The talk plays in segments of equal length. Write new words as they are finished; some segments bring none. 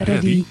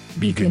Ready,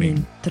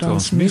 beginning,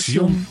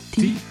 transmission,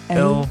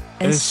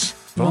 TLS,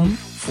 1,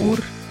 4,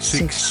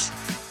 6.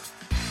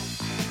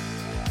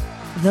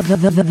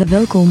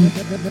 Welkom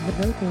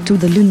to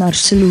the Lunar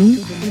Saloon,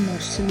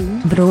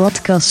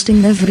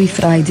 broadcasting every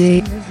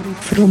Friday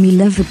from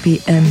 11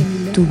 p.m.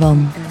 to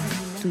 1.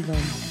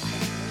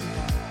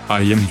 I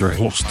am your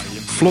host,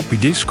 Floppy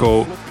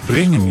Disco,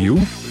 bringing you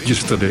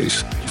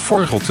yesterday's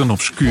forgotten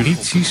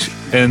obscurities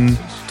and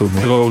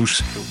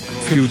tomorrow's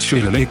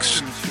future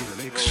licks.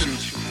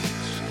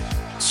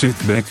 Sit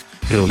back,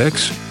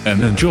 relax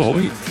and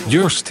enjoy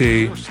your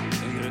stay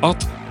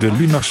at the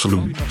Lunar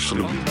Saloon.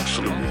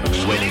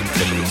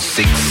 Wellington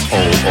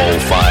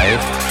 6005,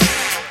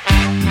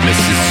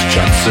 Mrs.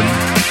 Johnson,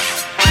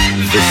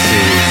 this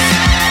is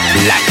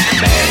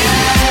Blackmail.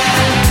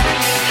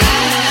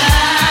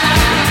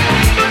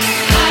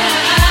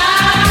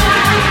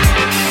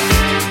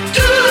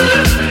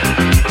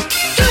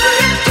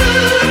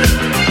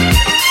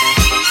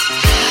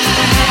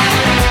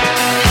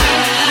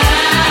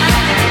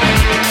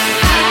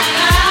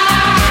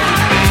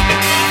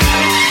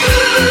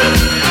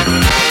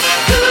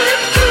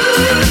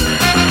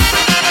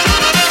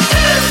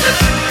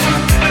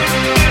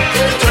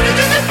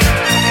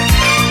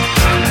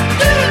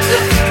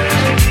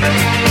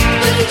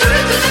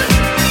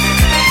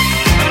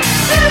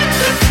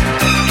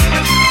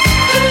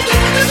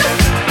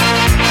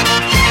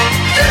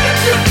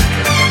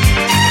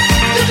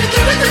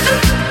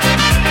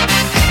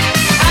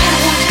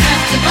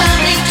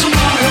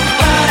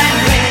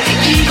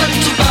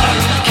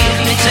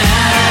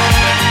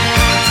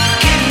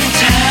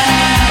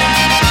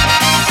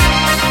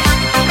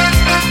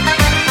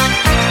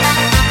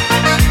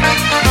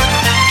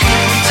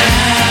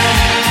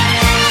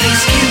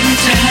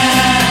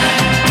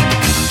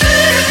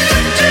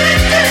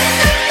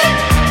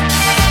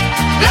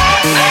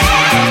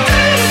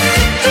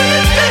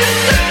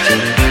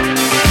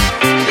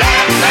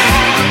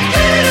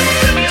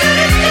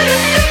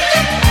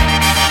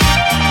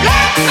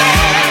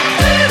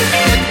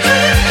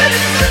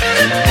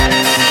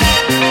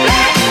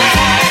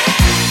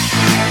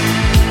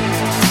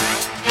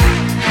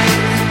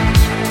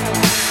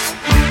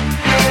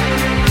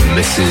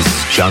 Mrs.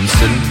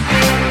 Johnson,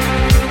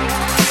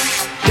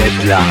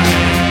 deadline,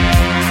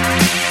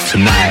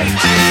 tonight,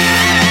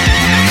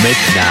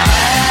 midnight.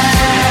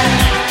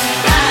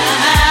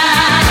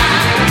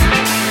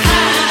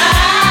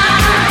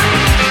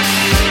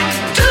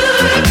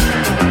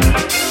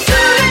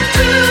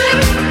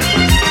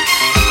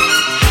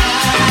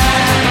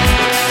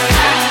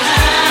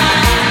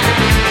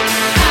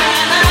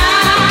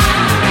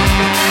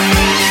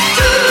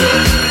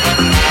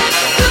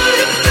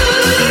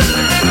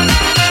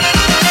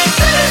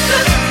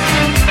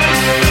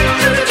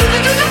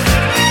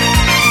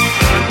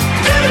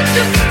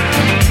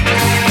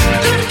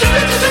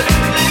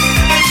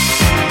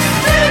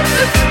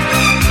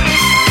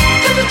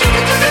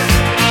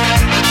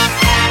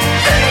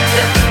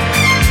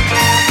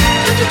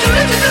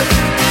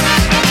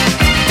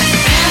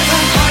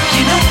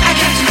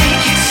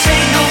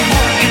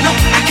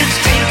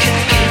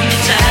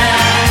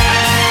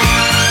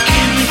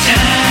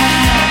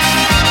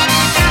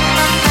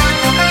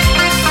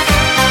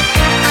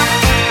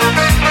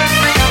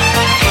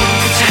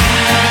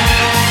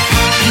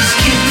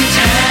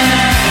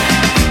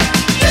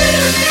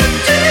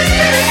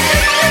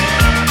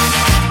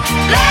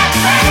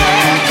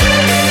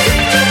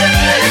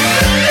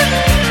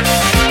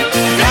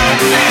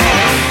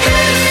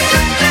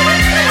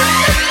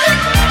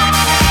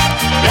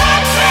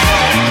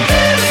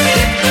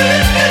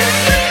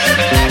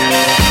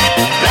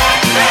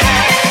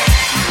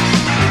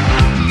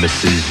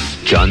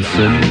 Mrs.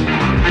 Johnson,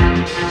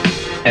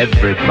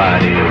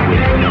 everybody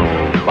will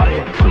know by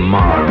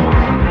tomorrow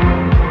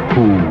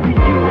who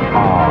you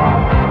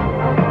are.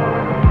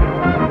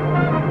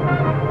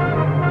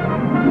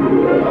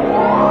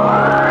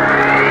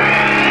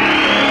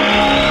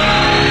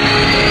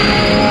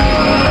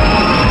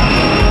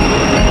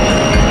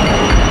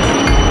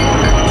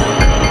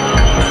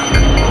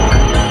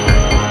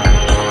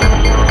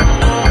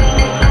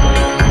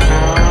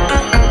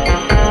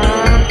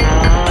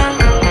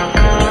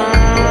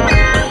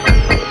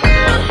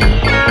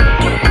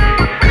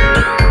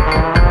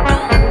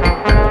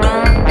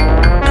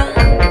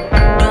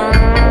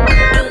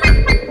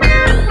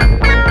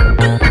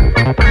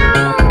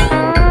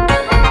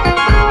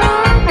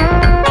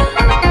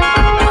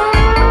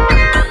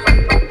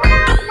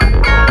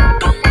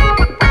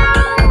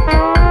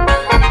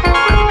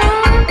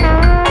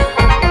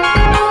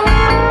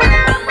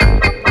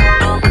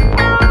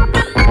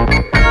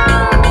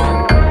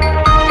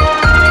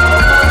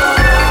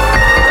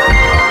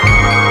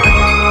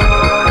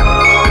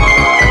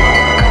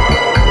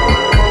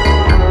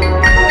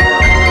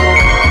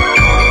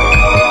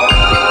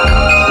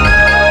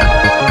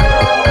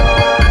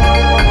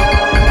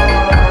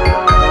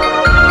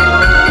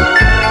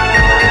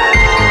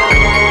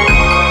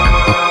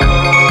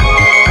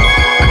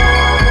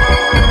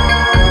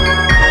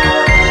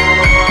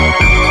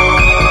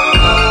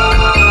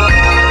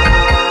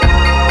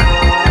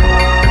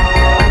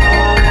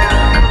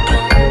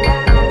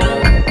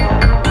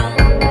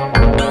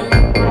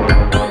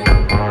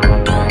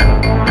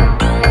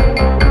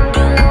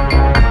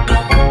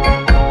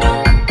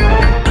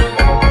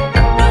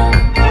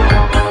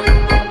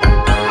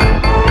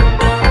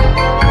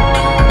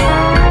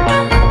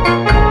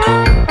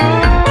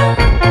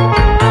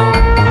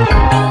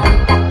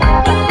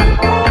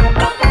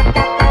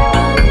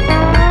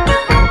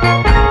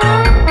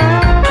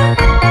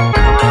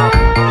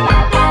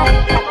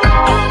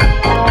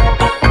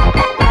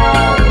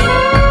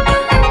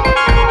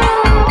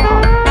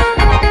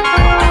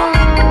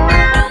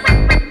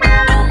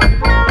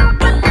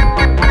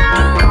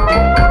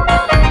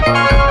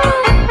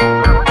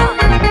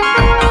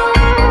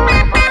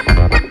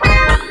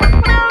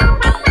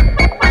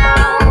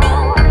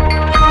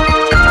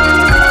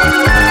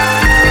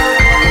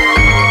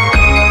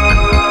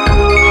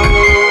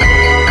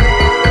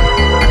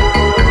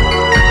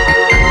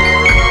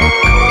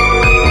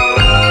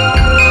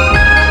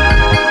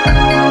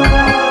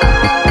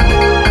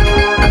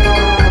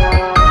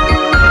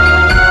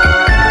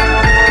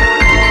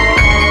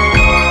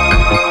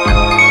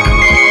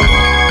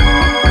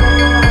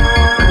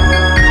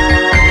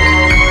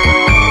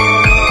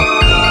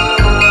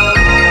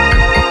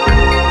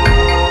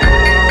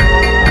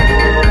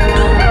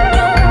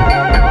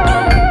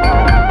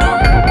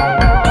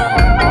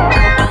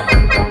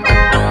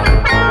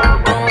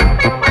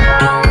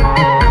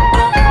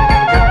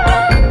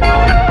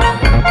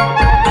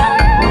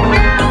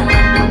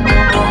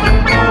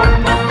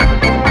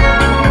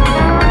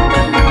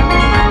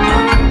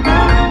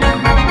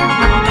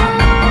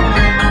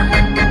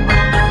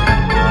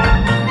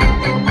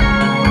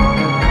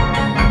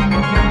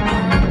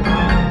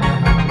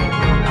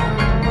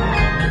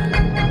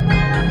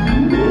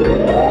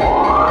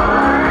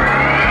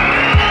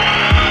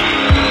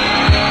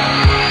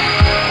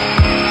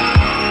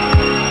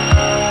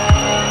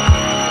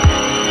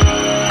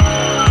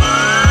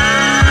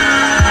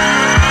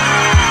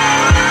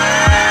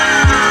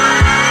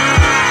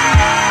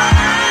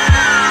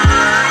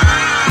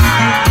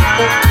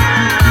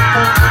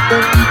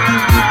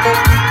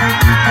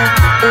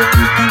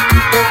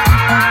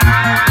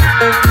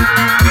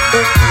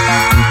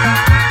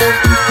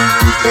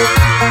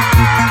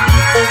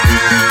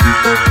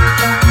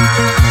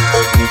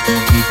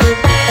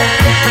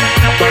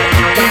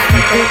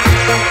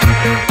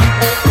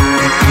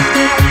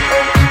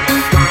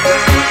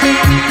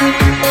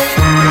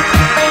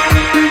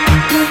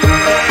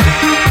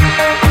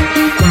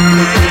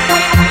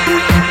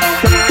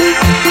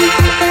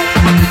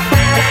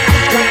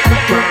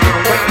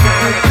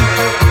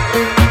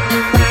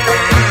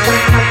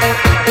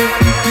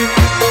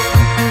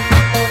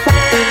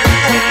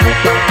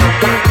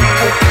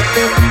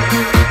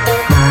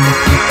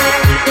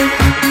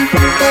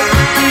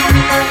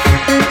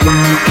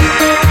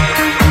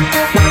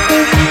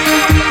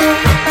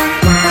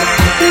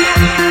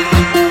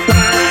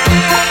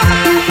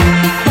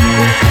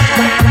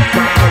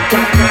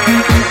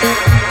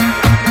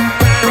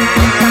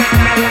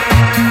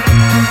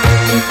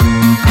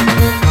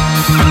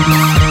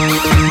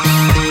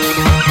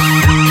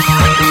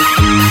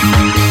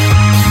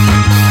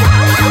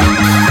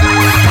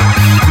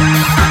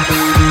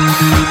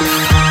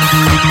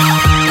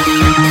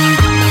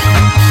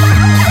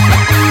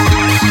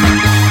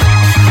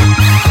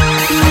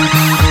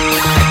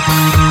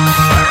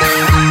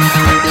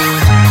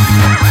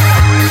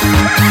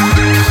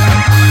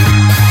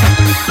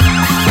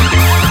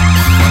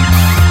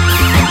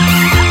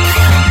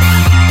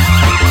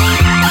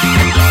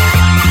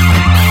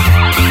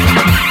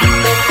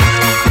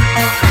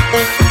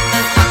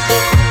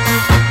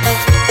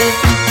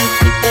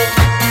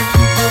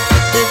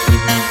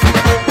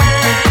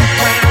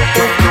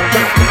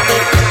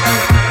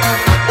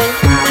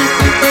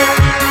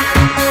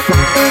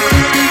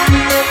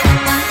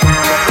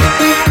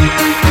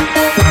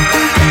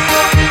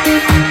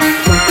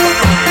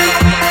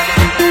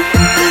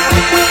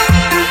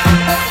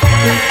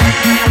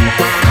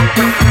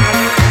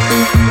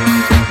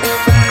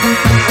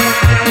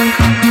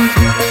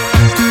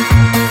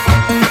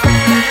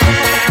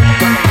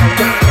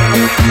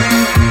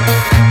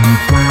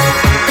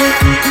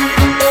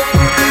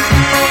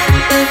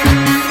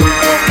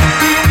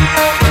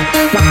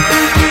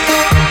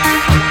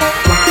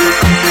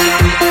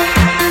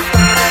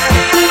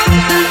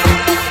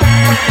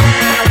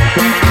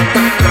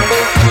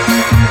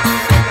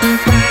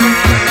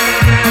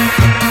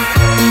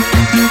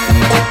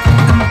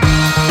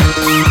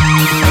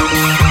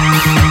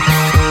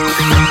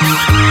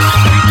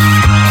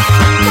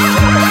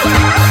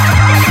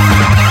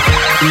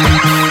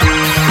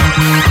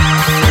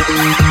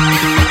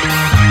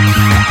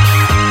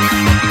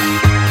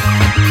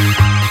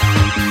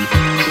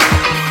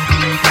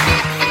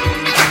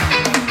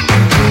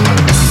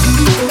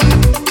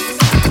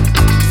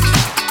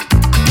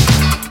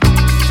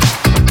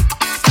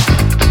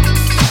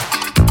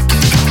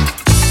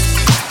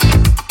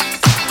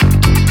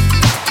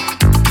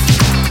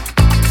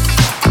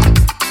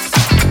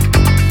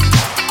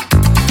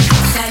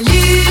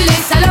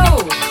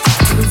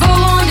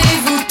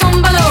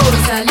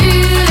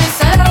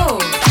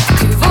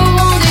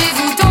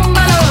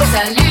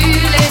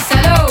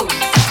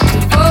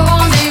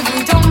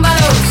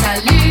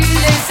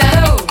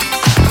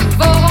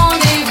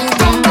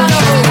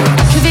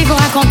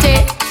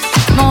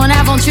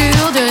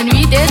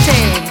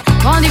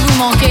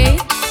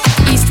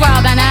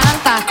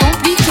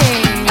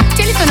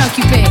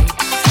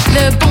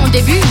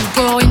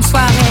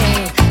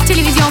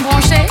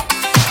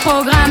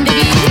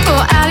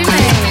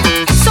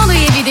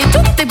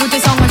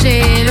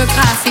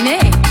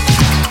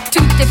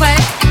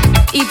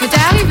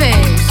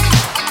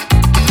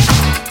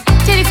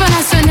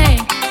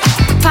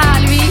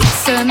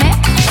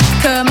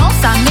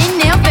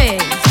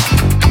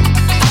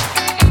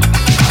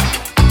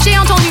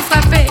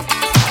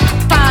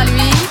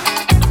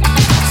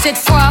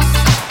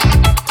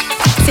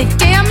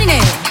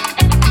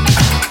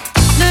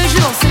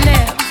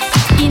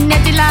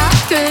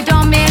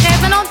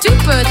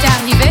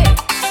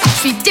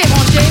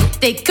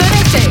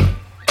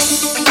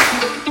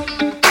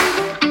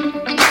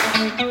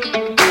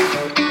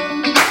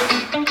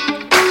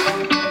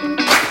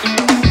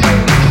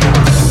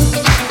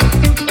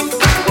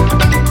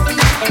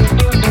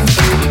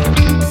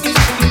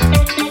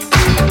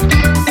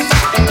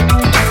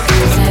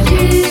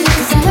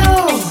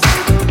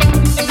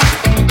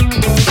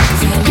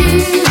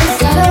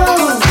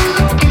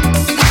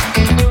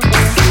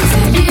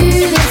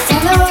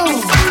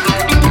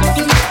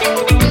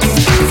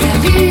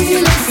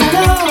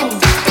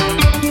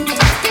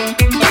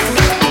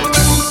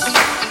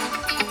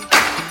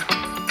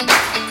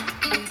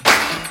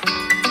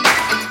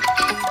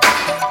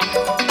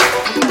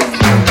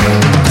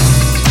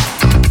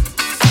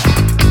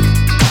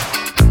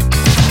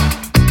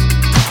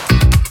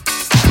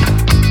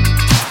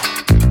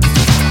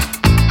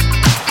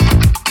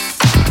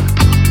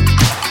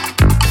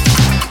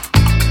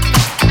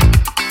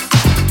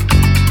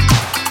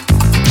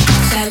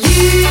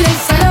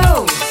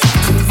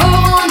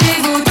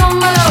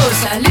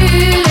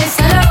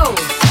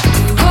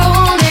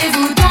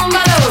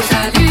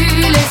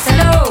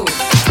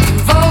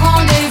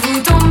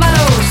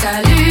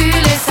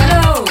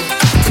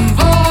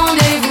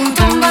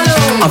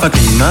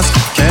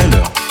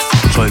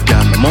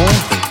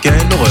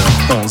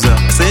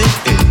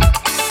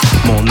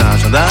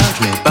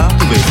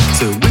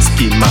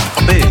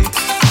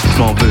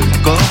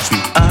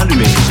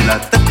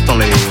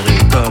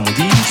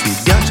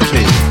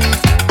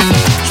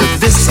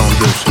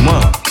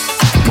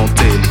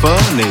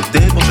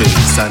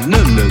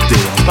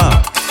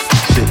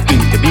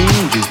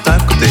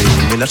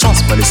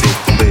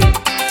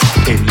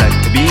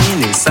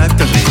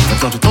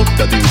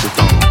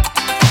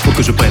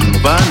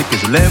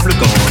 Lève le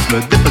camp, je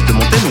me dépose de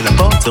monter mais la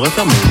porte s'est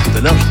refermée. Tout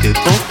à l'heure j'étais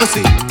trop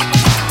pressé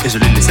et je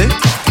l'ai laissé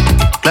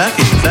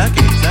claquer,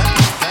 claquer,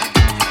 claquer.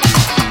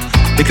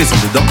 Les clés sont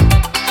dedans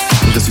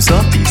et je suis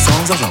sorti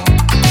sans argent.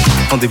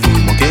 Rendez-vous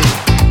manqué,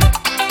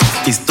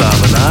 histoire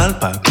banale,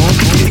 pas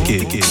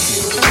compliquée.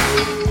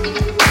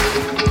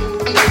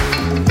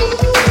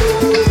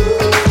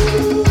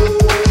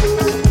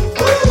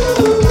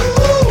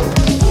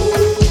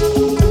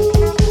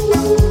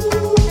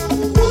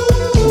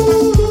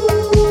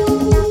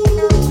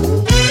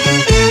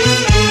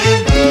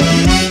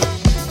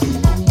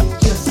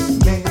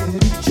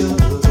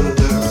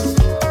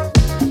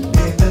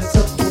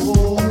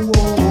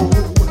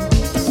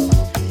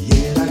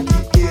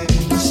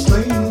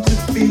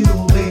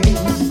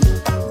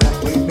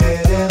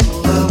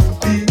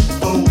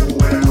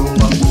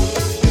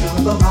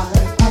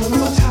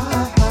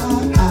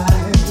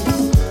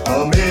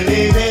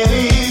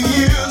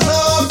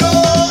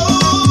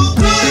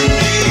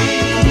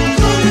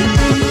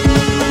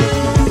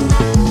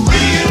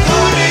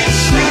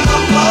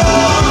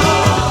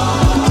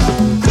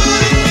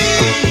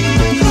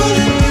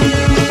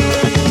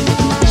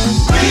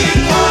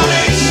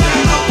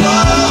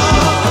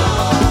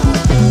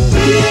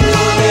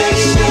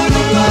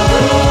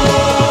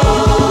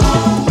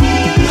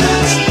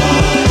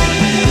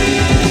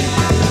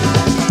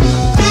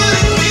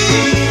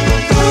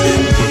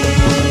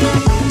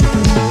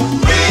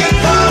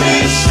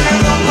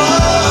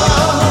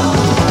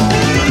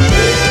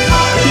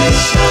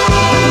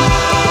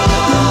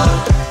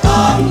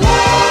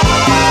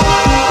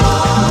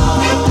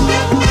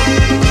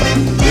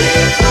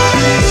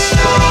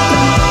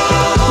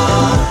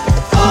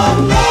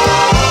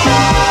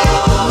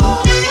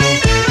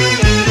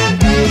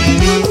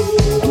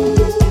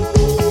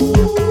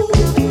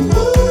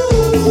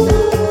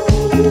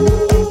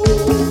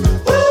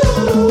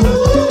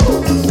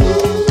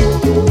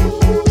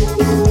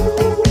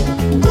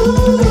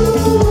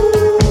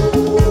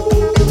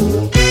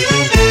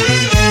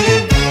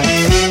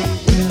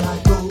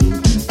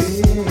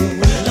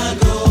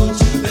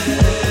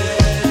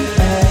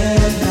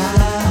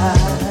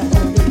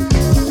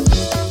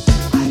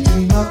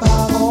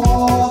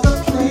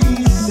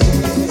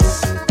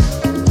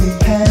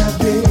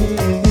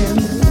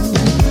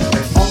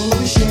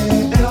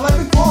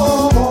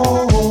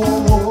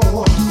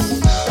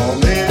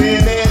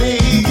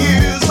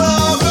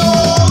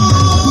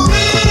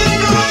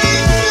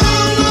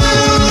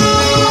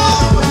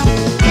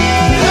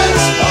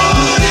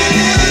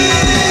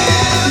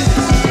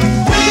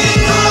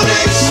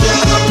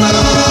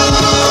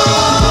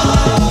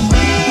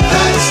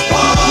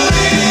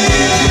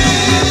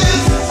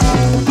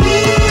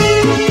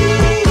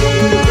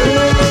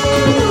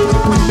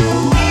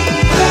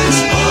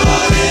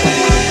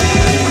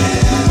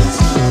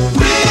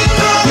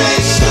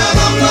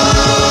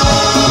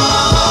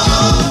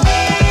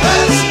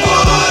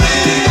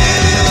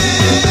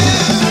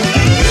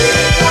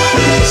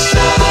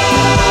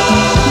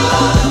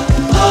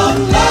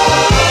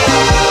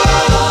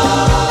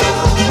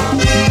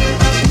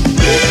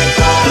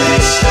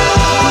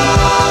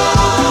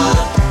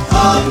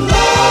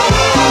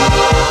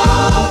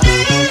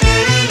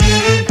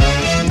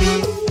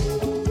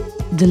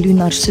 The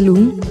Lunar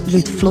Saloon,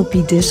 with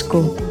floppy disco,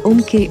 on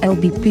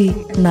KLBP,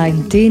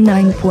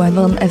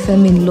 99.1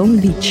 FM in Long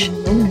Beach,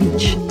 Long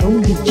Beach,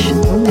 Long Beach,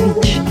 Long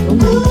Beach, Long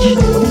Beach,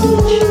 Long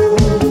Beach.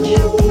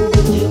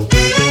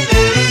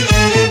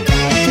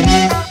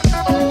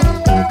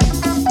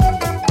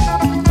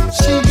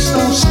 Seems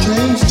so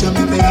strange to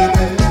me,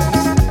 baby.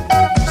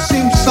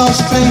 Seems so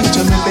strange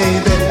to me,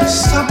 baby.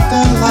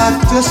 Something like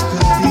this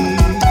could be.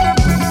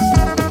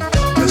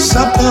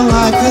 Something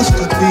like this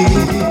could be.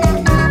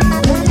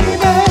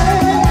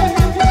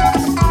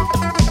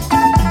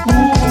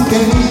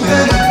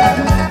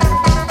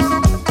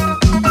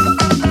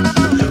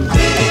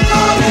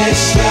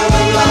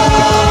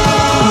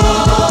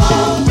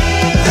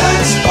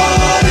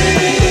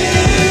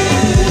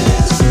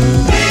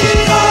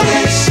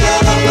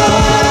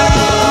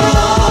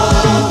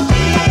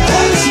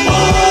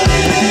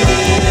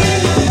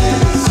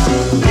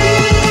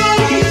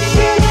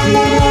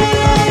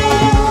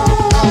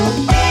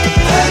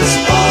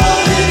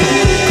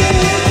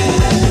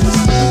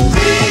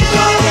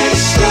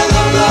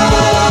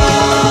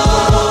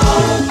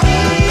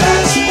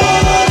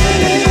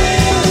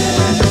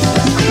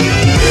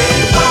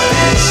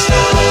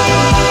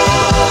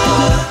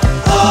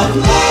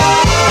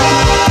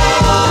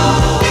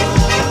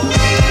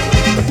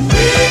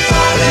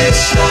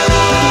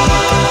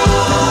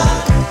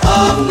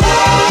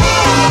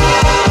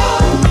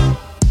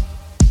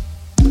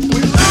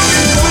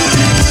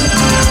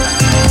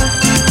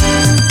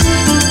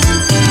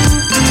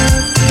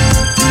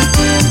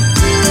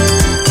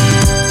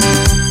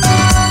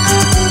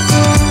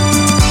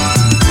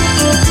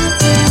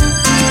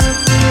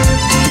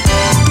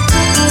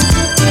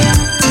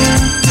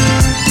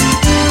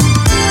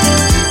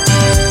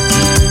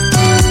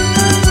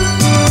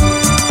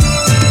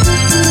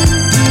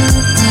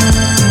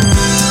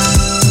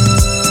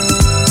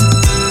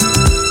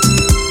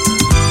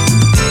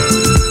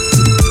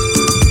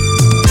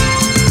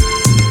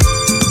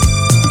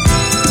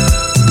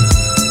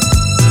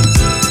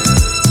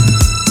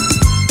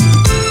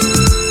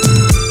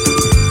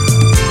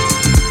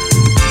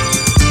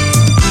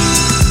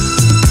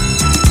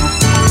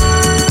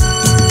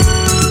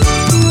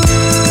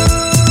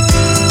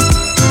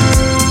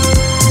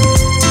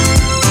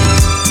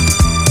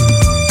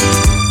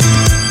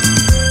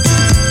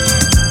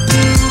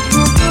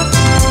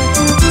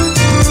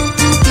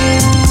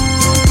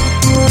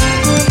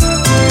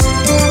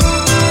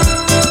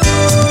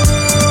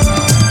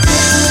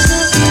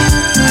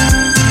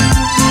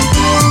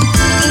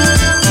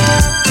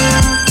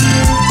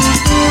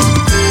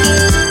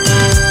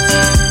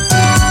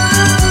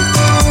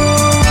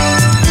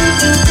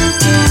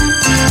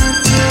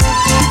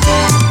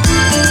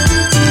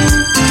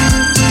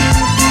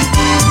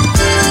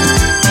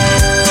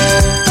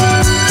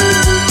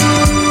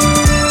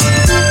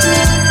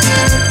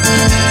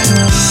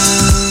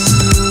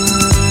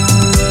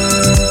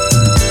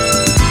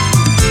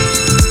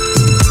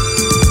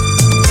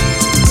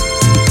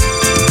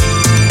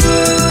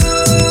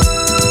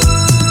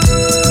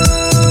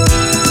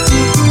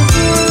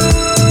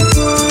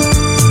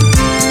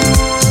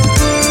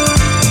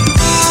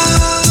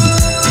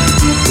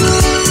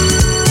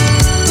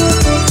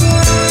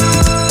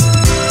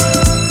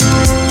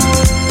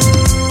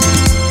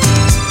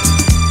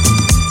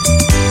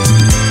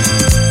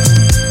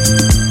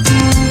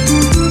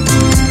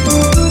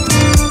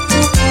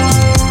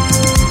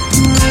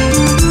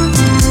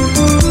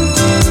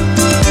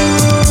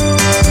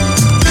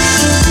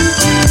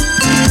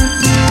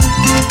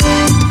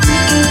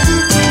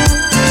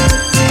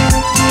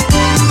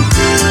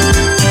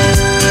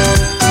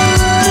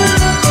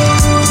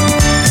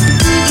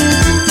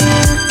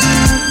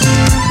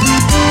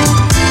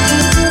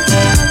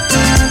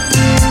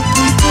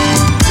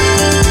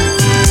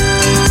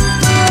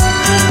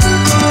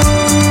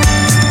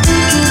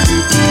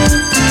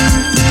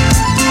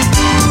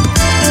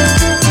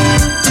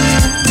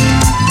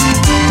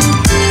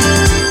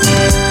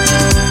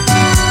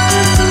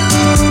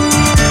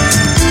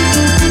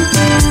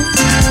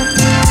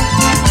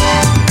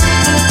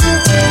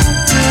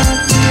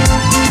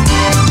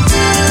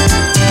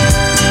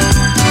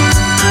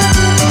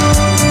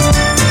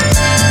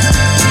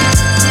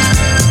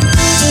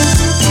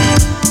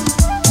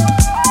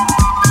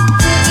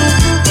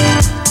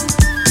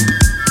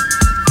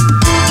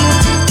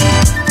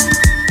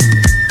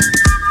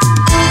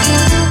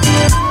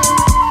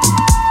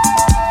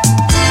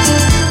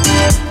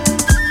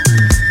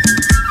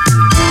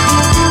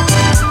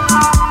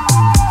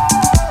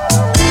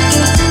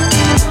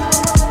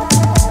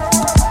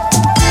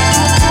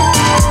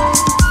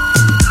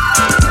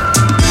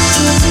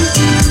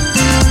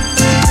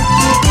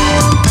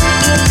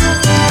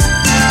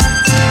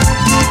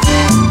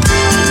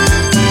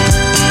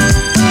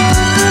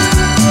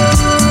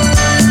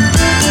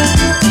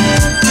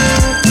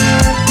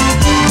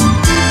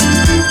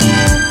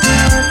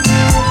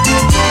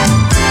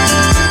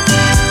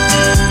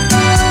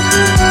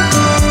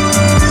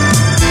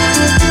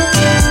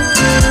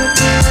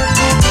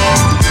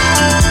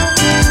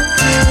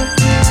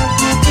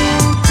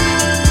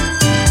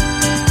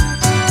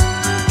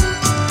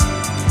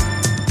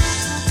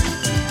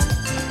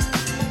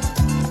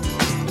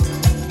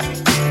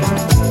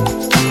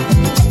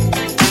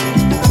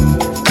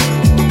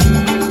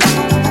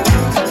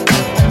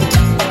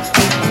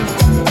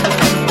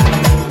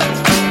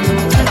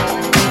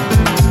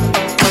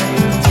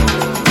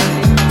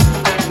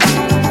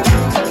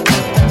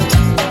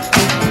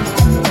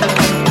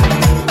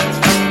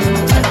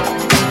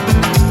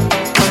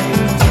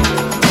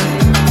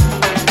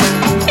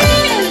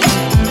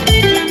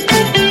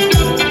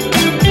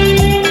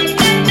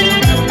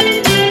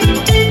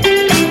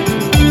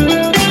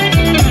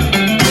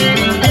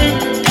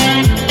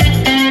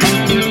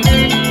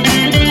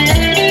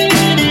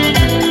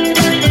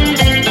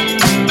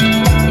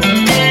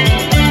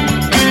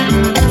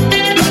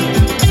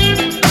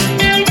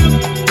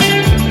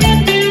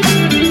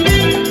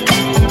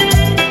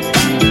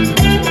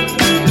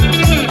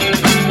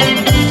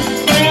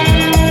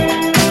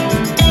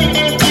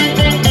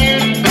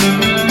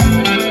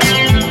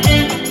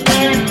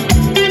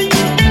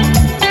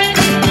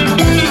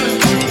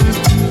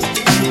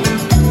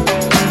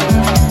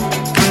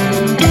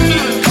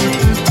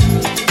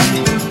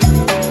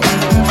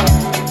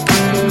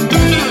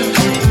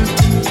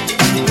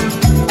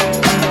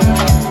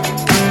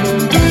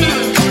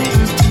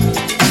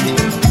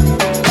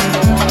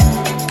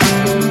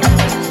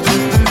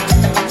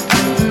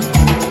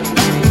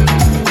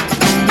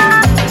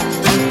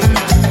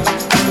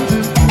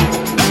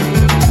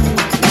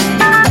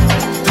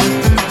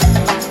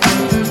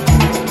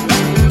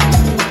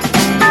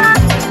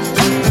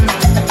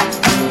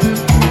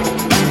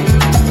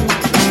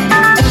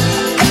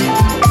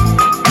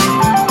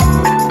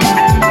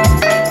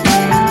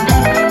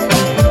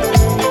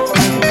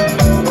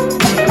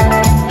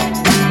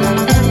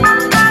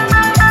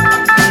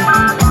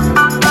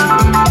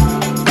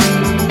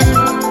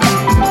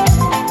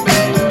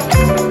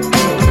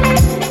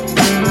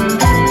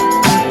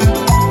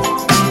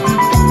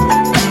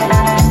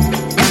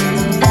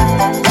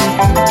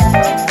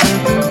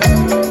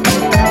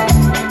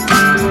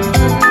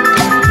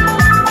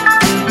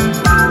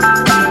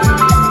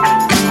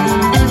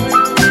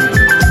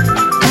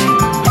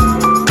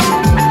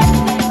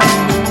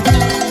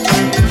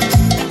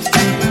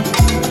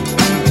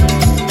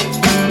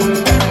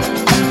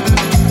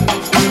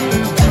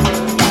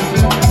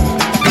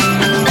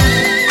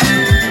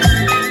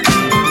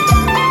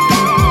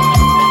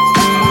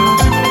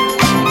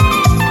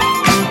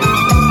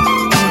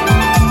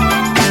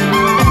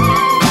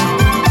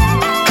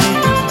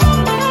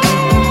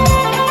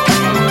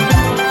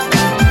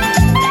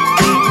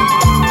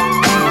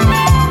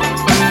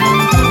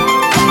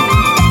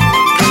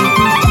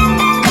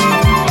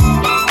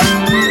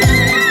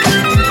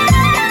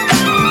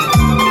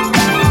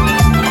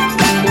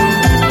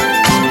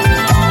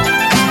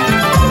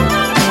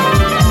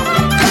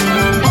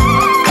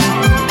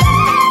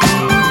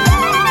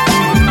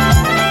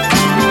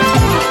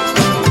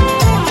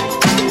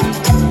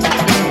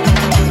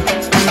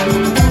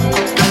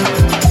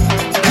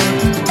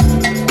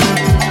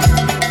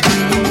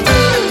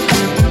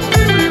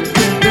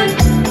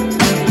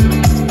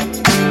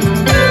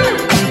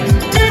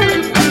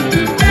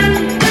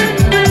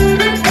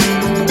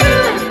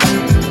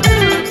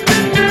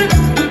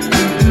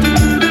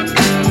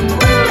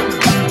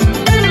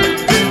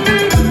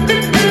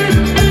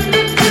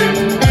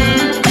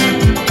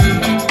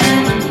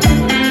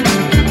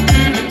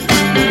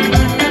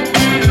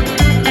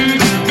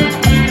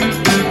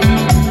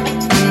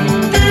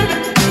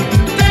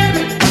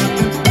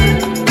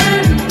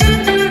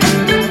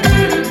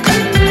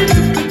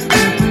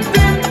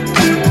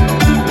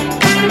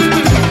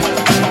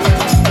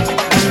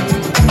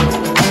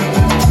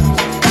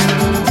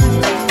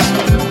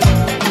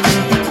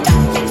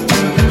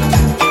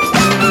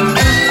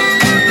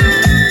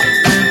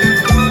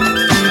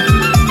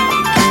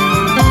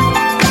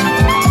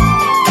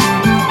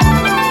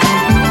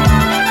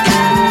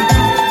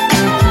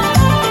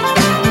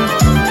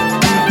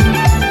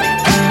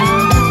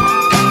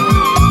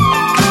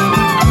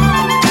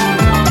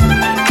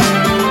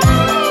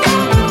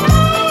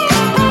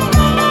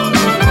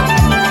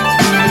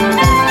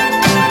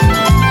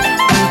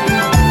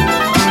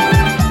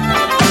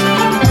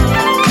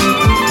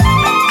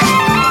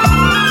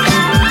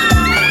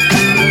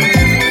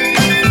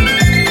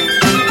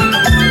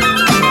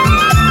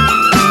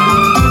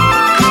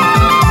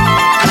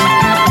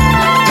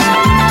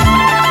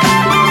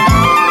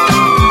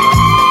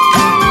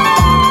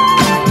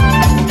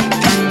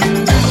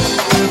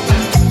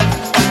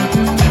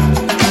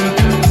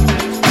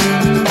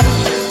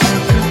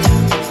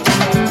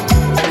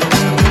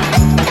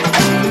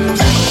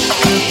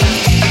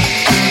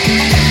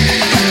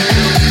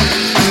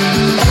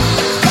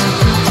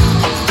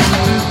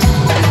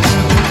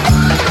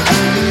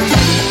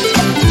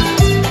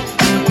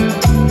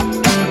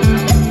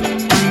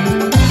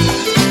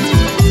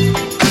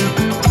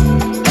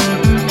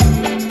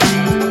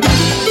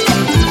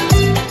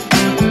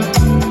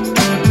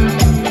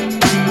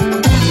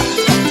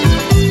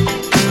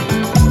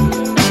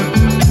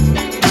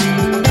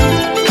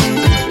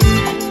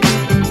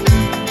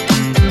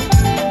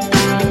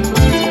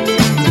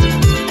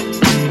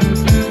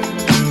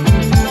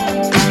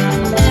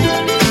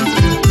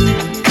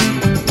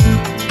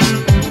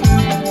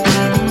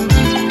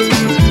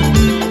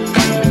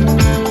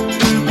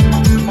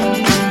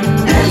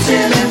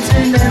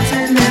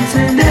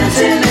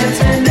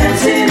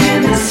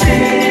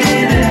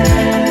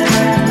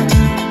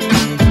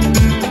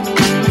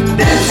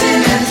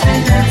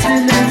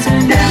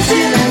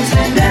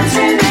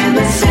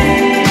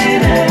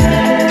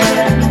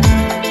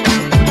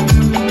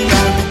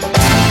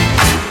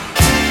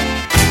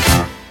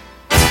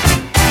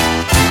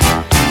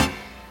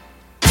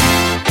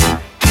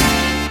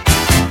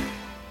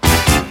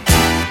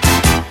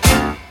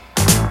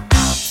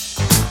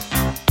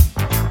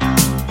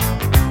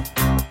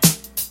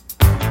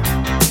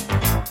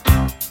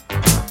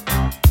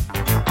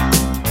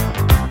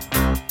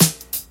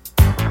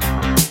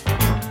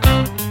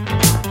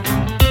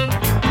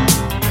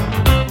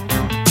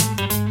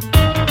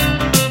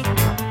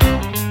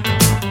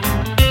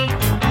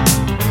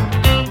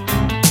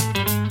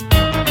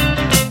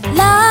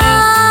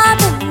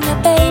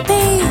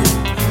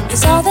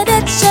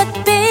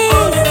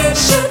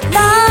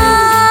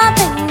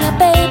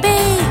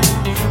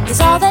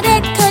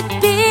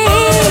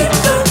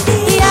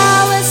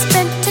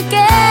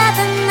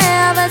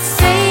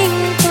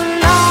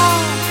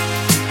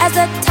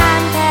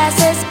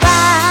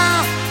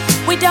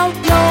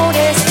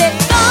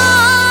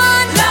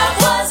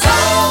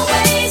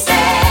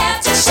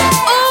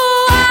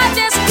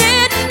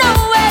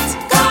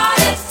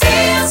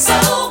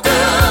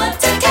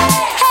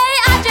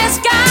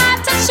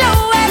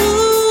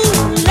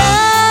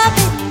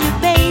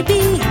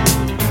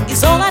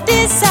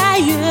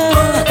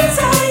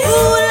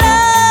 Ooh,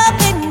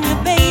 loving you,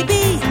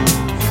 baby.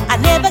 I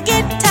never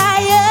get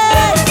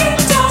tired.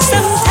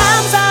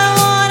 Sometimes I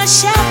wanna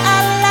shout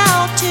out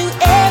loud to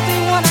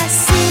everyone I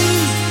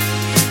see.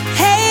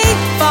 Hey,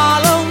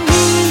 follow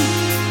me.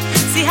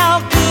 See how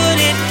good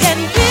it can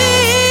be.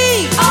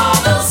 All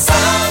those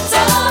songs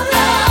of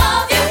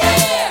love you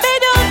hear, they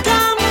don't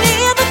come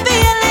near the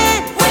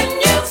feeling when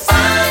you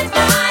find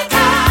my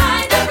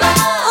kind of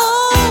love.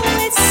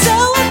 Oh, it's so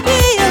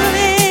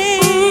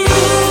appealing.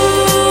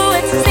 Ooh,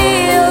 it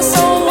feels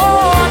so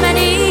warm and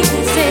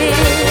easy,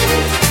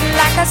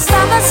 like a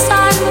summer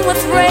sun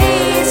with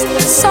rays,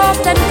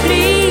 soft and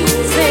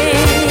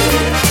pleasing.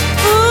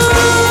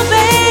 Ooh,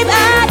 babe,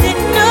 I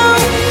didn't know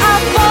how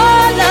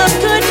far love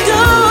could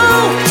go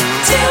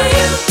till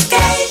you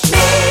gave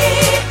me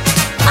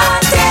a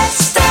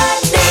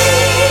destiny.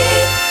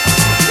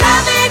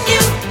 Loving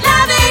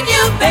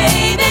you,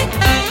 baby.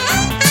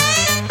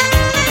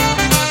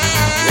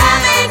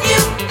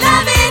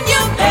 Loving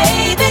you,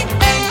 baby.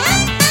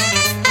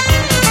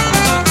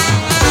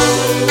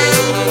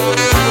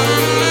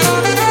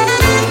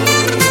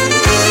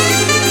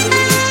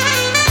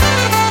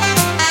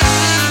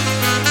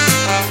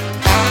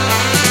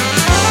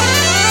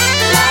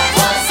 Love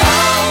was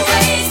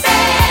always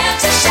there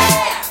to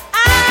share.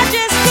 I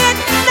just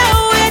didn't know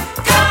it.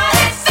 God,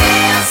 it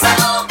feels so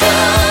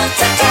good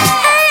to care.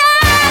 Hey,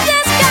 I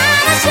just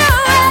gotta show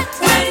it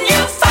when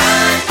you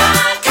find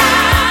my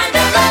kind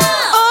of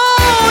love.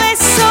 Oh,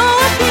 it's so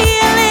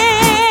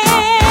appealing.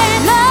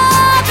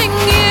 Loving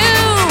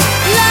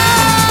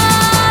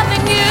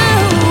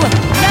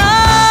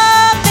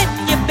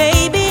you,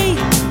 baby,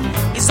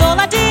 is all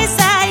I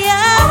desire.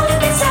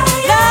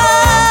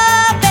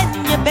 Loving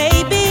you,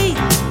 baby,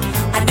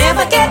 I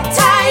never get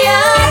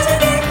tired.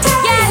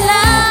 Yeah,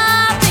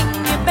 loving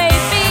you,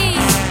 baby,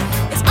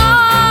 is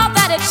all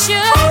that it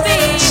should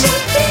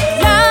be.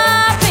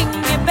 Loving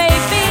you,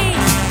 baby,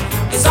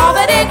 is all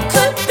that it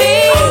could be.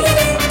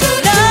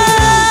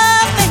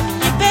 Loving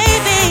you,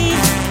 baby,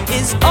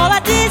 is all I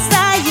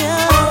desire.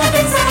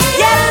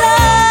 Yeah,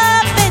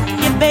 loving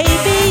you,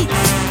 baby,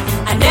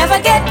 I never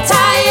get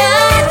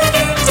tired.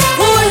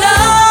 Ooh,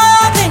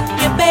 loving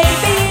you,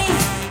 baby.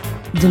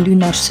 De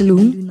Lunar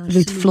Saloon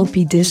with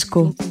Floppy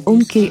Disco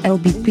on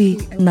KLBP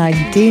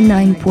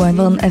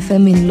 99.1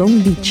 FM in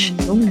Long Beach.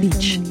 Long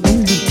Beach,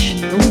 Long Beach,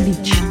 Long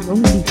Beach,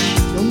 Long Beach,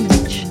 Long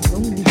Beach,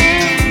 Long Beach.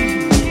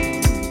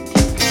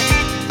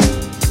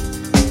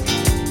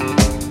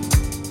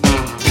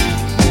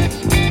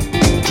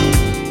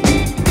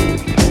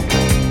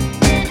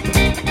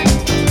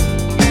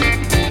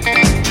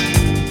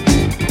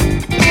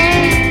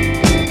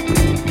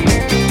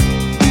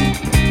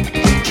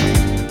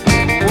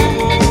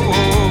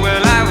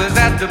 Well, I was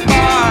at the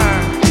bar.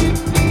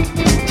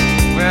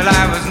 Well,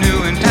 I was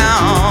new in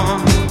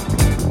town.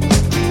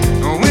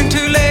 When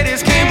two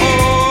ladies came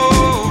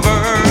over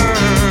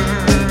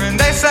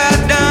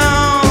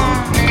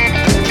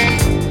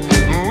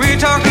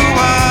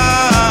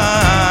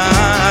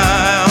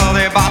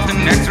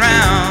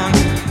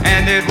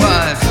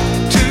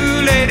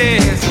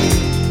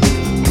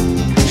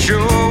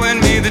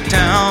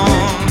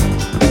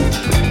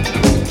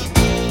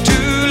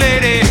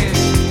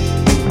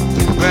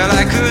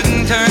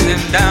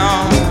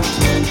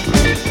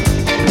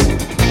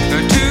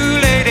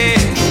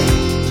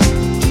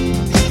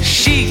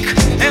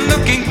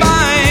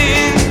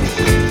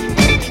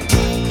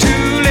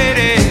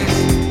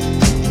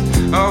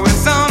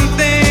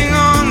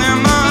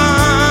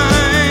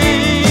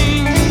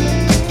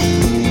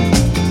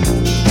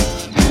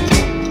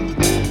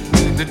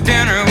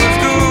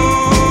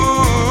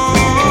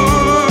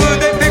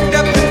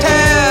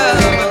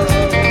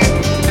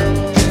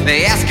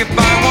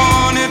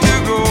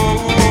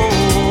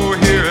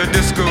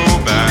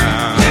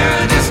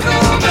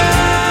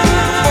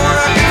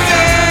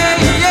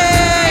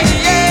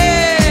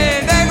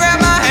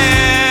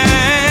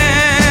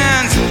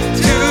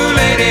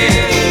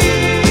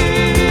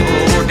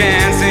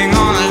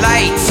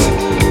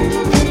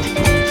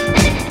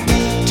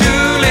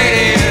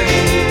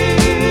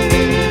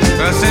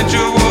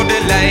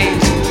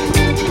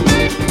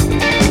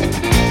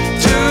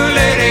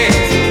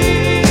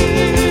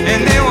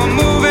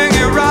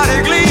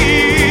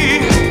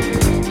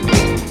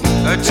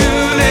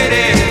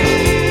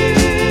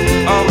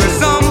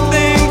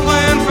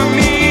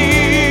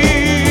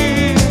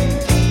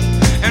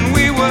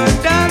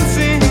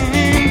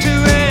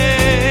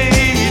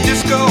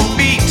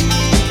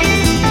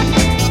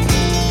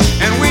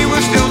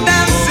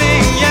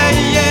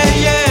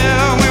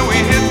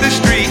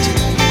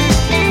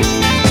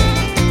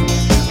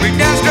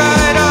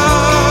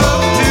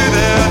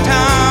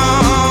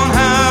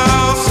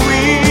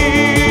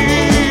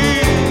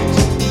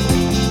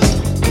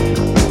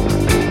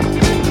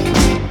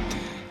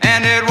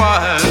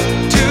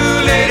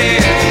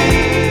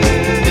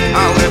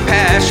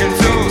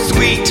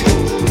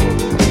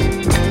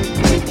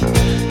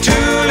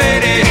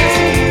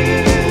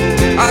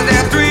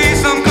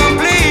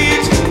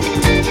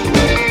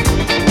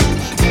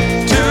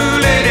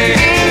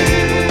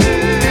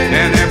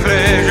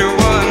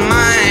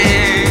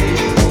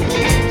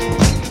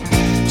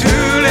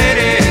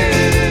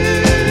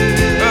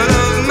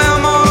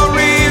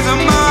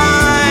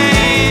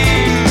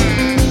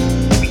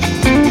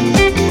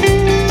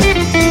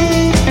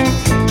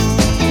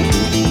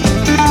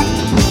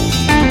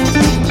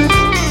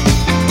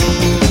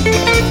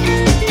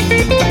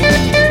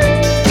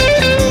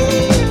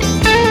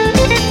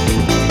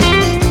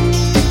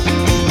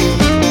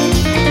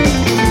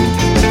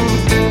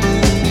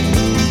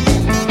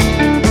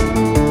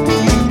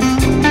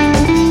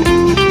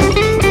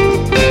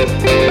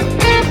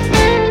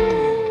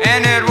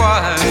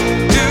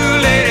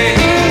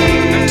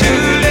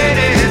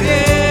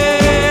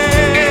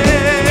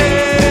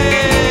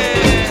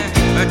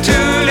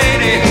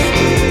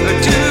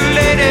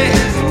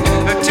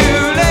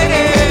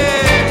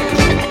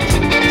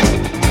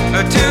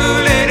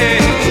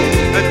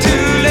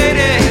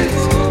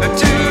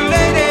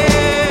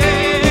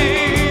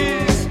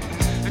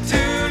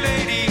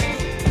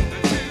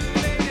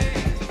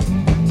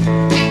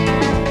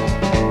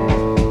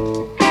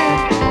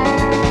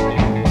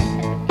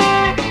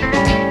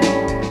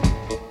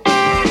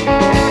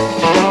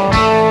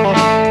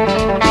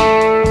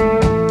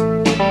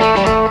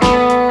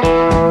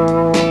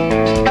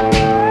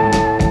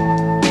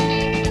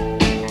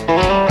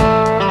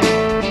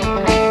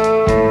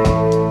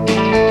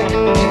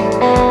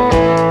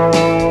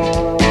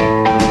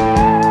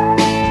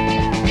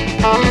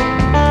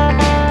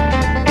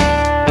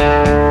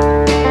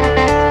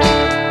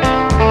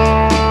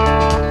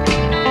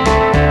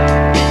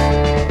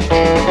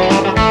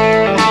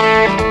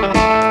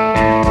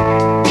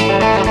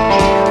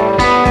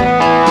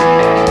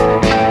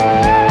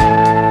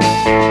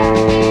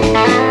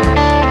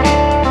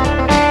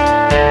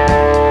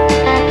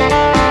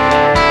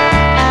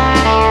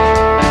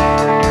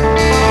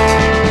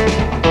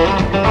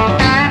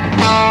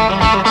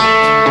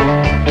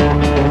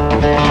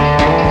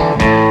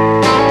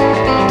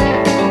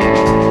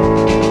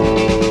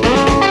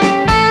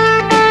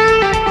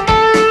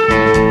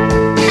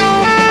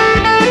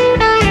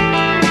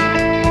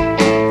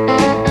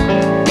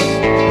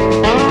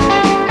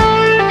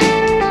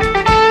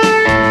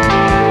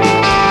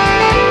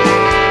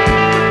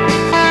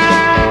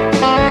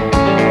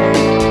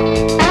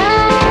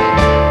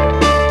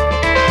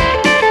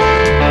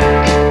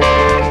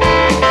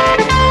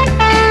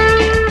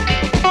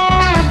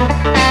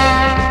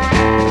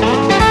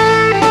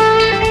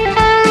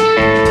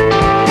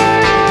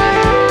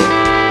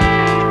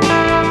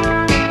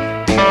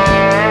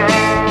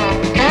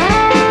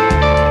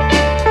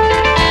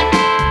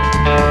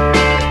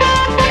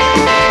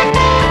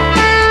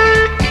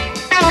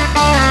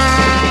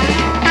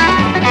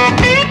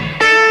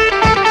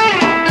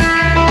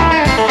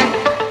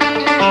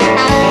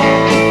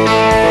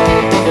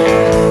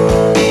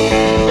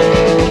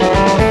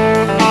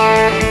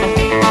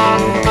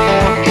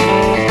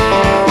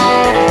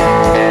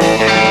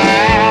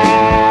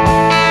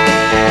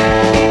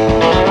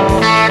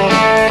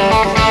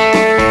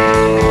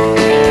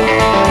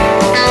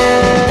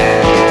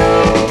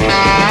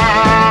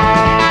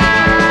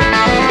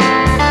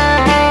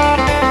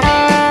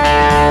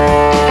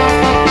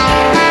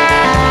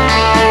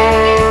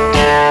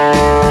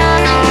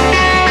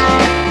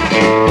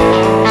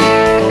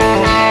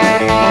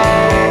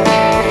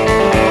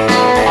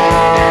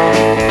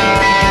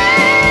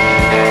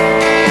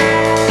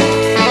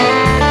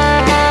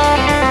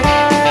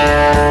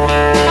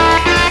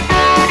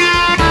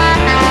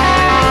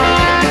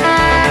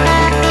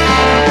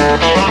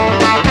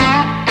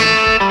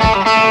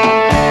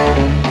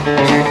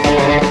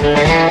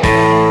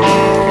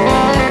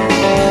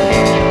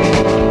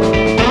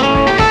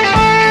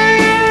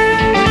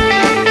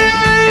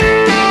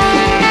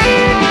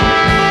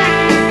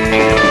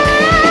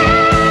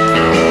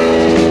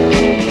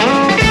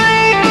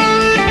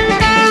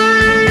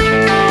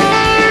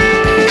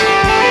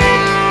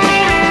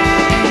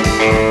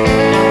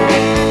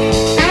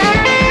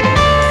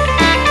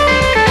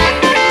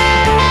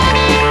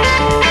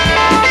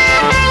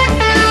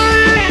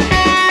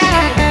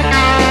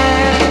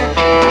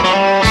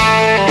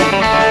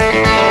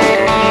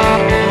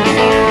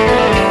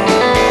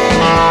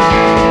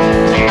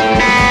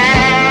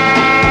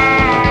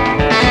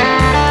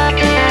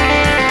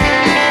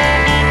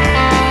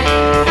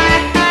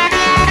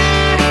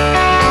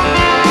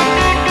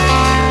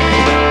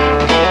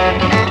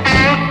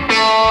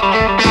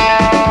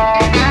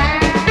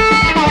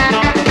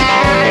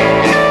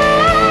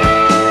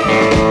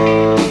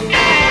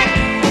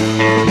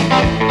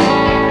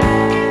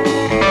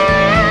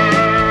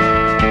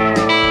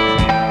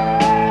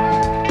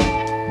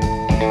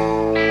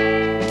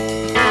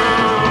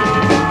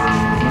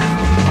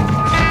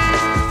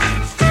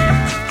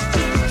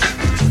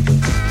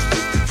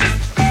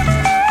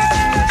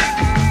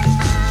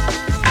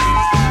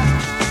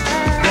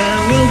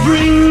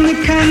bring the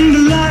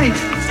candlelight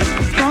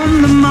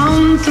from the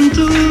mountain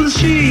to the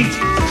sea.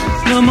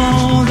 No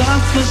more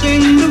darkness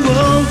in the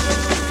world,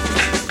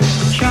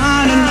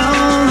 shining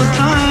all the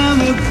time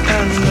with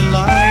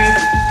candlelight.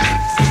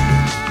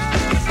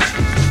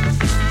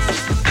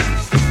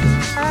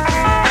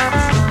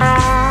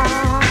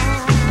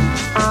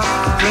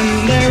 When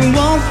they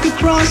walk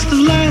across the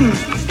land,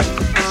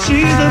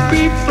 see the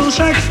people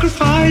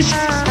sacrifice.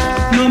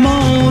 No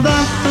more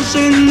darkness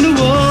in the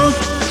world,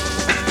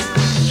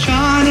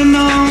 shining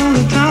all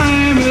the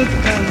time with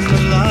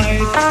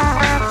candlelight.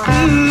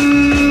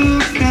 Ooh,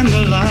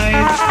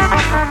 candlelight.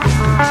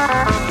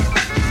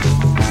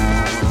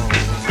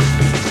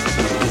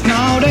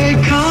 Now they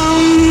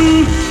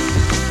come,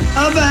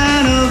 a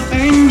band of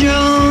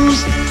angels,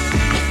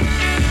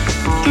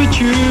 to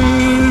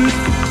choose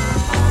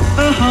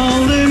a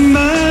holy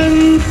man.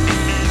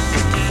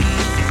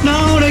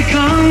 Now they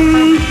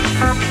come,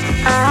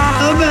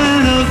 a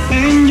band of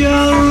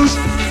angels,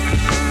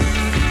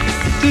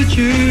 to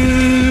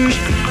choose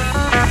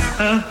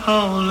a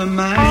holy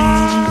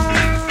man,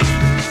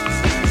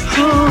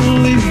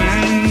 holy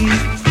man.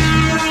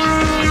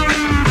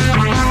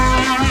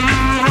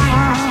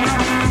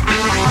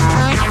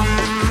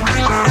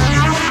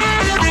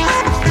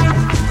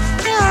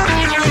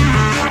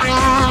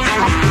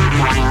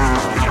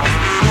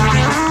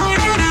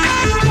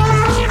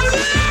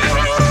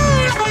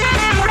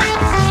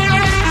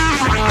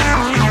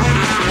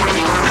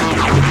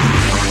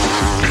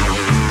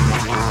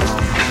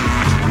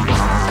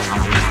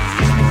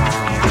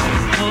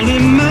 Holy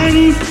man,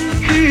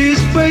 he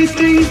is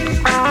waiting,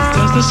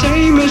 just the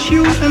same as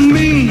you and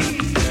me.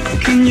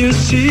 Can you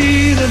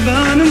see the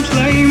burning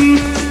flame,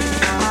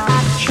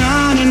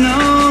 shining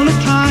all the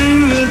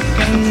time with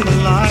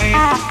candlelight?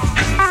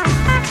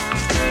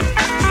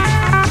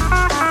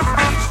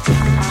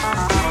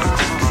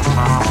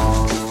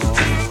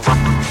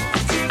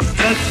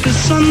 Let the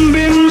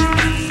sunbeams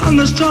and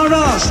the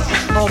stardust,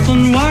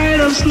 often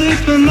white of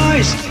sleeping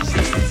eyes,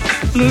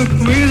 look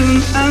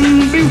within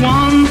and be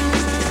one,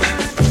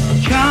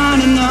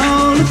 shining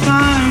all the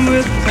time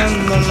with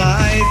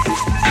candlelight.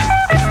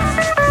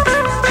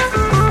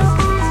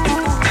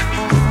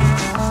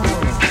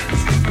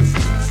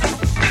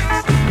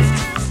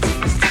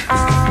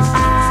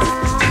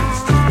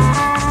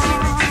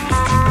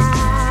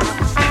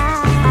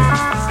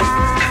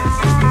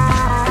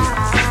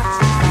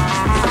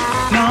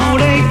 Now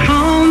they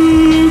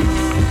come,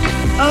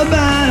 a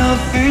band of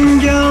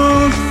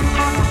angels,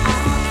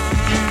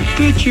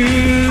 to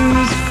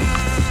choose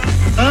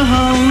a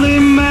holy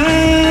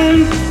man.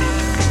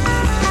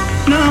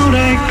 Now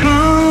they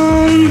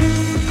come,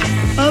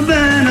 a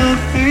band of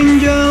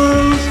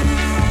angels,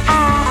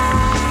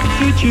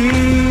 to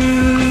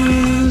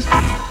choose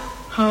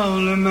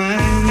holy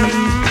man.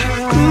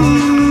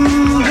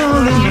 Ooh,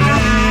 holy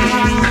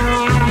man,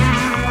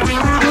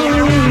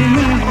 holy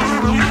man.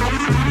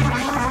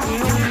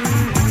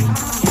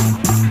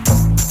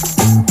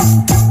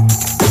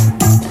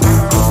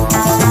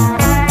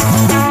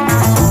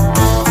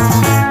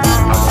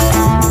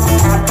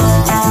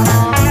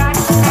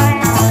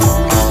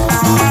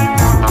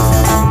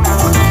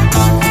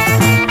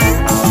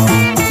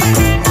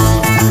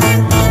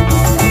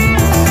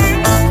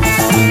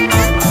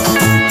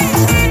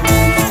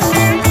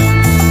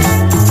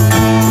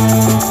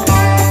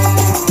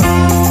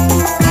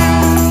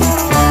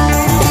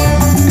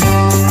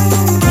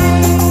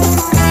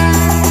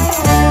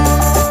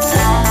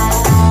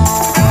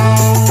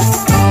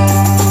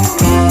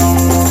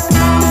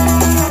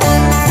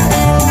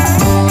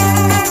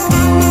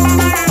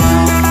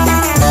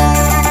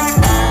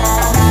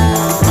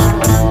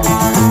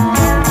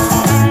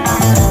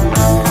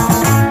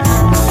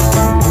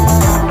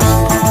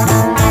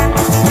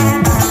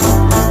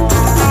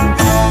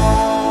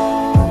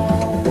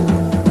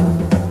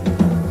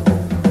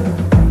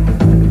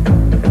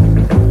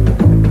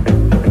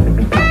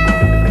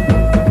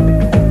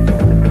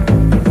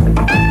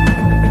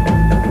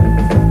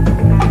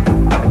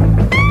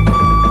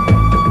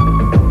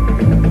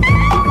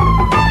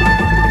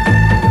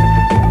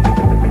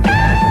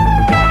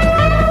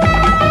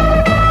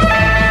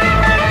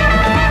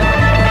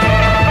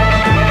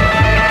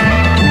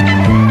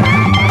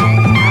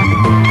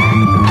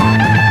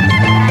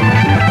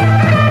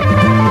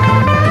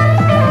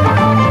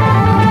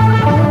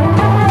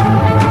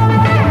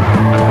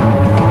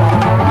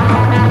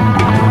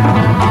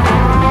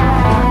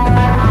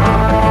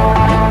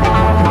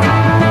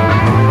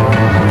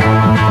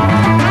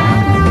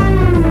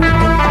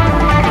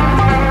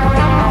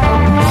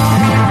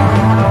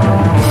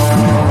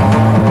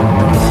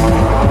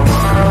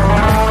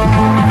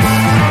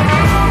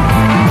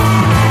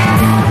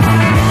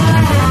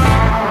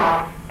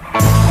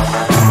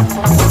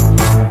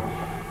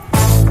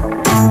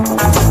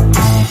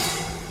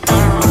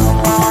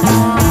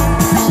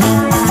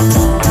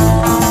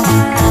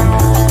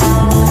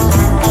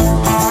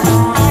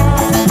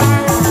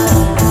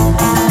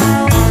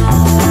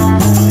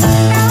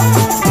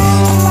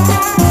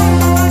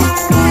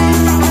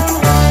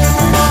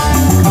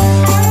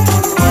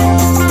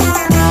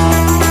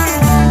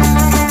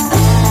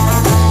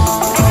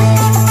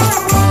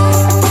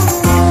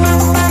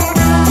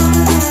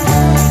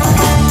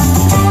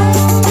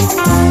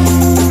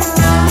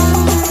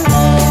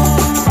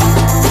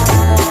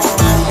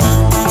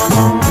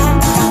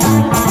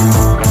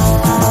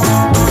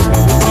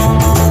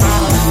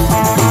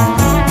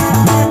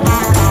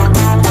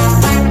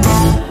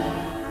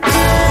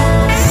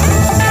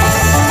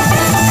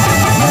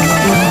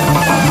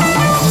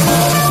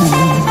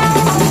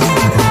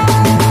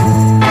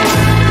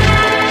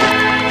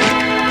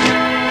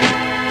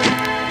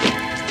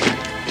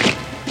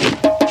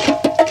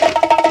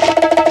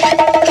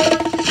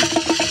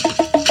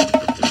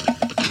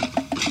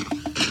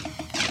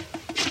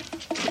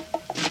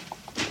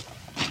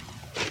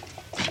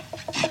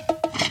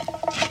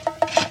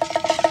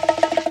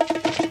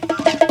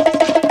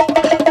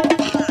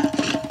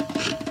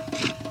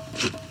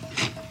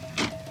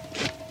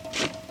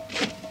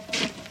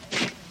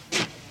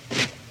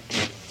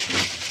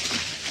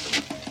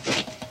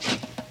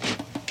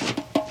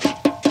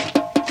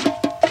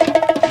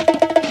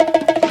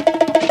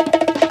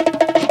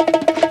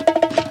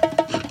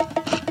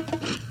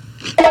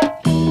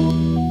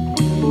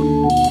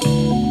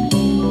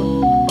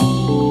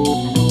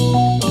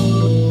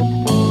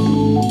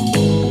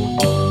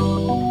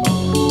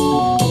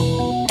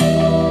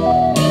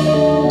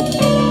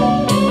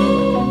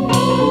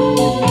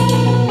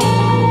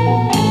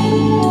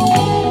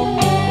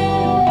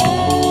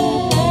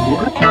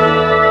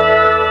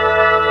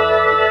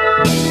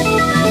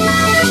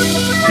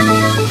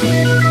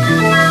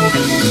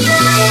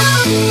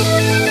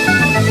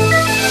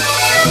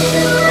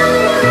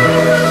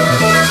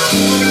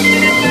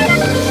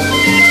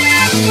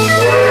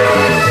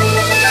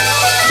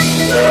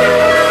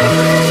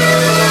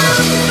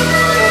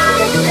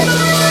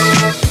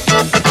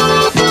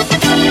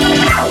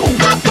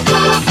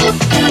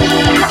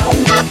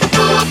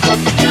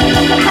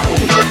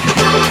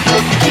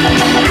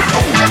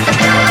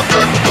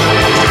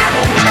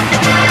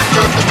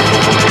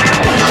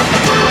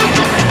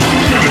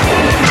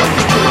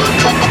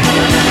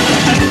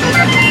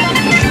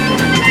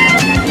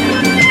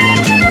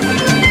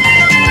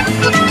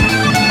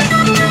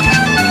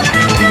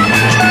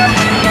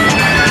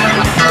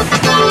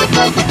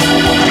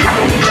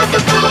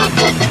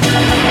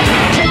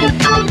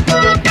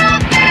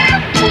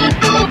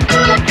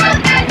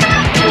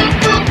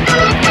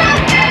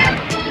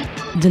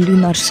 de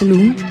Lunar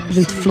Saloon,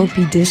 with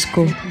Floppy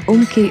Disco,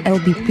 on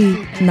KLBP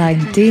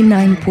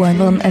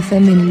 99.1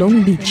 FM in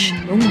Long Beach.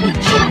 Long Beach,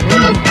 Long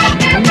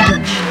Beach, Long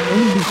Beach,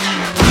 Long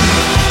Beach.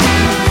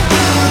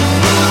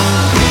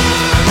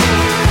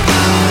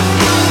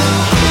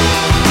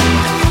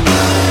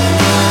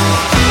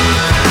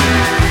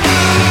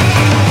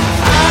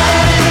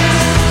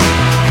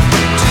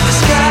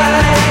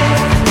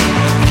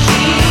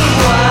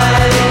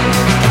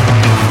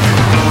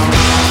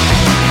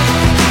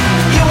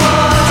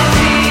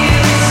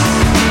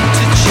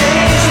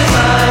 Change your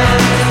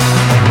mind.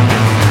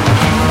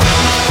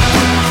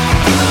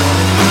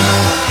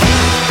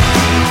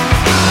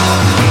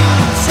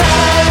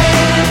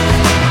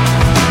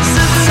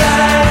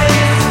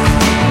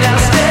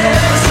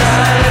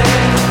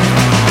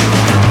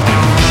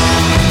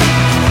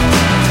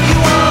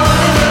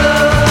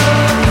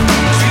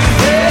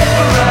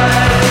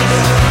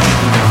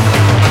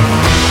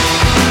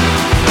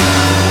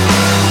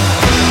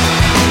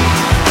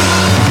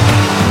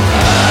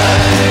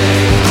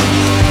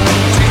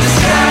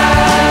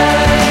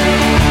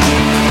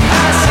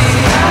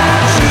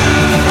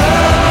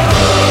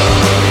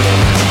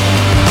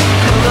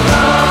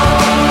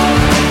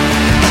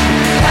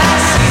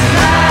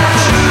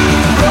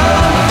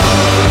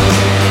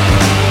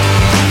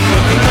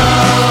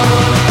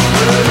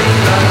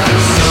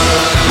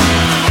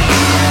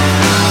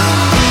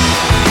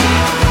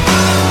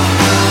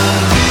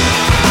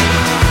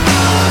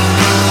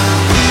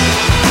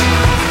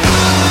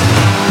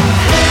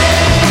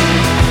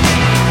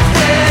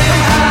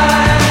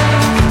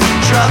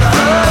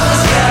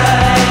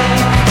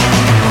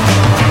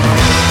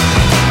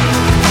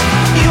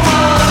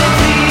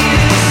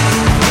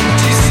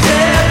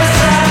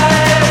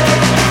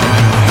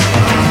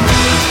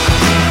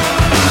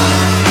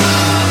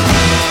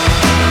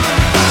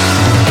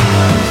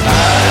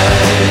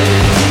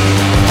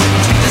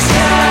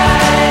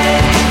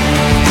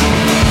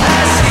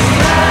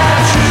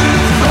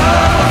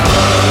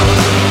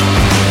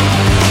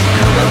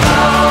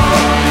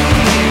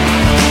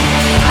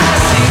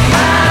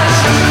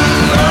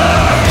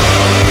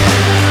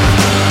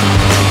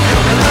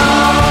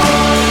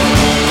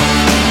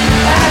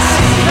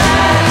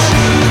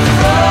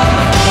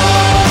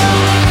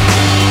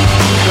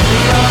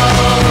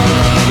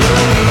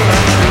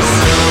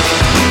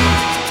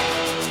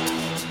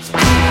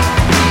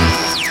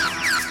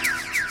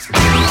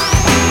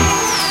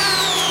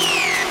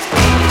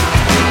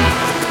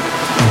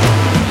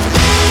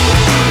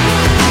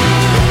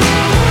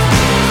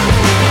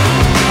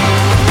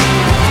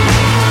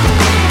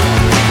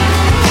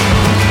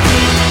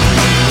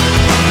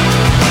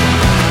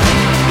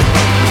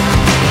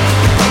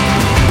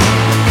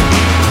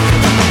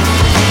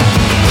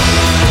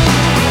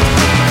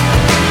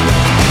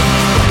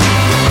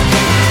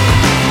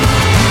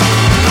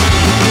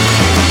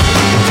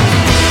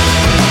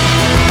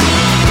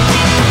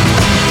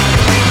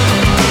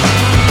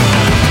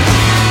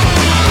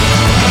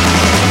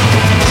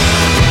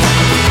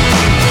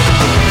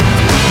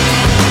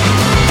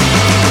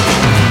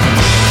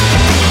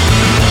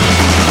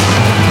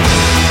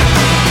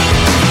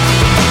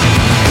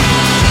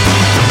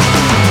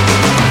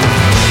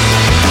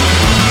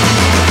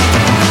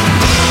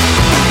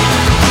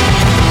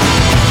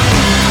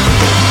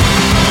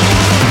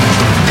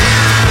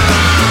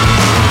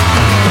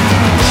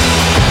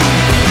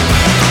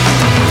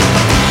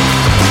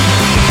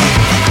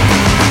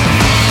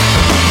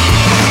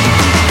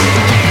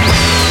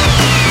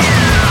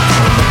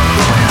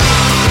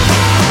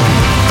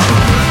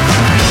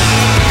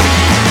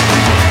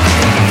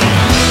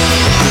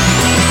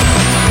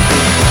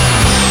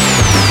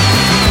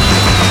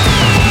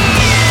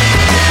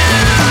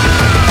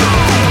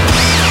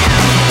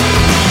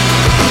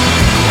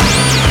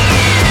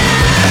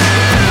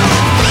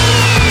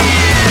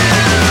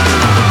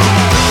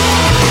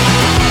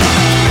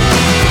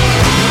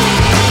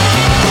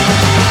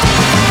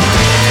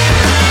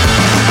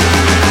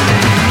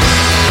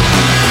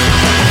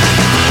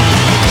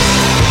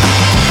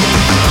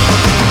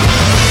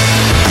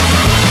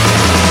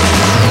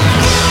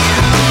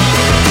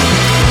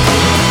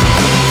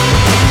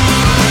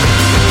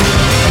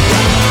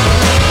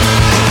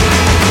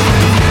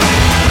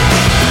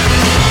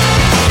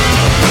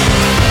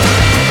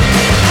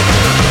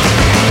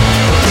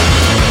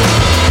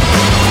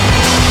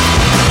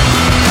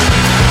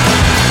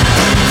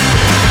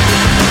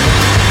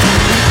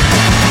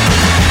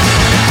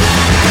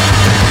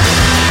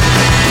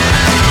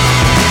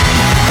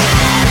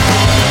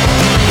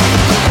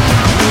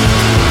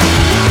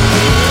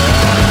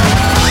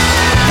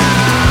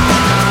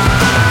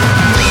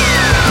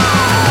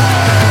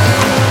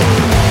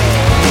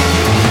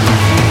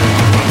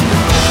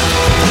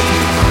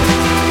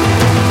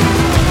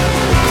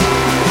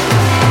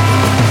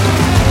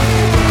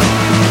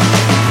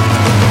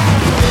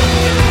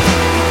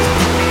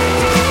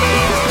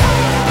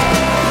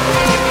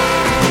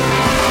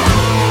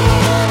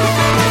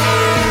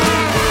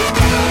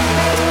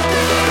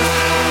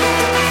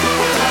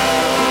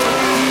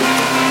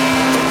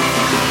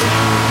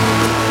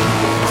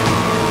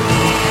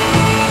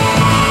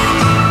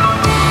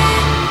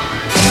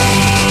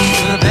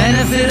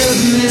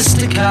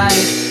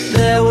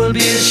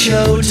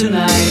 show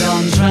tonight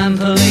on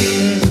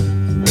trampoline.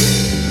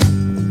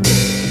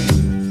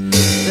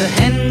 The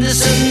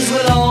Hendersons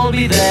will all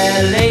be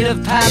there. Late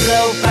of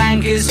Pablo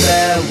Bank is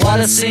there. What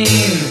a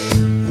scene!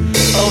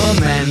 Over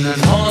men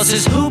and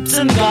horses, hoops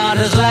and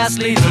garters.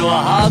 Lastly through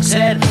a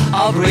hogshead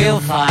of real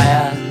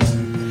fire.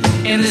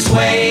 In this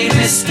way,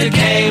 Mr.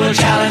 K will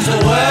challenge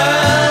the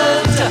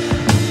world.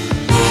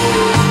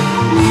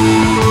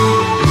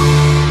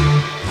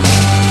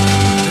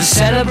 The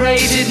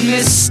celebrated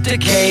Mr.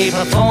 K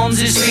performs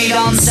his feat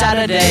on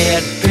Saturday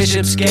at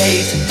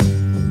Bishopsgate.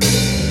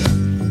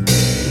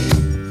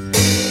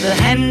 The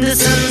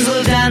Hendersons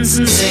will dance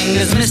and sing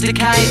as Mr.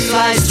 Kite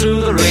flies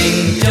through the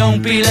ring.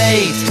 Don't be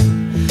late.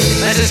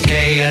 Mrs.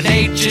 K and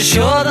H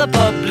assure the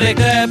public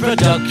their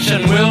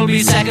production will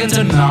be second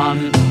to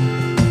none.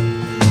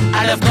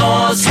 And of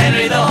course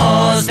Henry the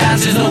Horse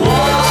dances the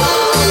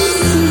waltz.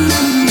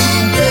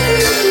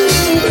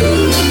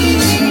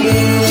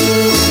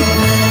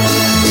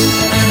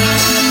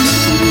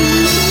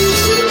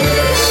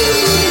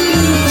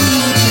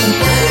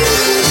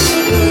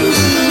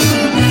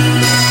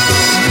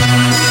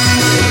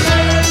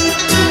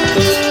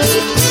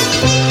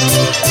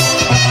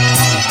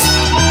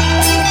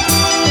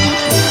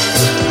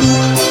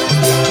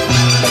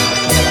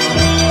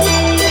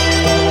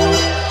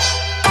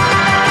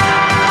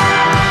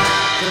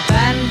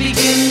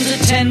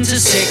 To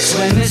 6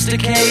 when Mr.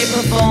 K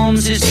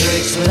performs his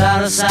tricks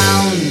without a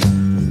sound.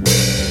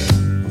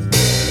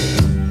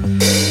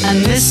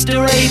 And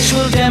Mr. H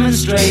will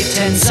demonstrate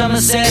 10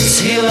 Somersets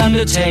he'll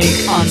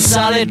undertake on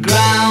solid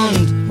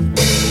ground.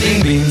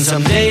 There've been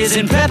some days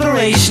in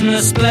preparation,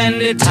 a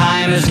splendid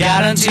time is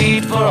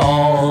guaranteed for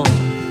all.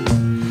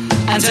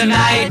 And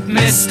tonight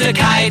Mr.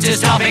 Kite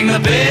is topping the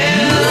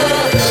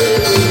bill.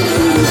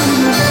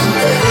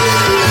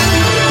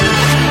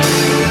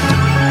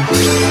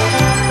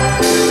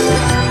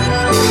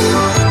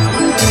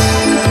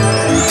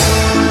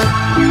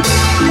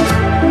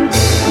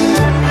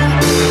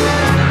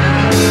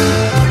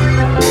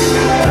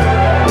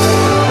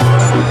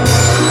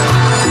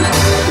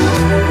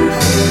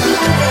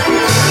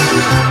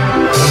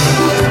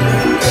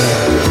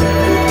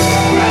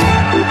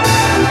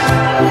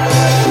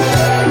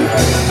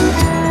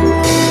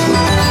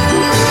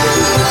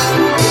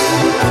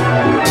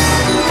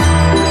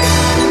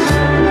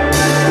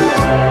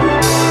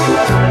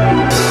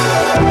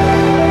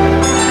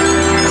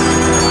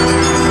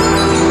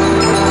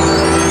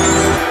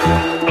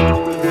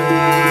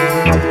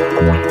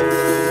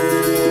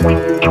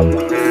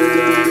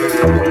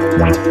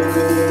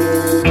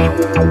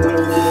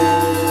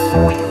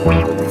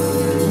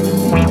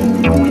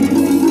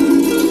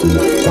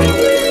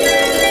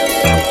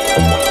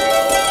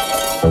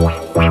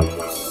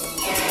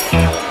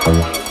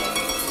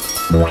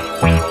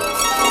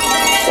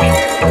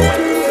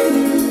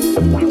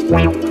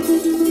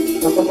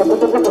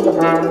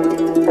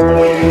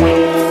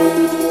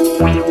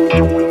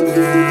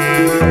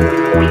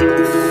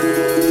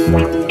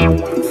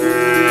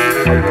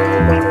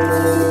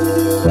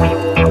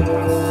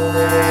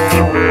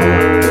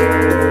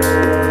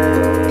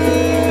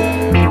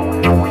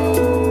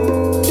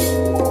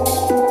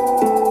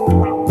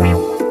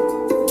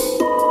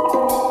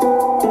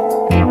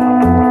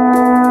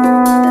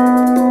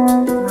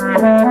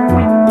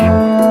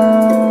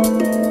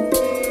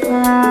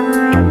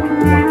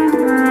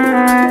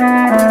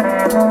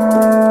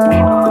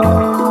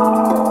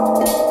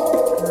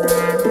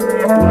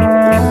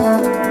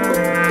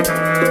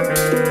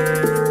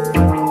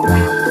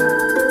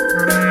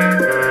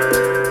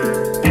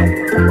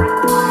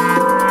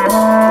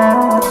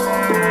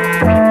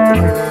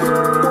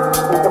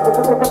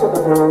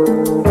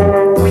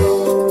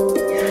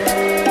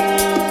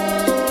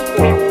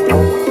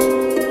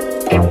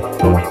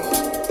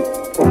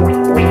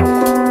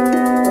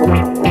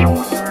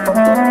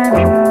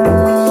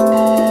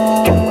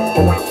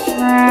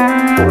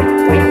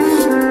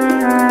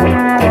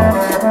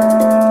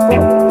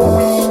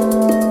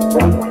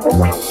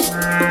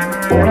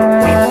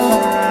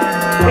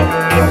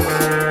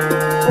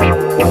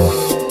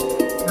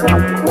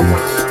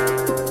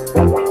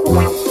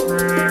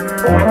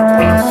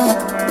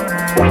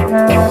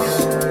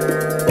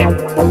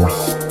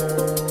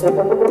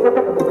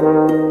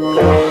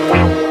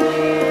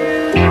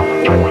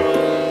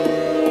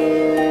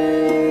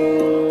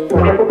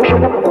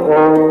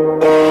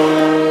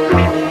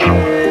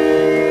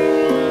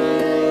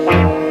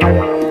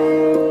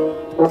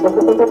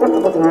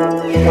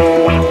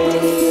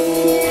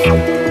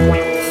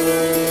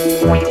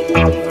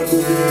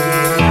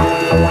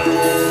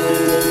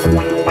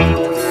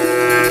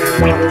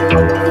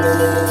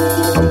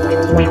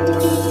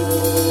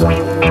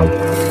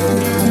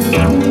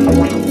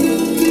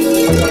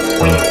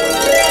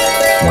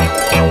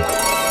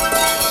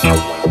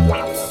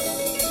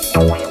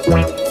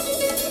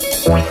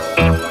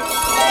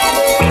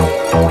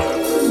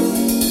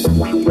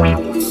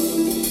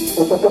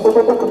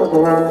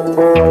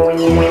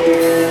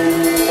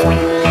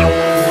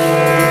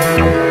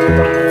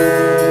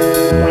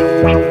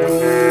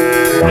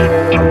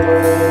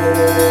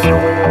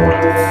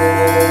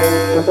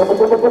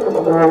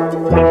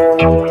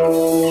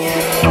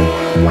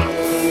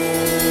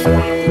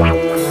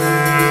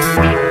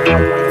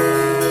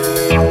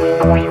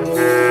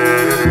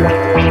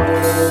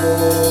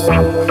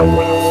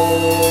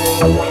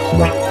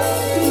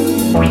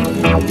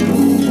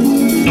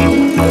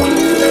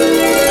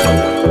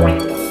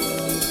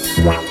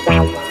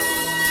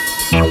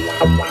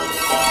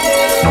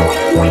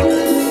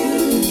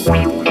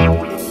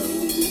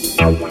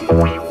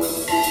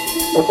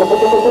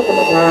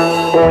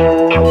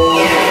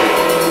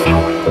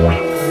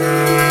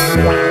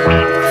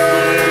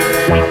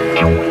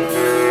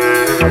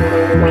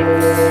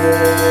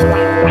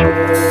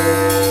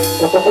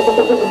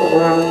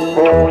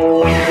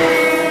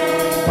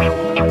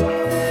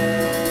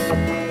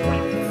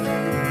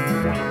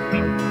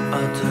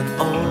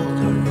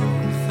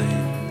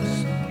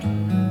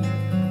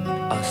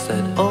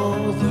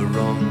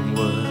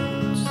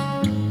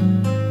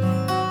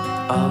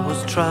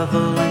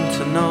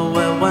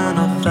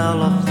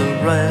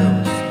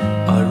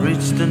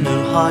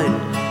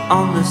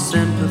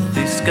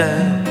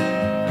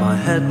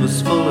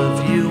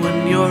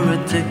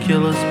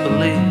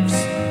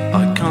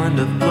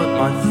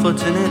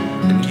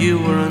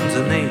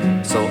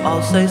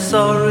 Say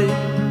sorry,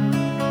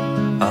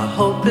 I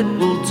hope it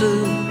will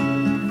do.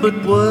 But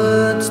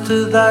words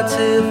to that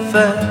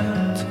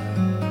effect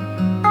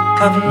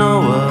have no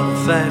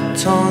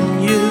effect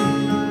on you.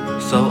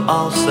 So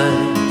I'll say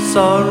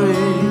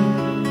sorry,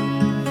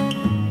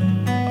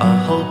 I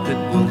hope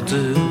it will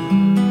do.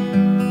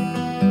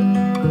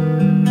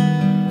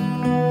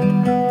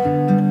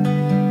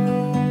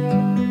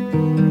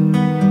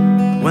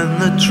 When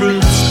the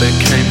truths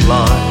became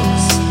lies,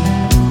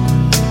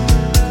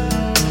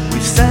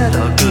 said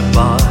our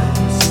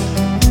goodbyes.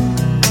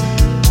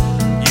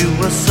 You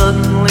were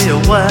suddenly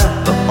aware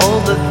of all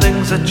the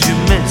things that you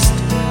missed.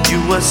 You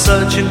were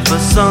searching for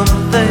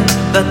something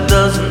that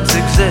doesn't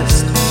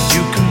exist.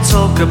 You can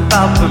talk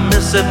about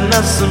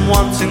permissiveness and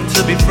wanting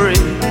to be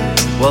free.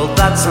 Well,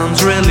 that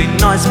sounds really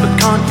nice, but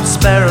can't you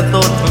spare a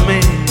thought for me?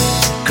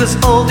 'Cause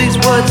all these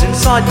words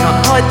inside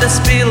can't hide this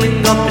feeling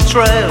of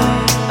betrayal.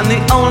 And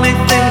the only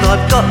thing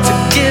I've got to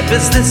give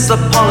is this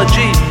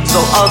apology. So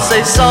I'll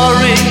say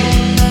sorry,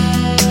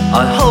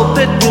 I hope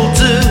it will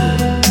do,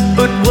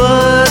 but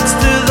words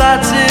to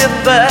that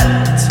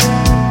effect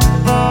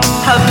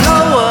have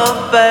no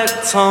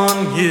effect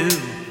on you.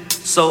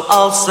 So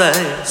I'll say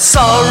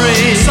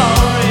sorry,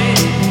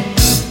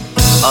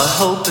 I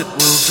hope it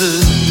will do.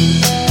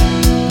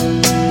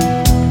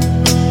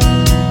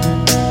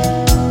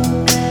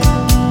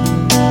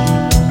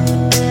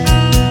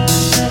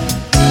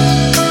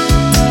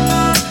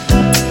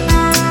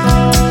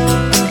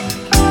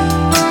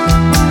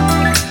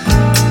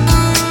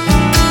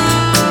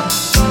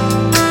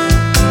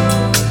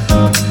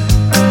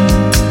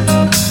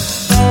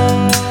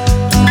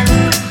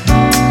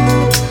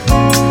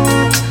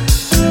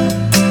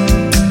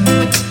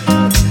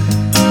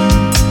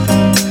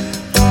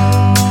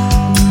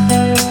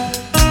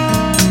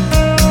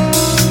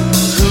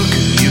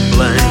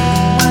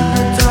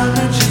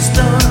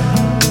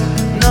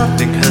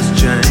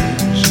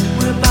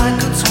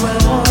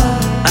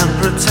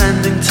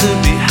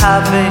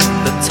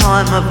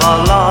 Of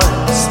our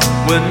lives,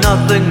 we're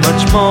nothing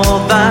much more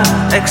than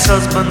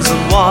ex-husbands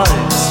and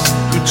wives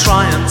who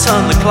try and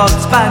turn the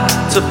clocks back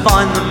to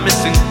find the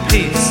missing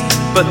piece.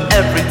 But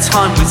every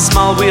time we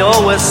smile, we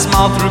always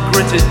smile through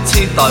gritted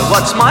teeth. I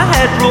watched my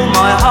head rule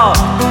my heart,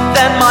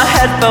 then my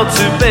head fell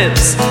to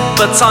bits.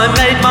 But I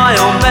made my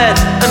own bed,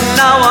 and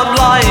now I'm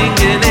lying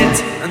in it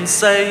and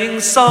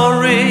saying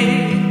sorry,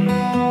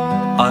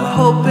 I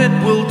hope it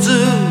will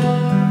do.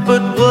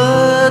 But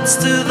words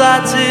to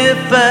that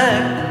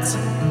effect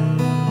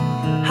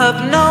have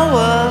no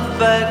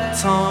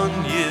effect on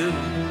you.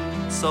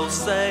 So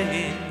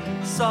saying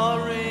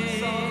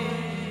sorry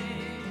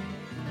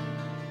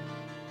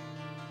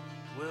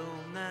will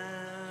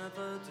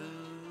never do.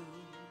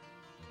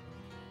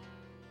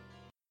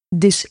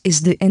 This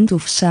is the end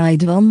of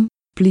side 1.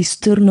 Please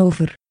turn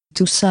over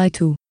to side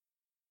 2.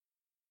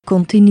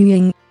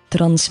 Continuing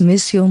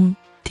transmission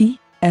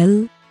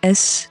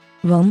TLS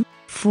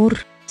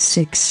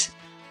 146.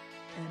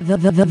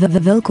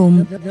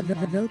 Welcome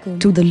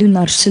to the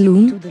Lunar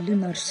Saloon,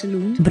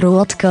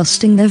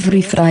 broadcasting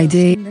every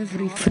Friday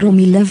from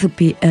 11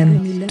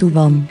 p.m. to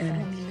 1.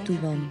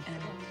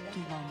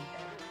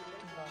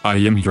 I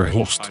am your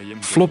host,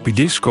 Floppy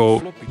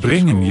Disco,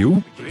 bringing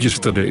you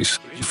yesterday's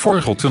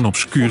forgotten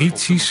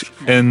obscurities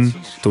and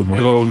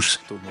tomorrow's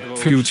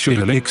future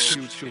relics.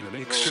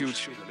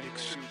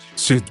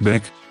 Sit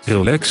back,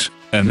 relax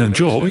and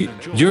enjoy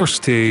your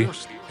stay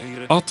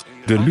at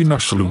the Lunar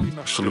Saloon.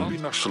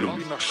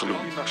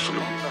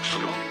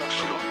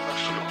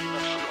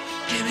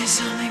 Give me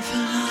something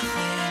for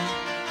nothing.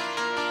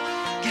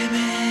 Give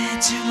me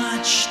too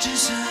much too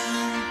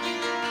soon.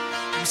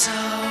 I'm so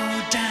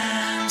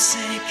damn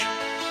sick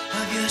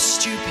of your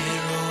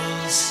stupid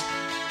rules.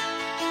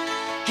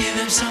 Give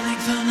him something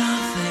for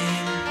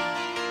nothing.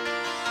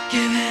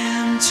 Give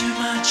him too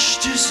much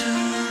too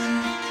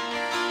soon.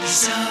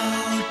 So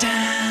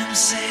damn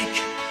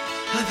sick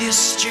of your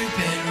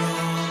stupid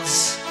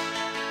rules.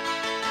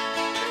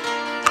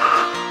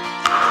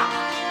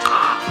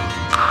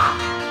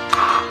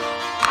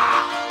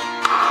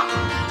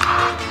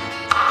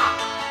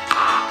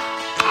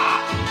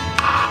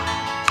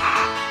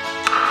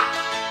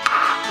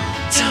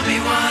 Tell me,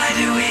 why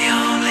do we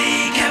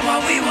only get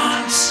what we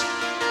want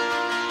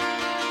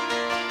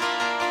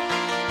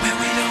when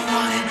we don't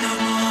want it no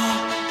more?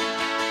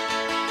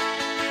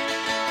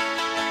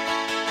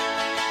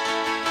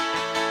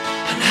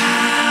 And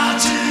how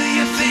do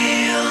you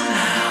feel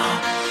now?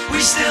 We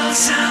still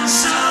sound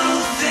so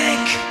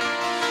thick,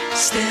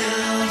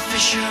 still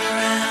fish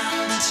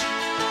around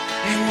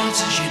in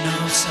waters you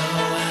know so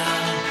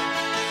well.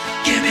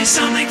 Give me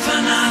something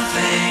for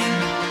nothing,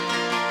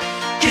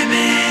 give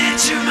me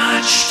too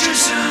much too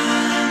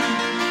soon.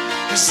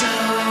 I'm so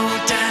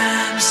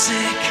damn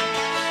sick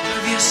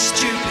of your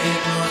stupid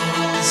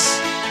rules.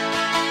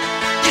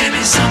 Give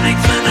me something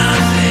for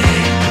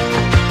nothing,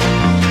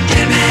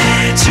 give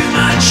me too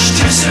much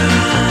too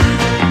soon.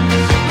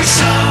 We're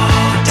so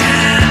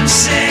damn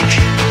sick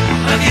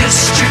of your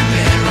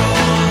stupid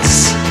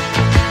rules.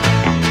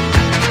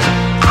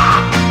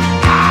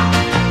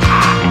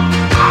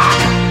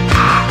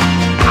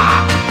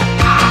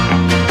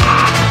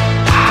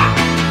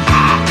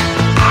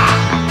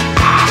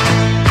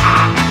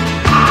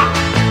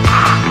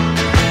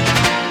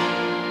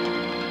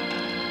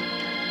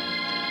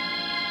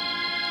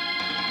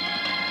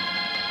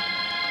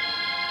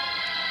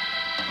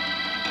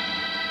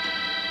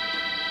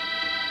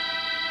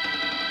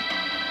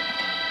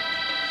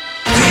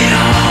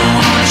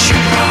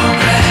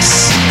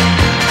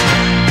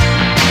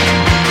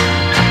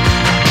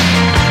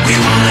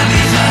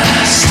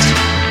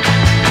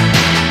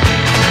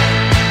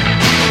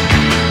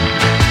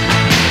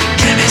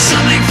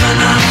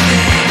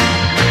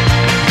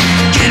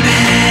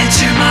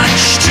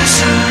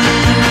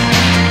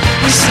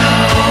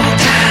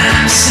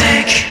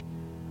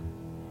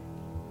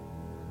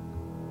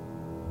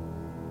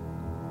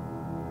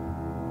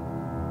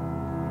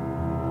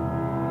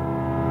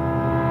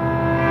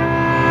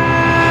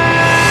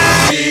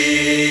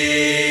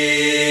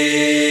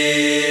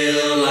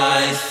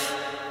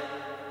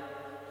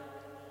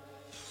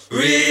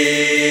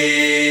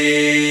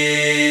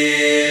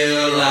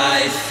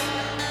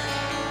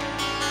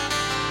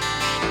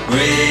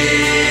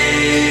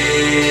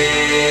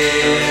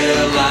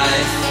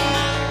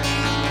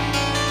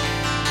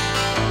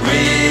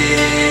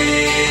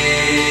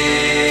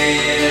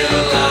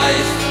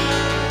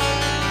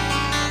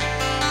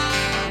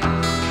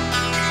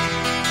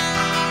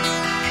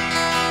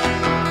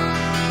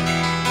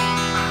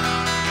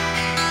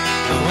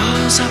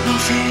 Up my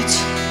feet,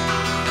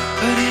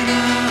 but in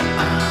her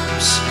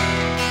arms,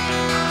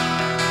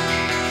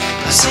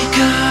 a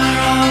seeker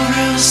of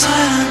real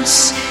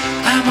silence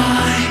am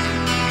I.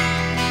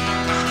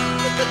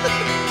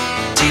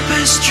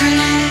 Deepest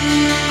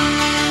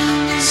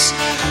dreams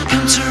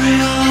come to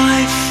real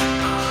life,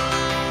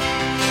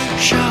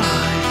 shy.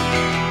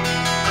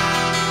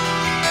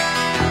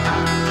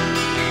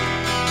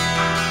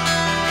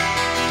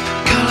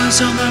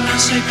 Colors on the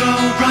landscape grow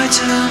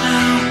brighter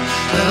now.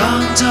 The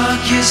long dark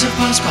years have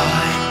passed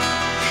by.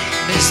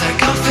 Is the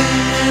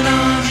coffin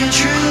of your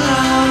true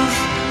love,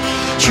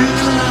 true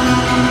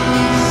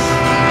love?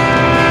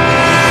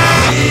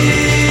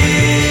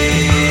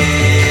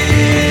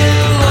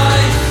 Real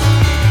life,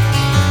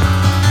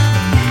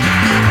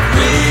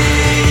 real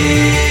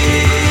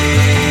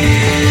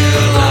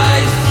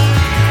life,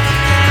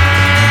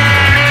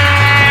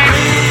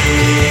 real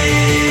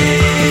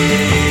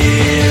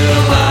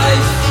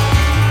life.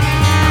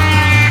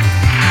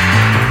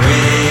 Real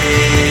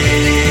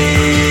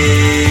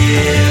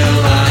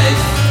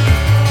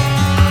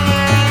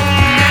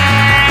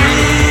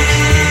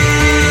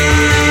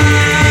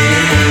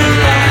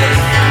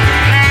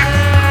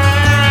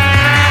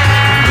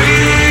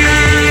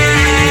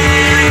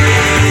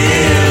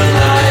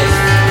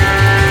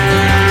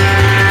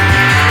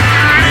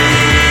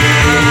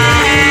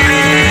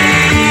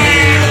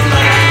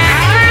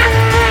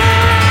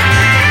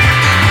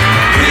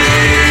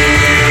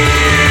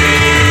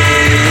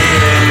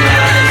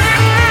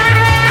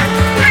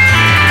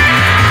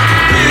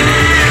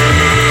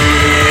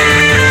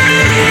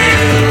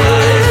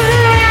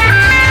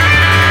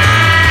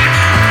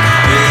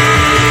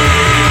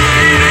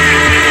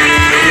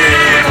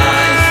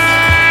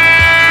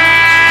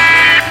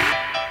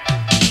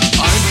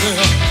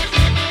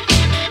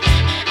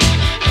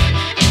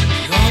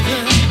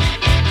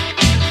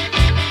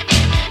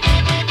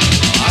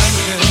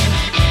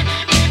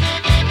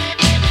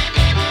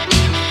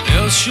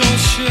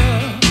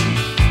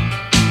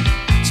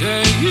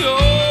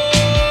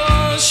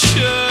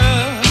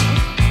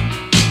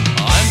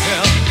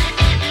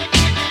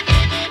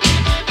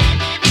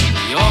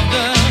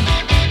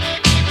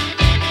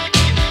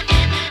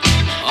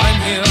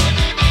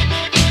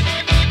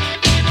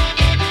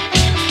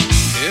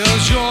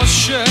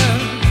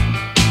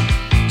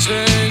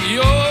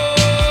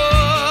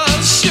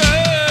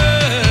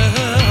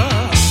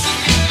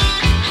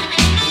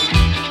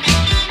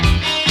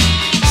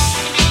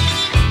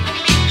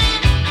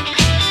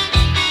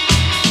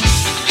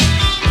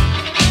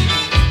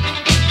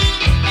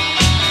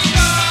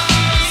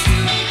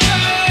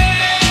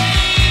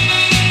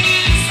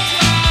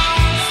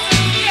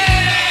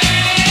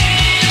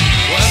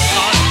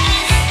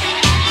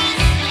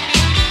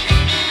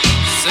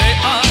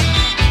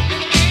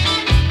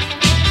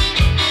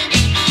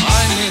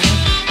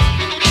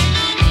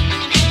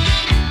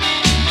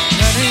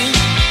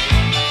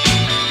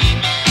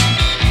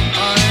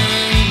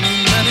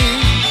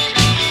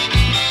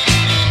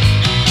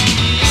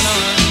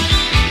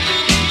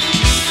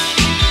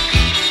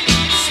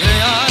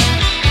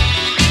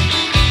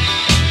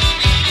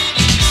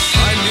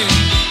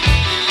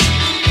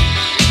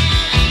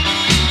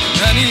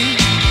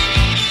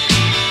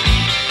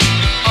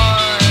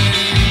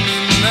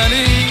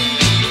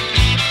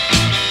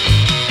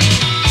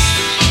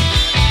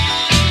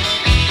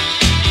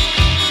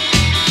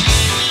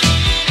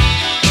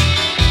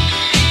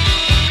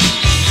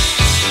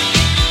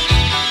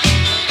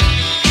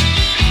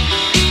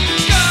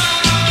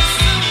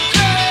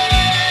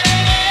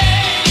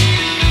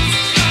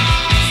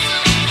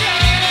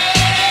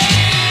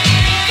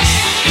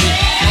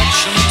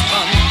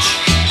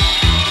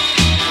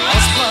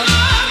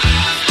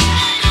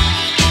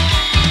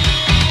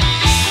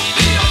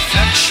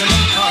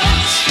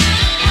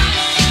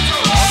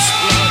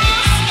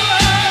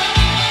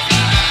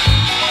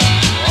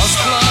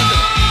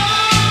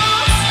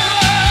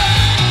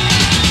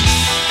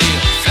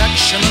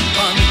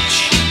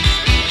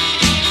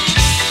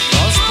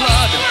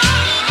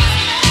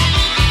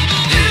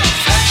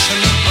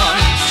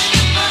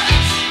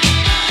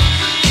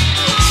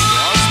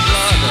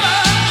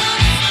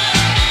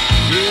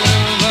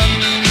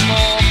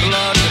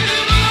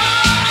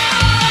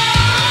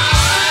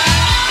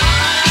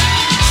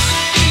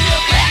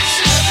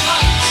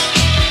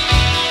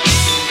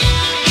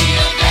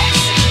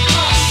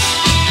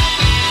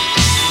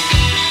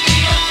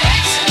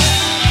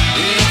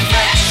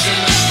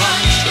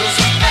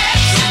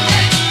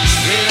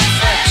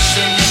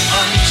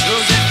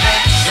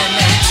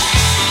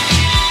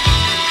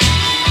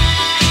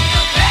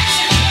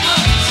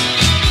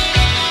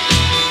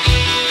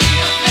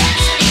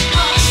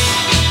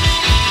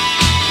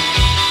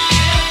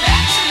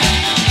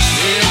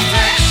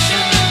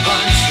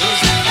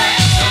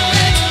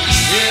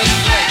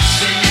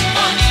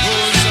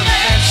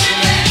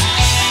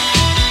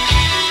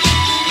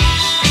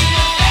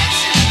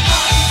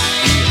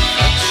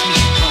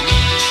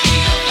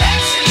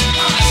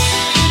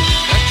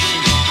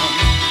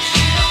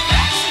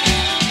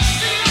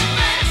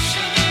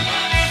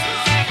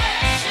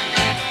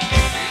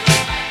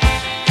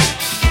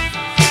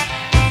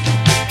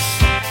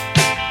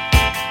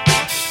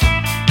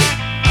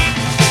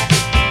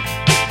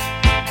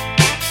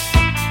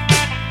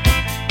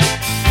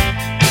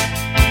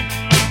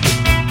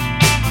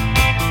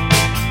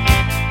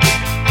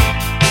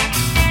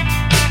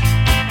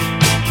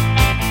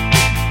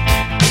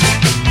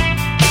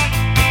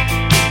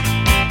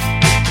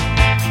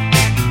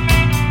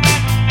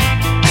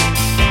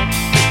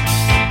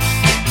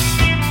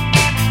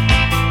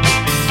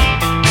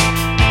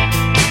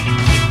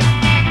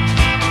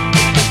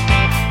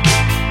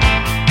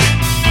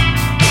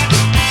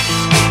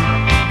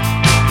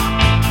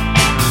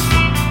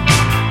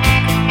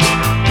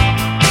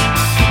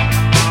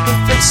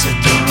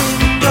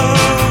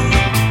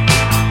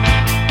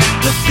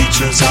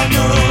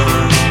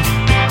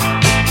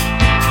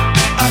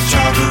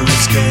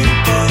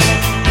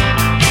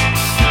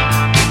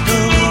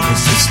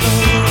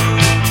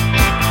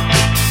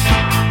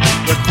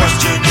The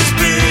question is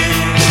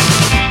big.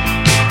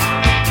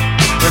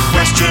 The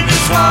question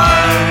is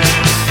wide.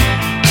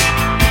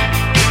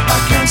 I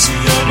can't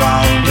see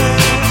around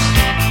it.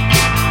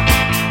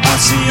 I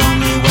see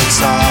only one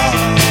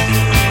side.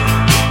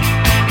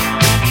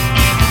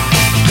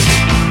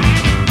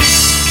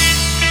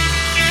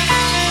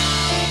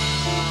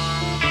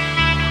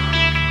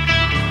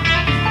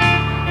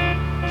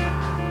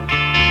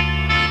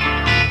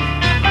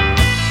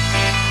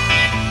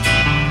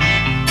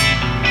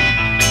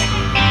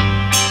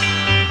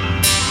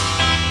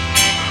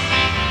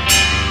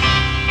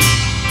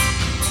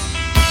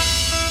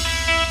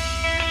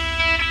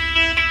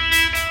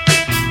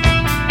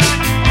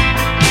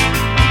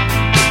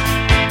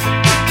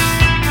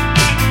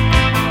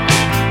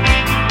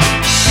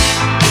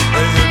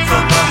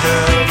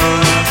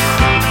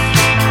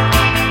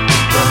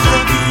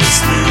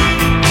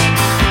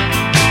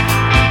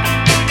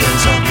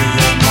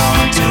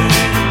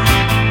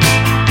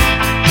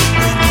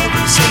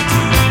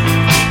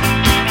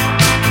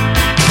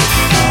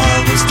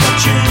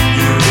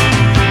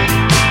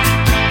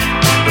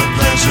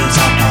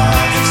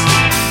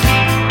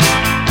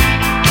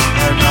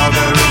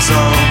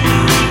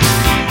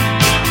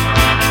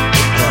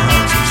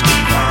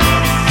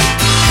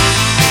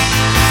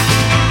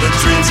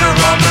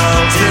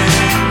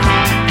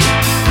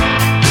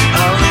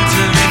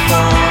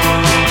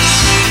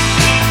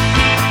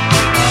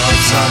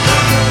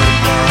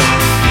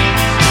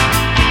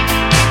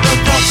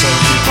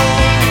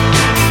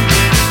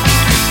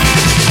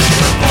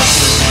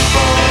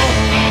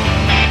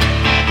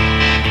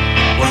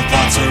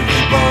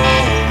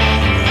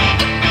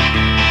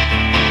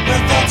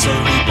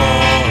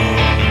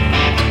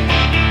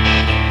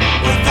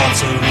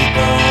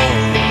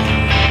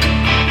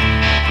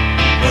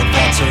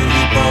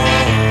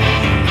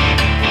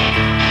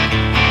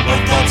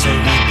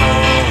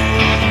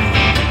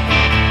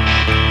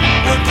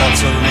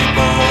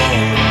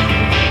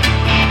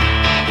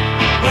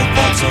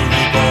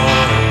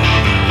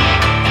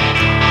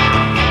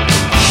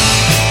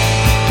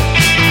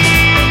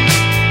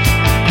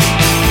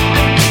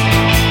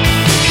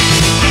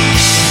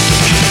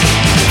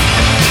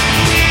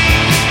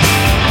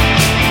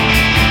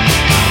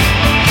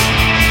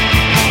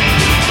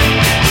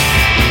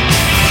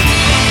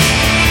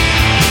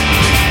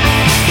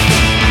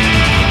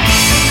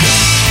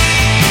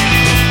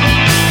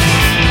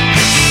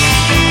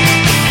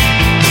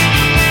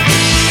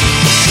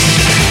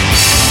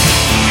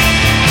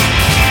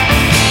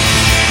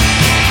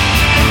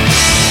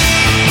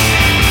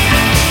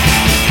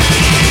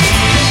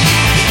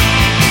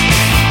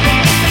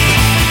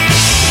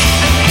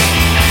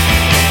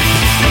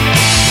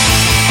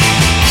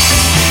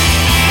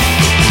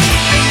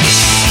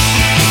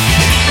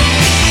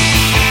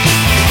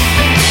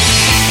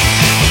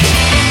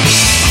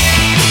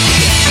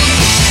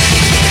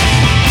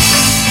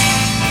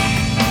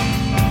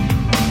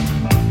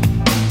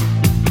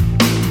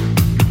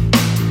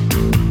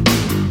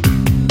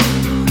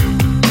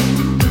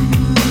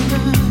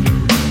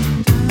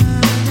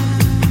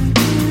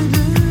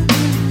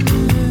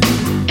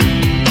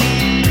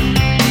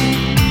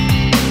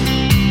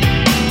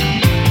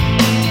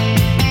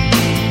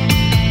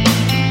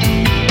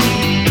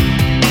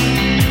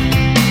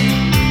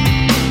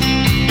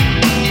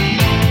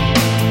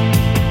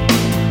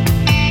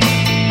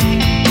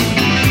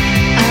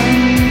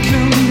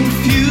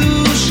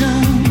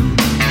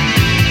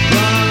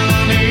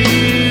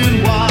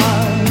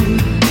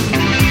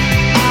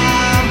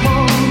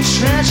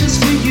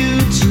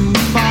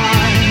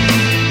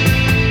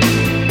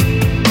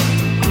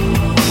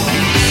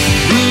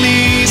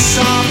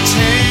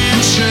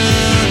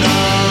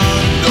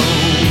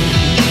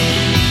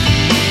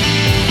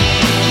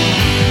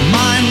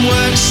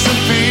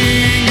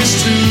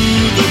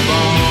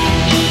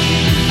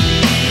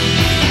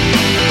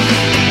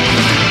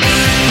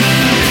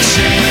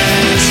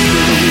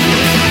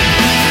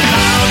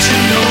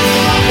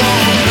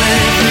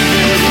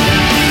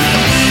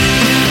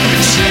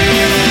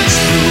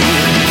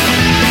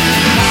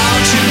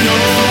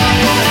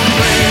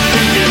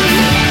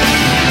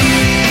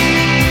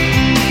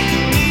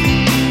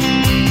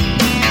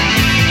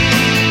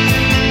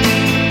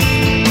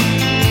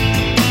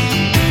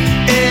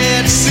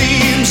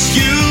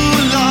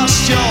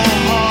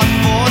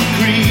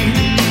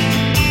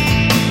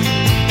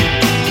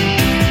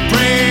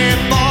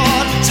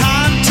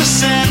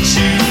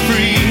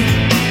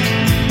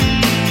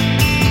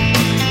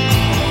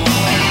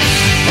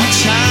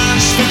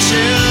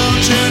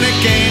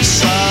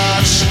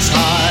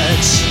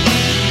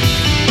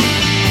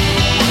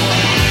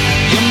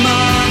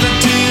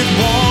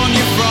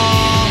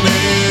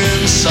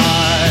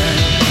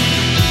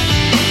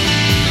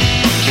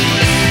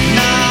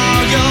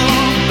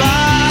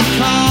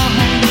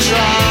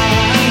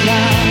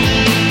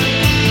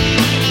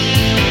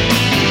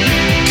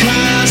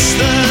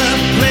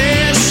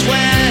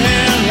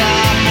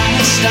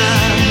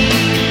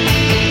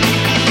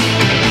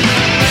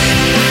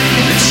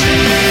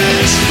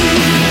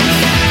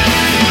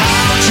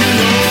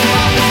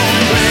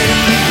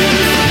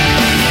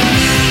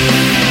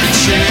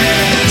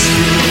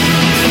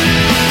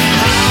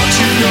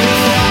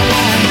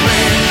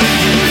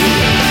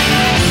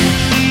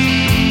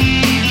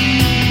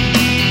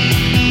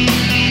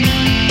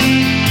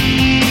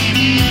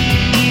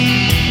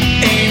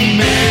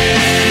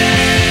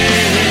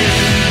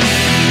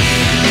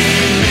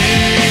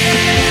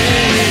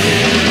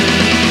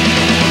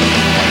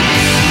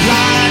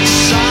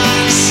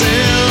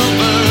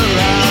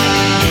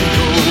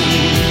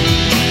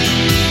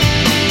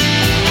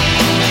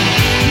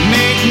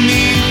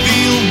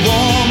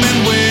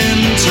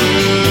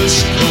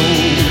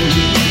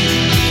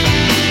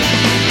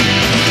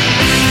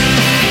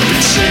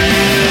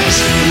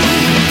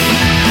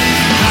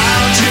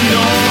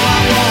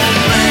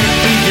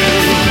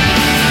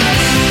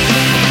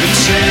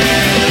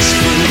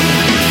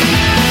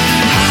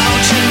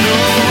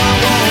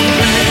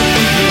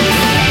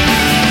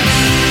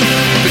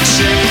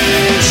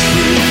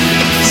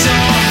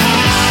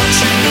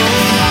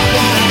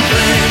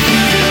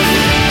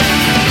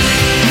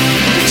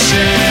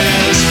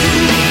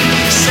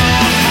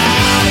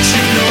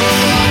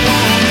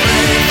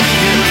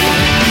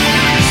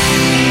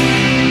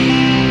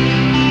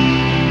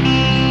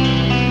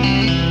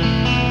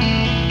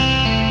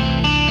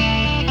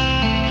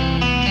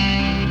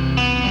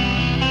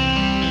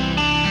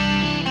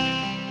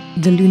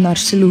 The Lunar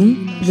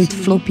Saloon with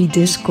floppy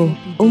disco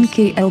on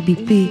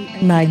KLBP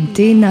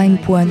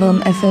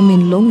 99.1 FM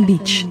in Long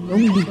Beach.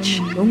 Long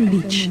Beach, Long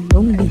Beach,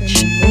 Long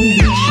Beach, Long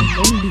Beach,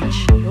 Long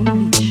Beach,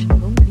 Long Beach,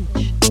 Long Beach.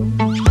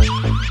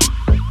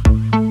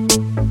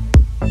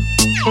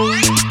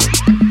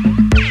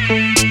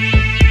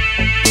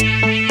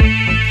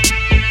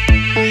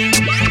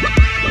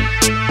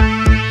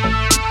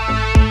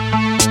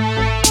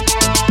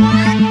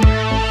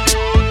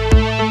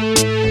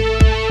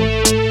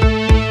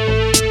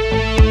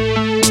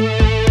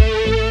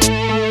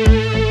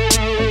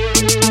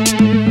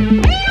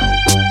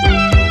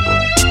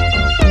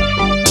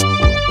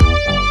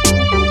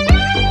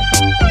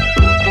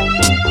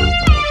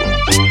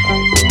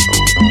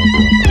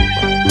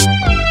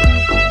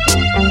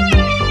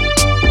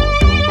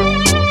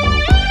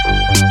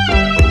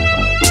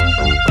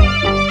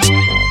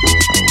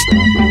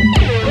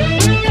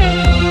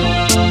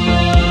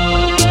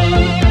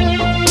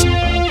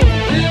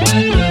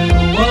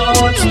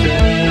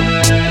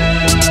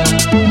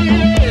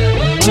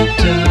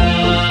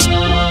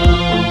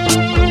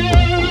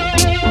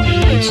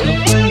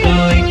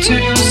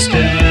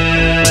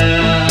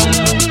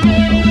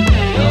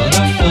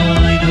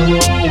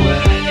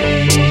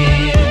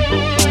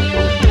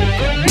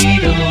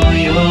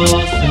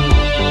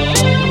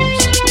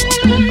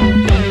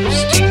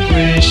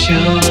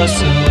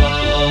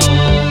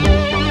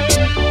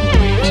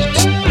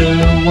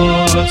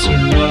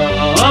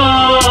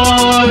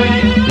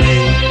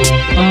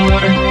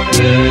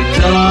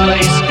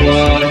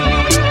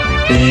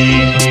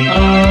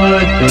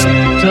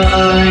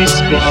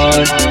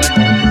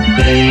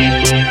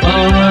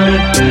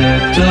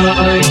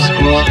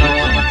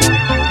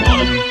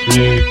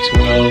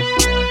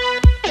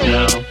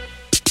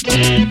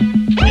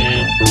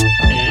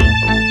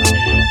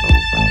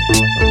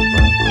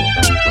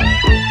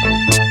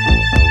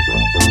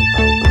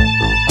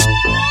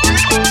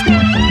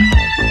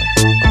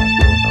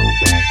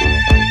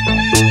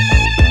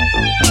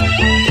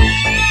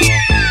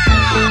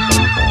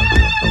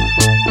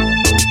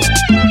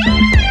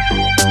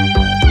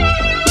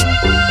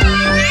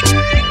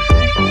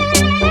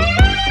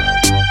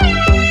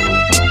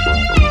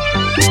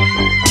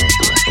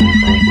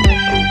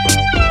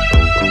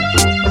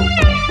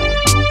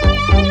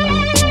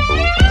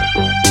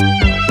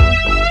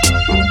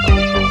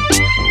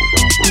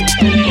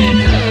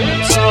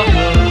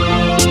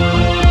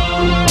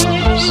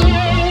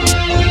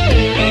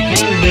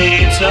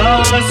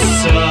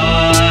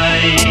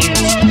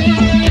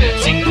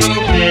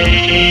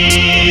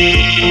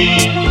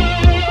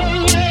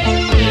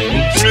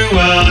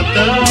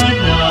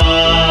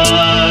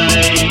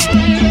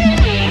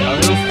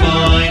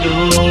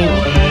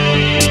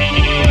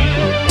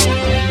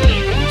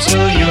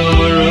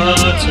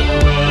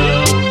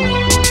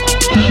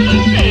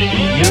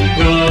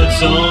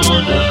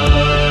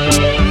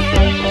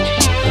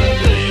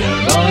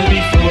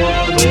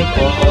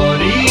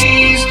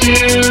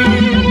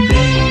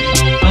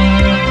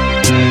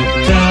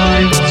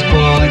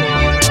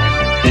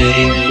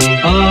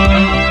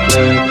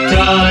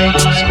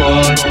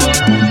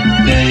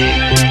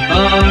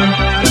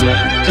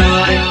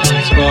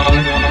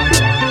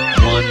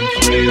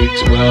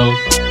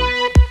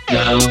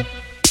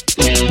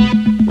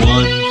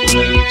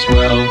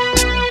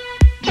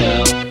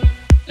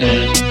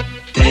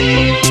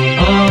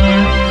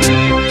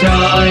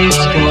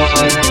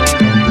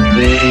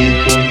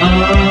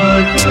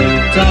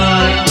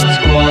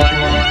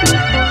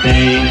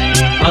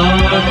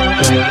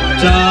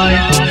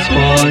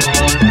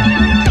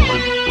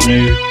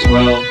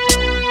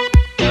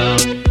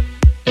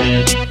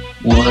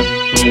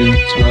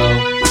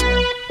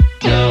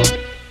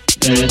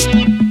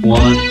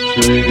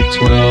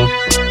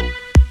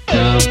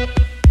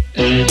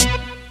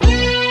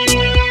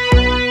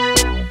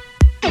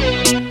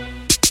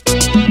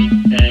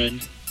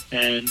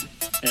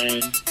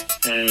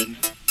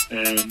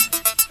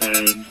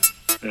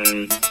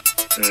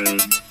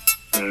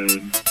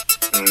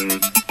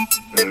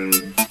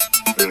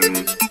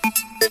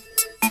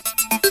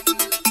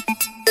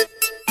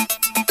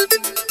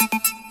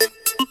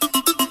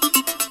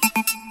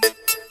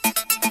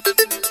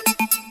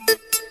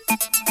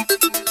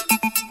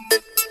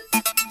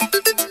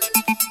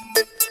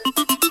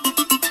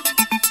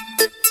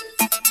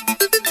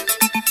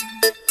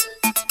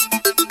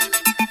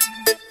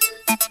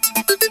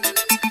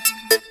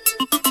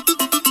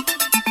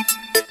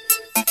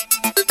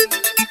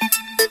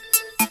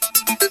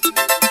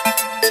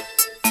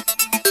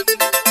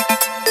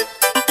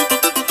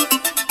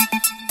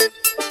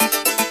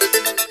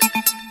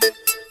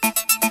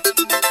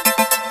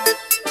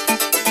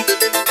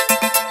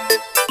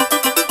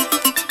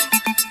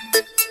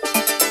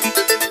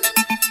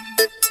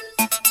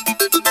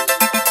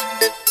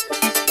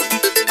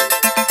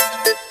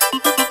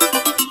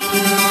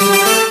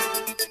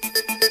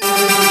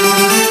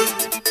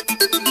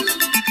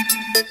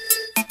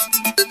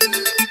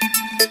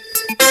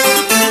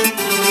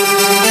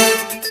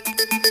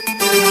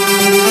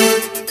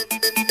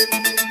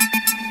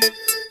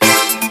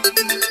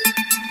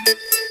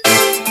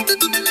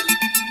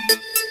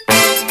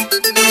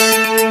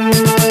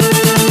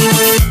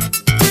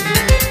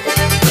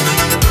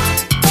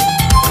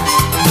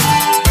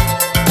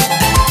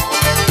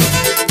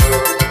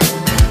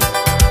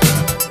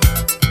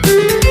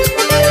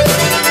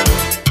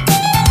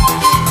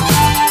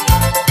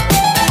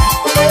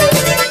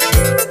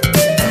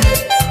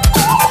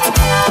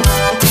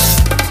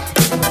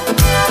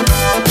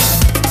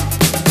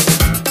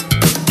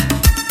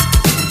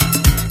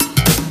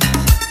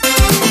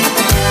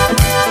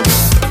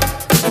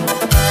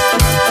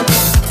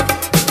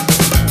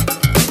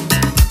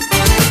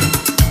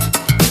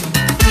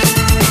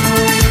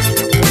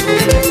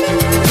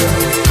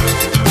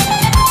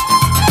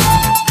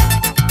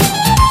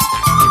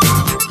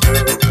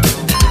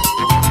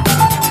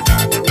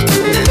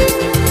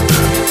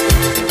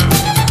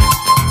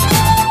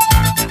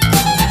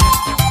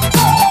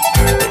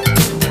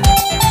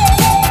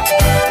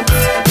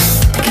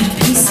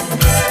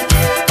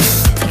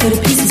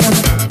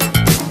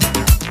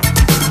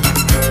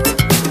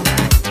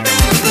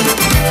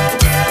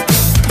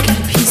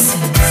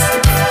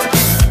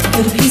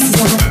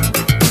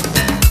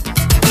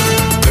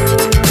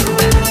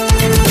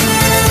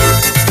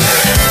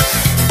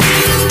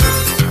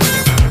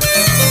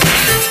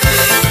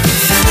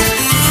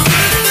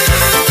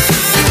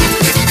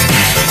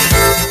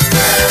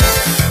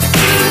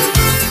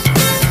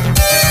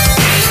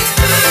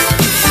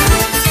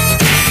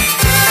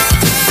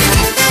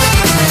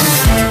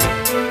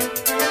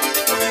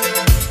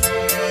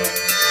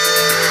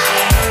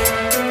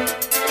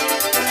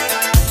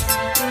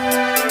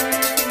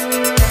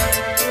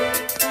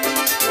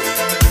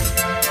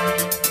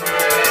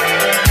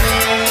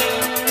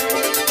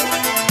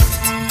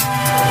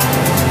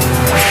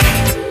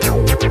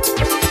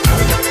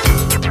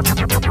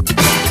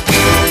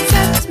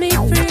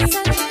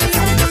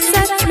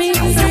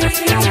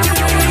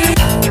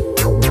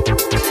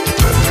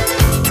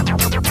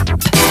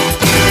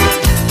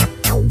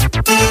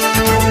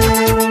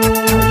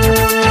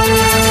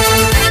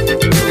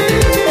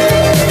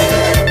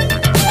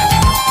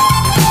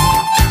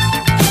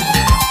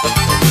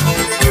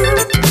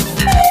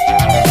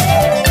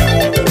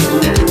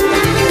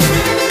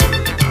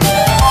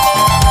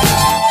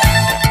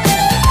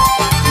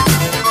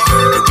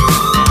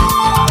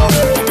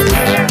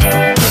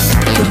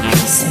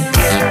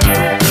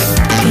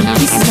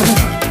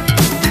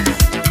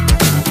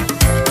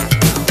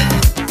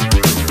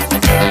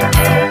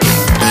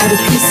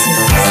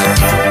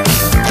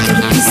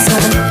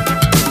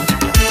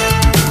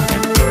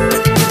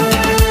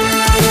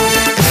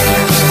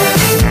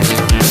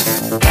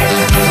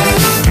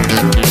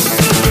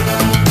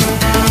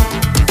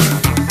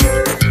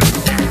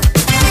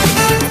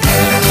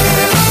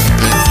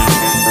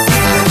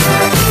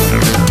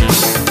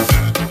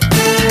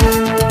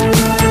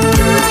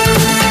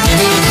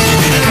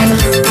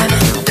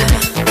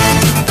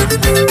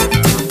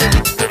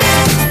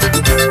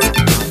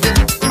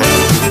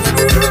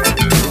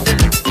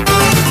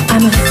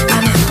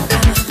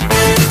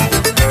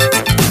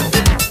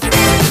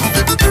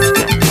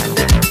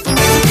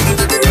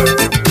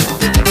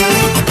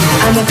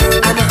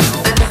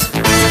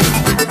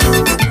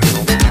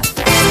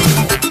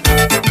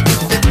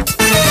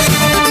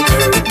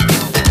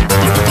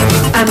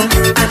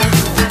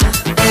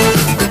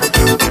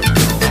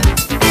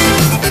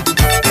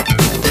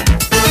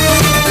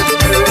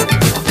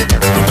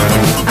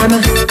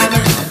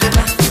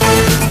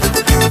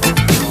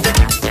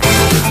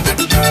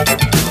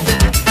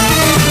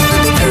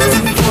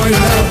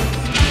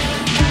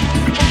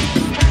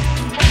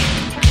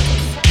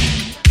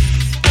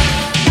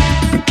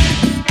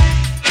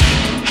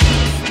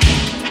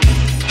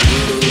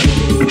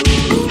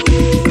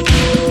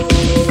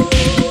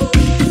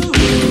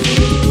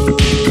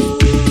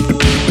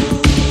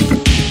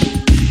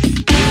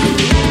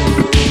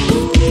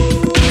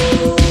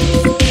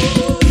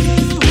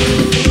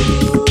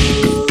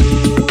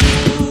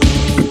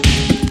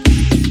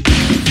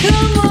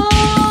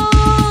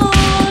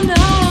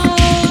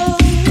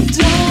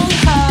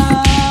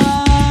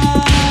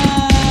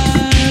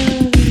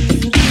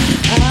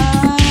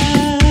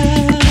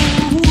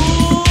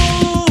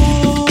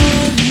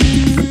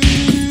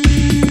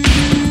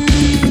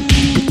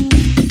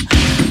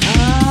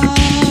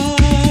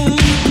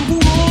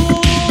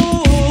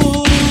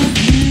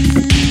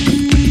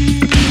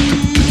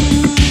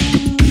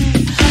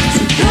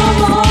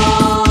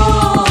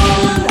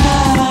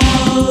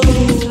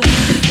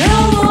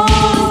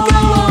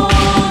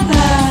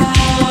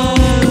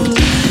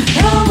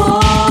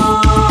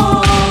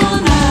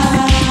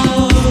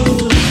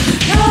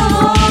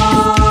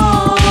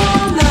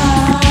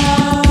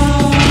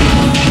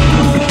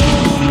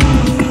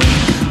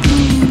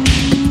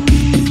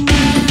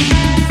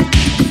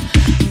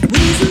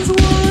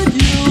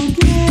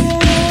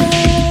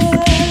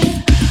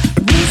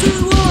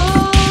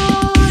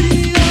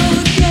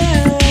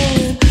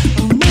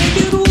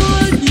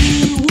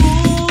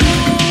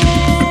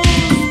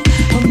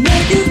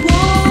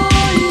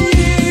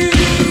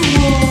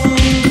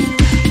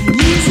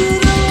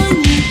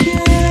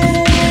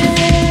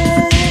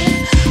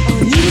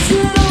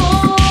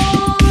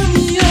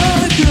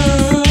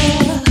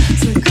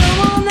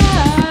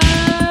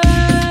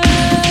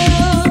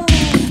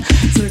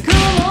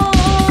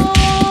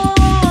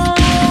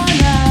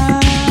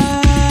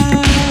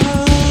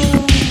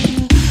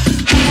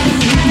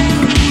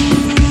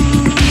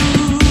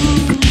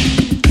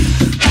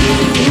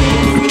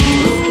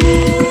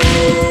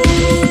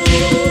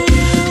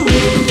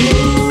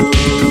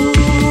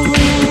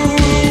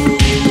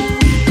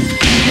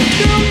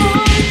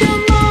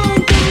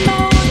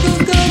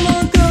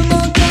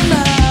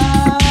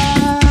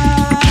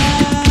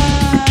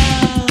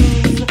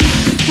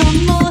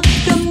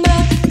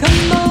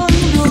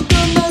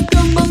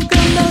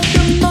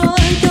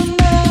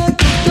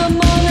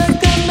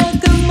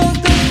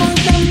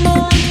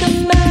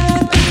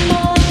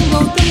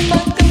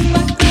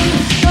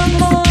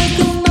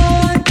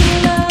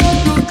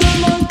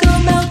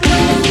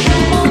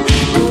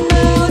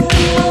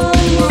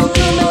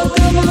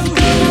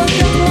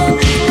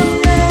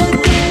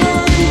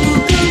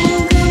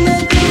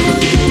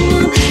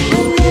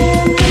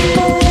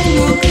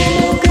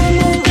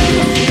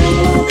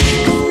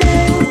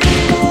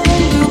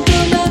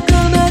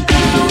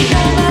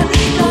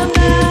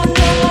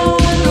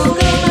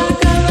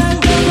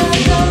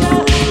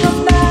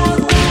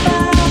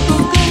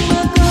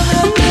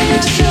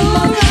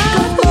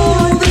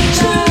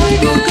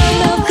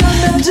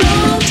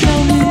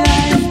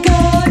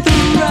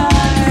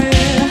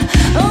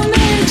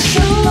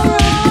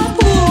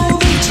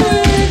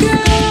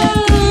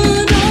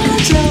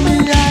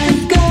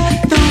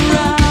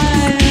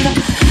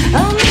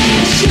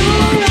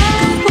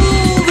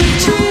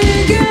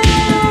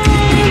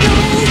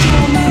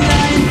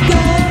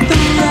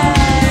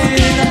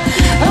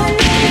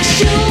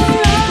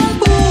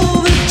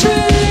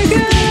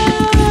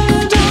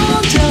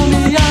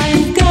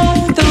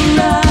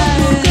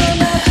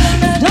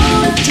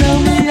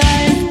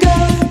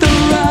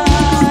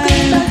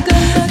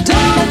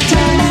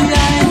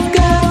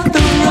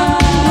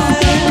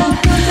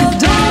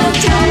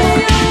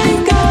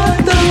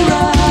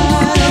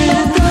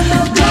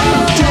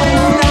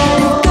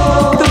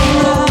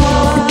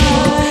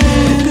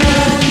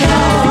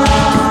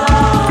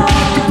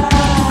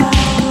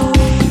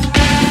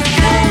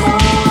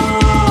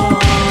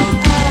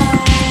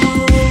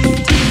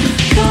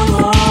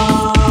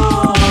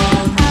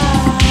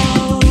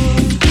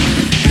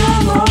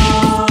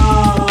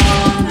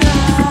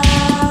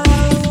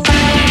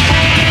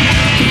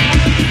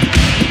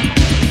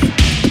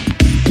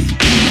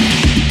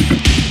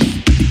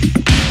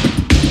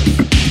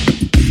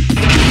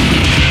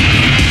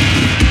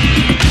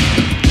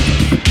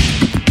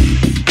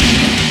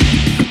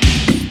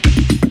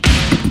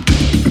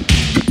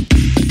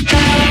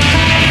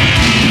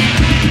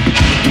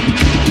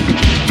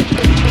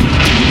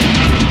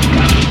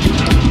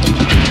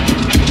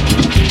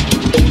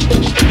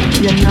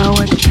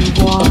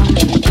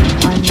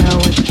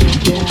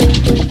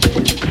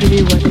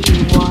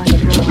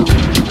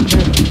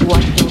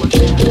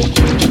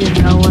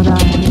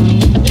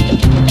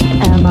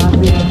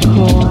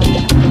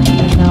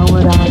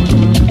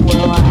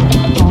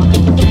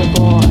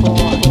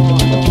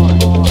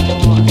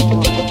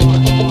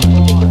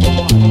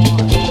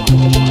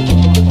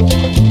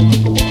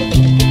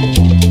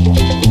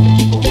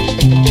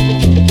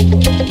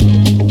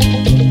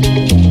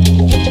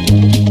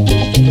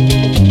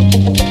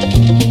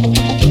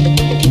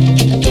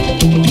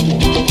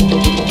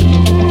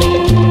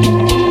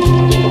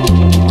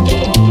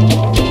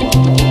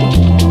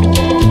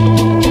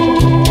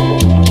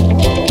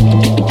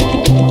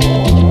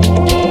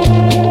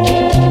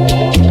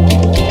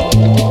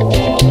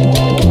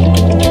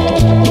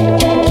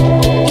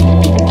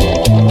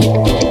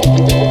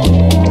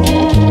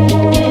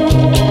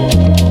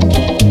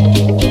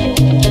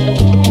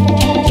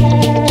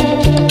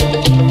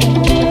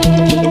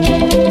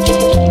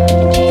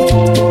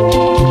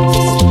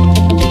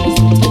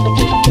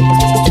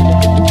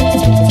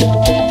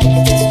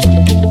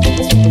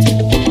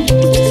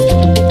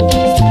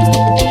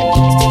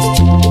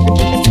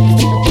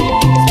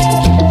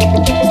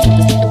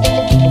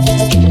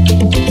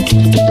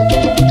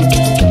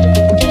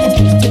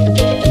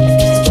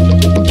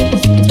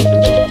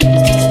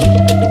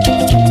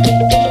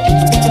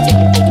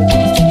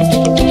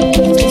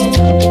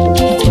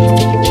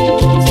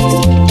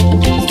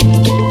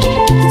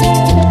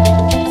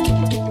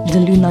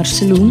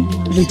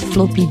 with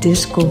Floppy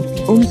Disco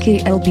on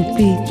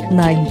KLBP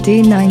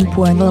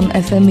 99.1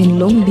 FM in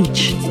Long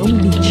Beach,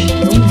 Long Beach,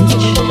 Long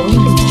Beach,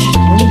 Long Beach,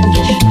 Long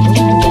Beach.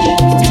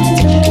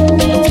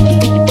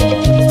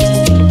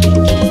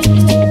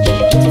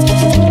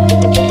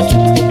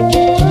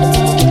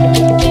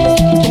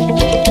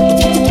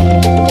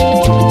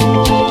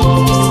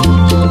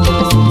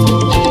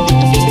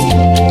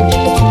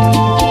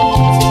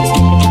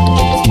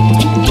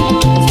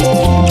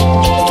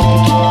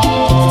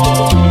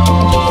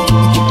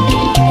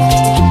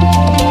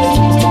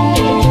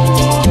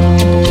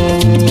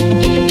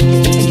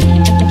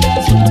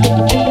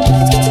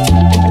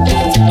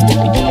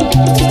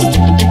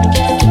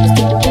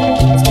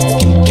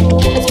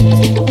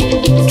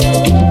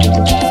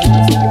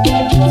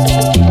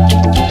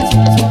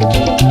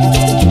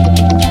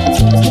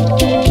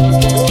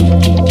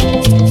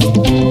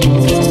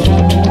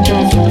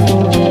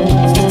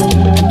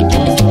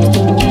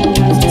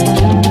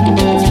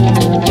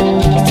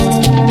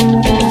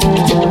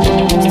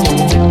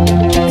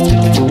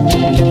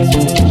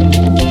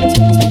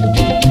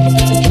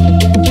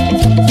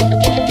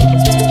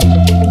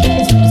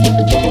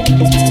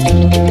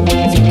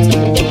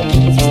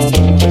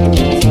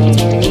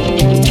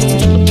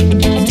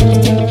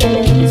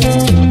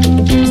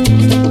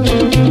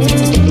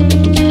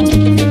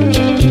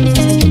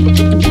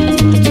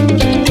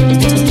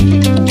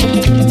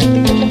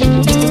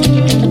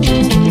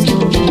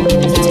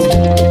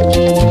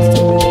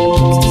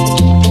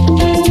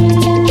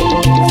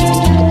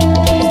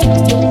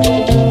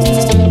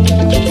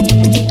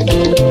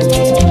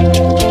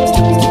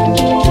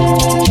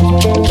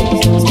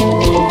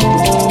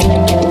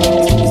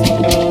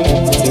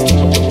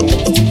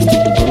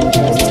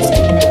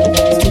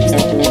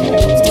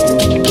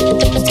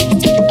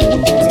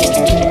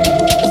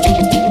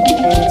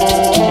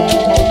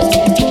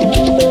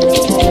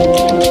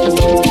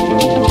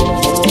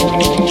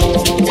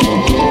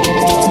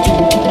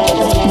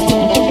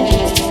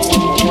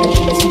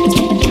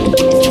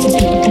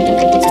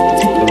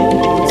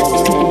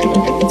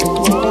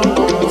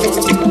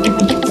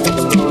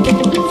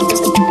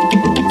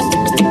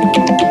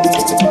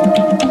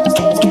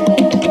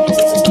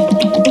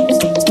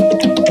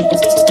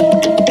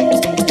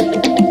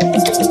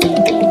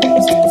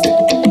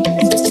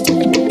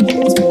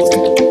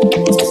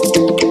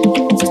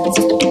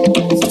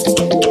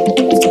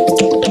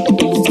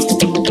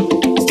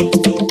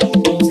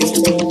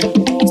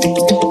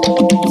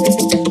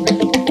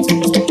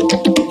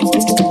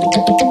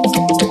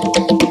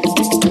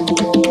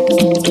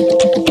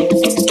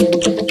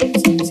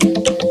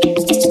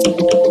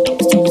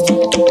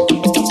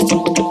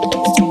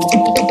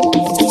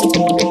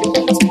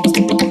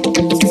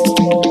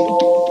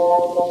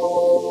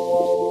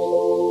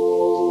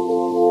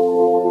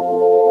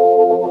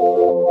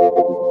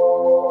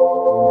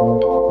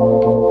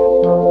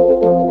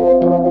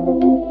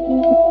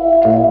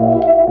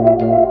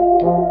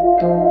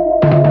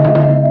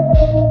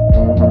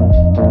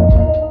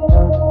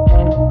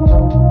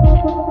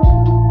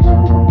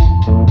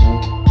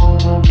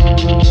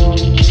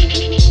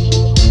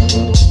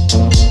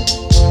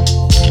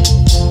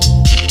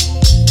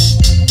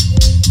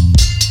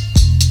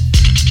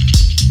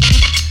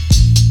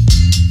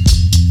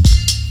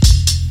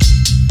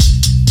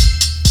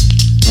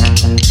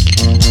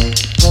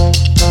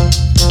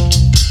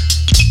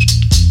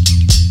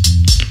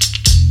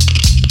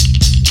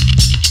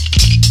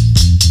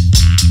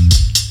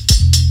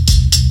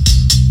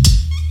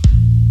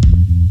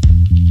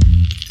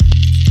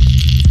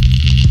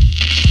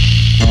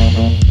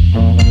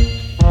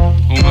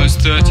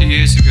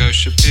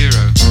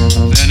 Shapiro,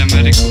 then a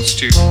medical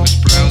student, was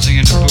browsing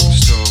in a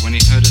bookstore when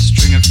he heard a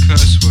string of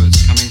curse words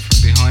coming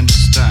from behind a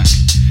stack.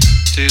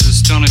 To his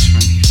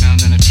astonishment, he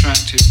found an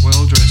attractive,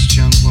 well-dressed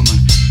young woman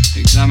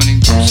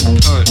examining books of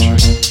poetry.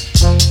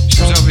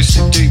 She was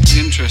obviously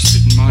deeply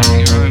interested in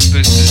minding her own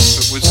business,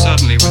 but would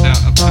suddenly,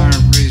 without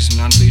apparent reason,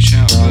 unleash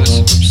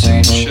outbursts of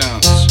obscene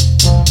shouts.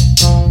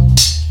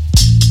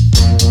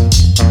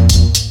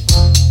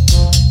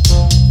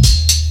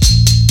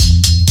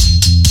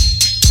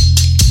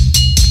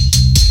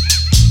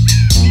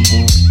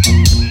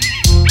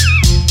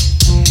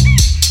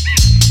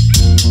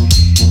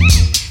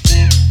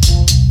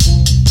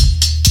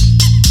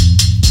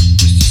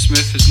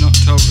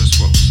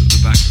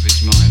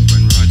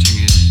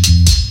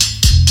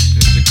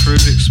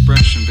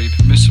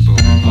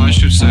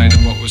 Say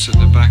that what was at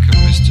the back of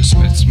Mr.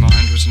 Smith's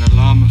mind was an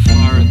alarm of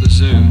fire at the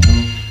zoo,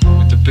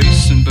 with the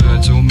beasts and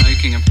birds all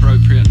making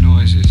appropriate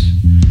noises.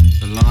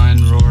 The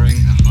lion roaring,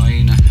 the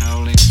hyena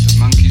howling, the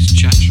monkeys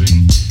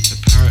chattering, the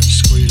parrot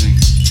squealing,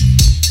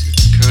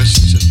 the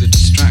curses of the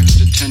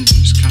distracted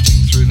attendants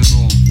cutting through them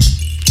all.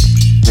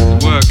 The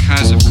work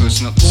has, of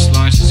course, not the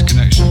slightest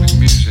connection with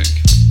music.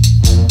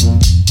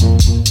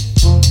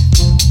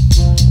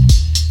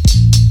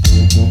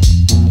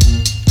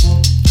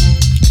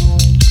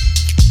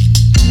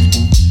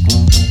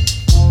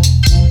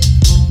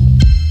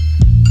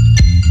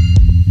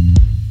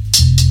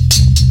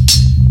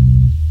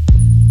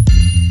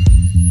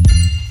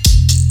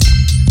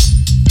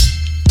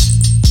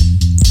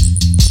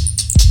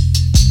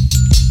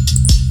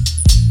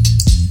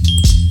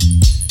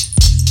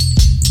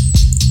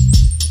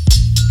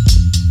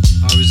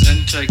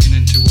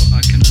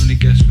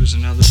 was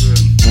another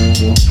room,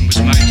 and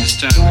was made to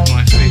stand with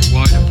my feet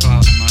wide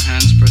apart and my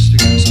hands pressed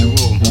against the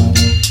wall.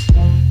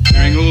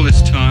 During all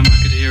this time I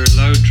could hear a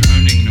low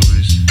droning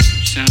noise,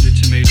 which sounded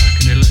to me like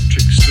an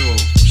electric saw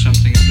or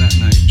something of that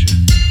nature.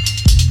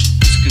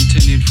 This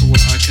continued for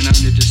what I can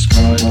only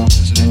describe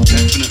as an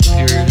indefinite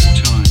period of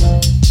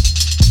time.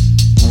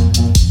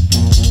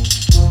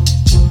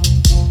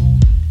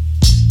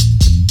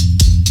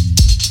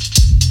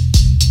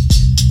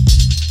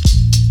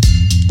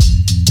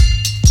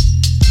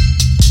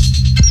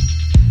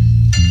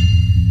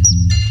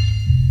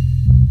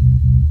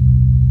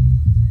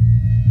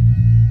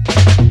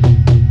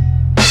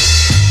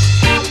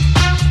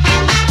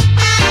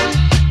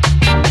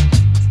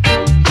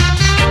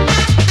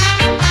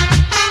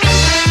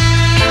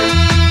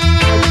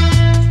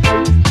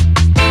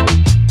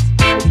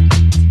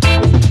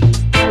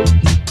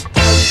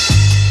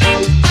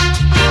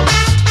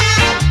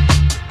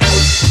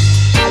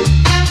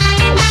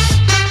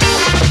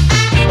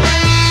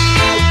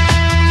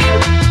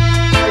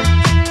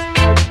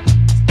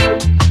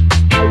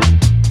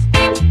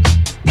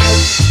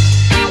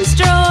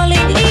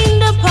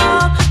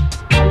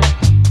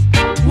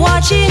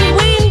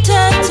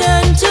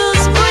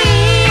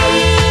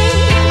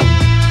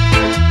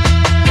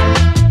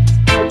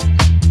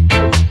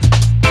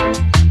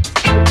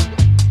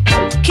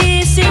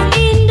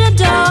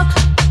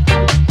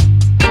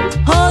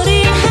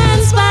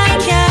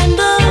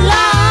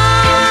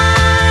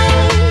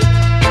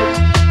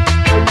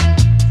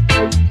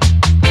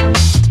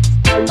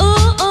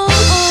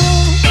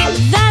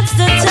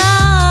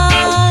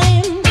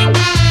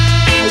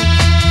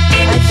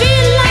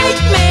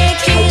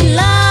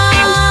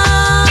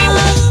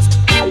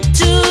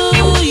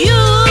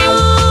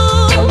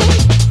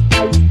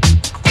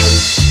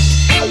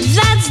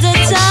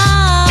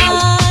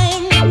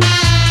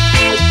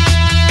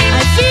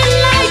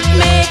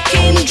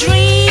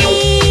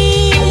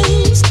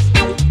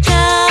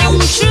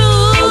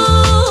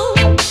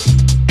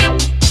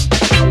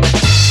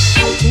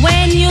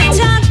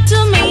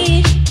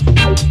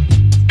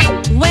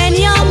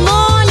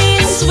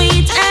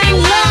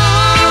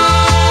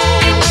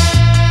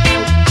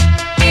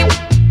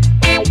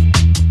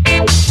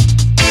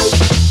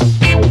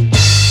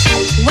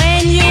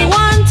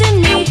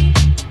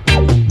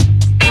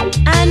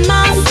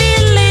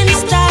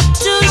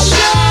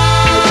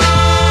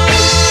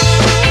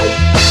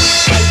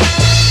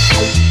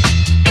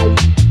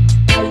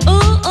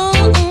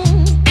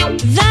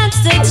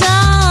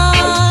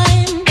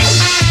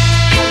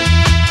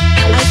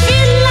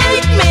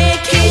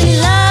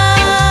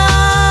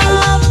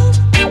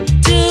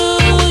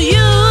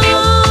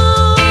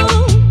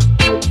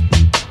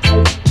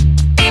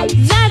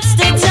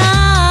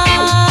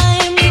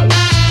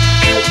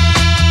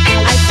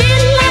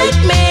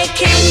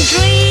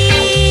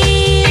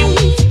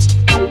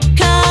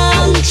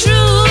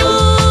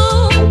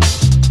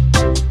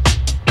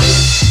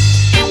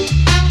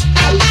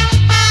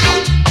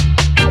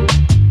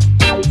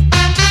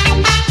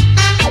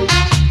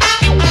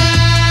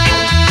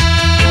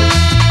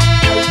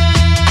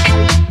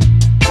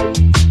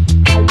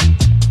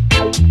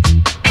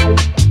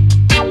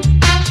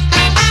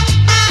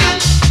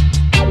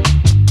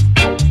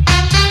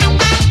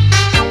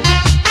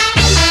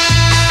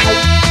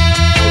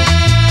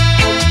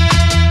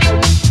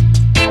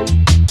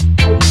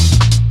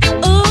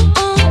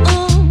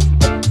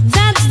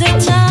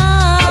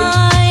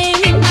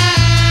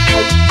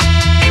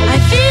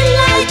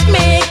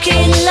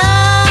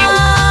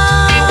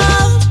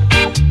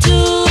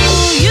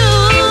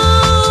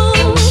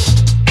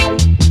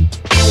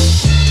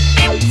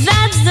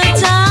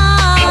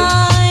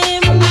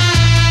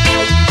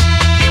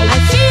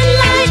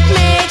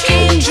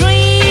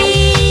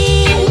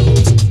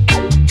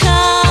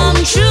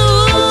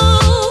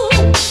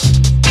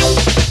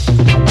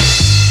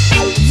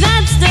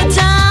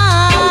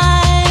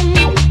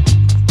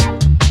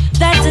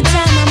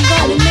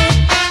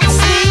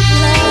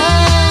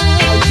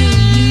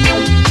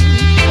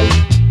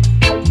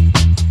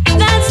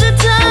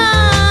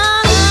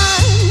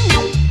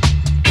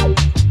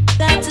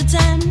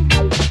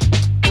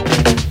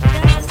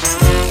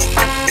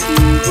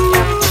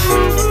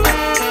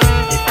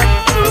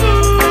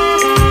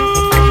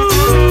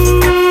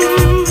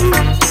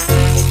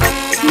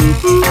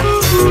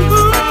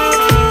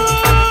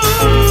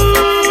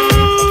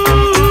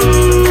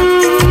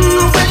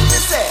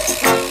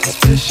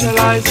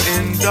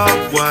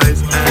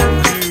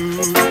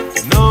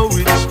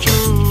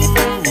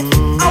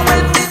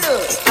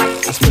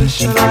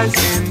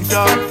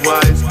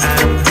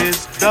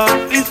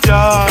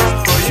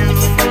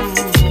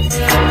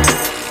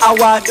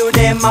 What do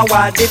them,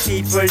 what the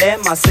people them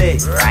a say?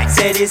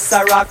 Say this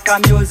a rock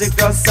and music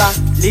just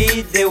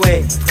lead the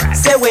way.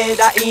 Say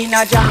whether in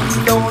a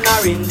jam down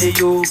or in the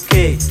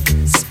UK,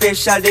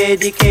 Special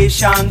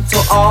dedication to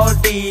all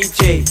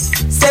DJ.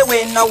 Say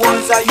when I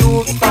was a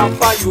youth,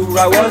 Papa,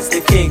 I was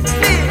the king.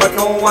 But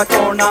now I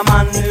turn a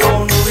man,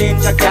 Lone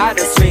Ranger, got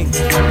a swing.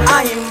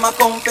 I him a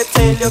come to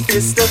tell you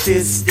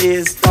this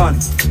is done.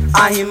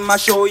 I him a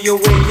show you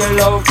where your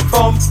love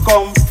come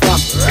from.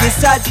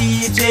 It's a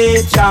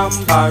DJ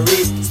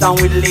Jamboree, stand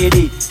with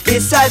lady.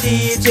 It's a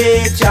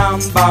DJ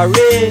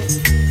Jamboree.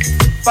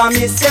 For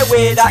me say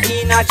whether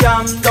in a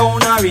jam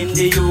down or in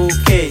the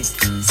UK.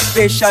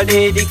 Special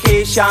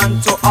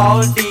dedication to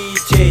all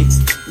DJ.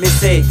 Me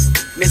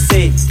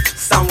say,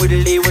 stand with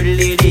the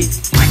lady.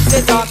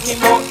 Say talking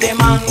about the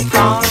man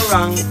called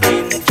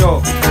Rankin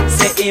Joe.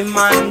 Say him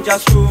man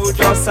just true,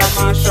 just a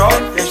mash up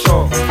the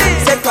show.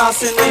 Say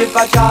crossing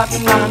River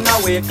Jordan and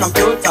away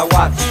computer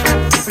watch.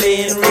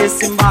 Playing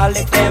racing ball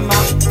like them a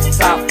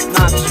top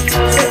notch.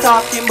 Say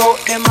talking about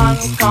the man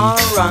called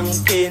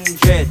Rankin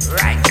Dread.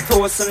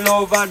 Toasting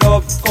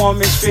overdub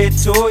coming straight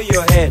to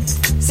your head.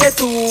 Say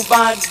too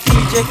bad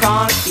DJ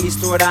called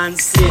Eastwood and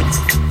Sid.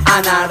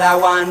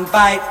 Another one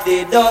bite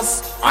the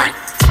dust.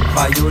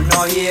 But you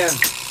know here.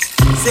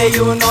 Say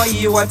you know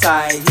hear what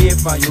I hear.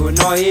 But you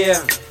know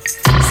here.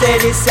 Say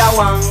this a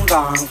one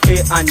gone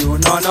play and you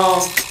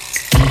know.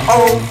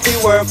 How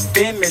the work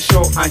they me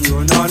show and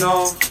you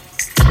know.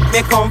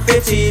 Me come fi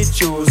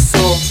teach you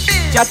so.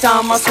 Jah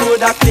Thomas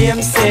woulda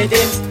claim say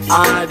them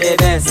are the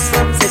best.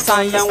 Say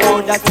Tanya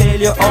woulda tell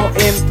you how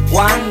him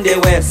won the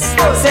West.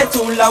 Say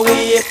Tula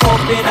wake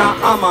up in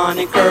a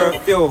morning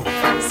curfew.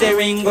 Say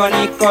Ringo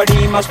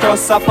Nicodemus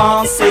just a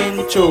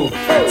passing through.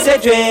 Say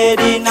Dread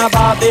in a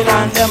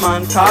Babylon the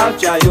man called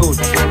Jayud.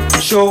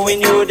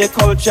 Showing you the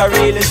culture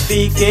really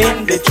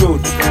speaking the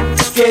truth.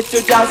 Straight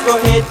to jazz go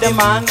hit the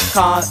man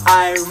called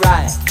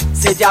I-Ride.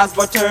 Say jazz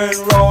but turn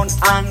round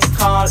and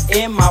call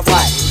him a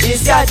wife.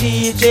 This a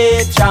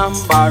DJ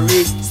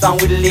Jamboree,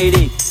 stand with the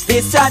lady.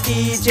 This a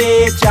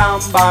DJ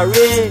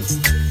Jamboree.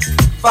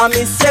 For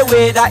me say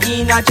whether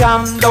in a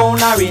jam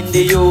down or in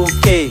the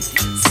UK.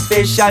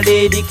 Special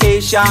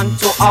dedication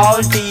to all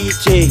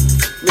DJ.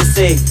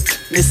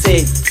 Me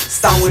say,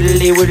 stand with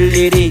the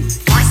lady.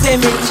 Say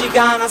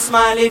Michigan a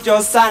smiley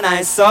just a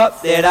nice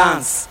up the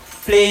dance.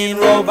 Playing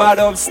rubber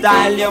dub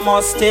style, you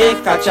must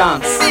take a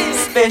chance.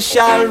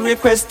 Special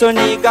request to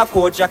nigga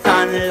Kojak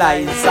and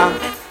Liza.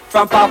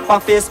 From Papa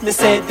Face, me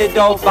say the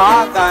dub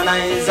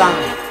organizer.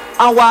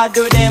 And what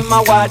do them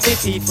and what the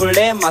people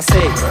them a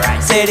say?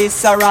 Say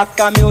this a rock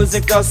and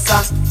music just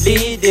a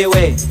lead the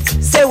way.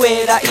 Say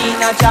whether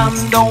in a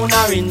jam down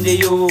or in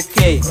the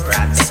UK.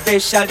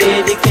 Special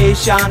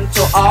dedication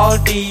to all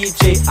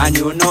DJ and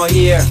you know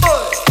here.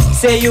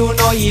 Say you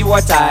know hear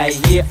what I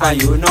hear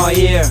and you know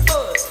here.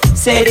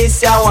 Say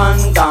this ya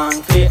one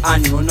gone clear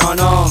and you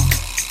know.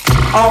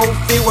 How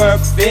fi work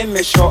fi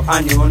me show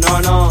and you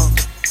know.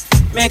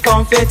 Me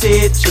come fi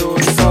teach you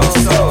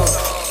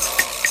so.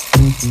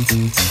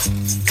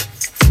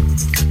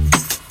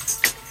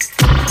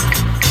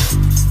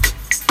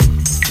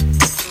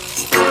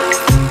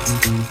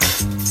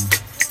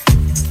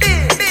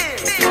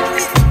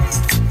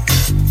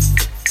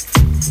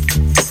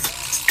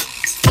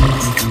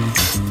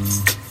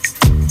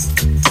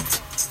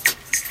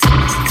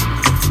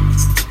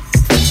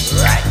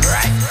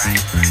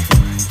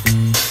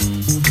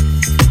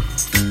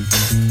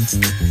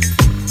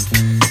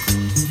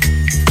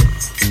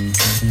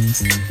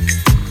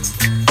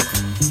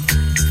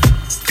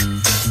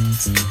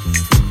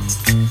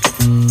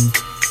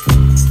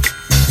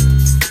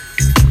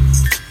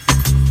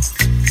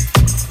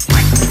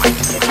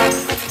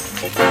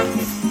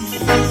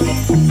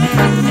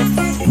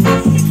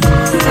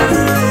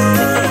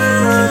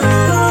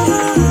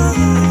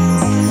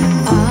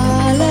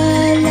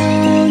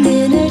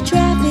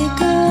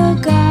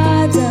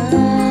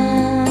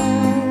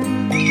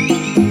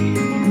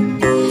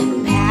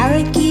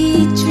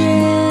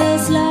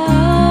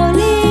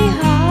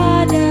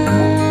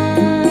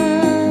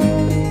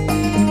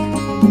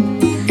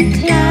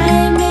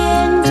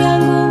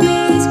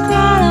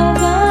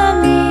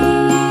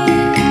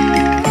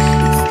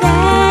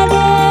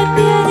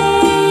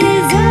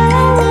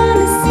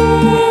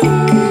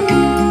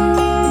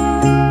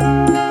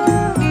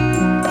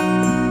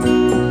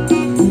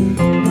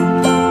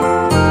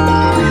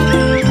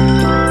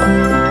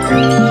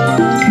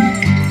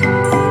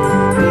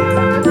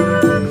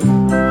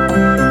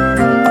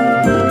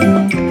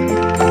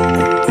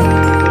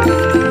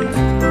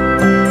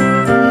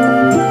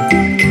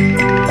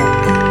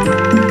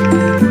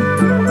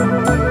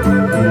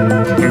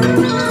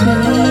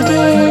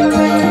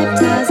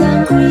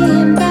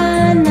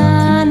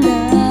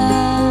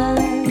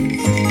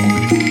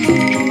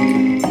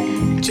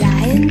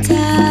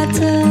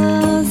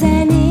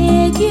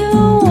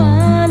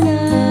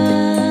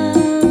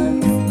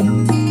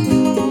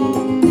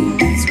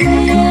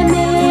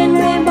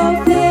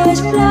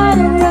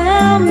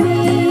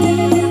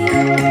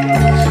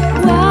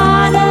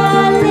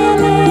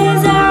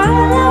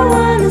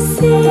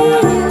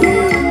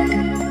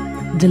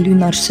 De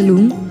Lunar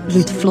Saloon,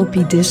 Ruud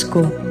Floppy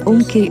Disco,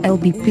 on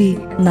KLBP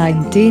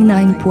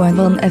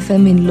 99.1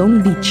 FM in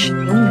Long Beach.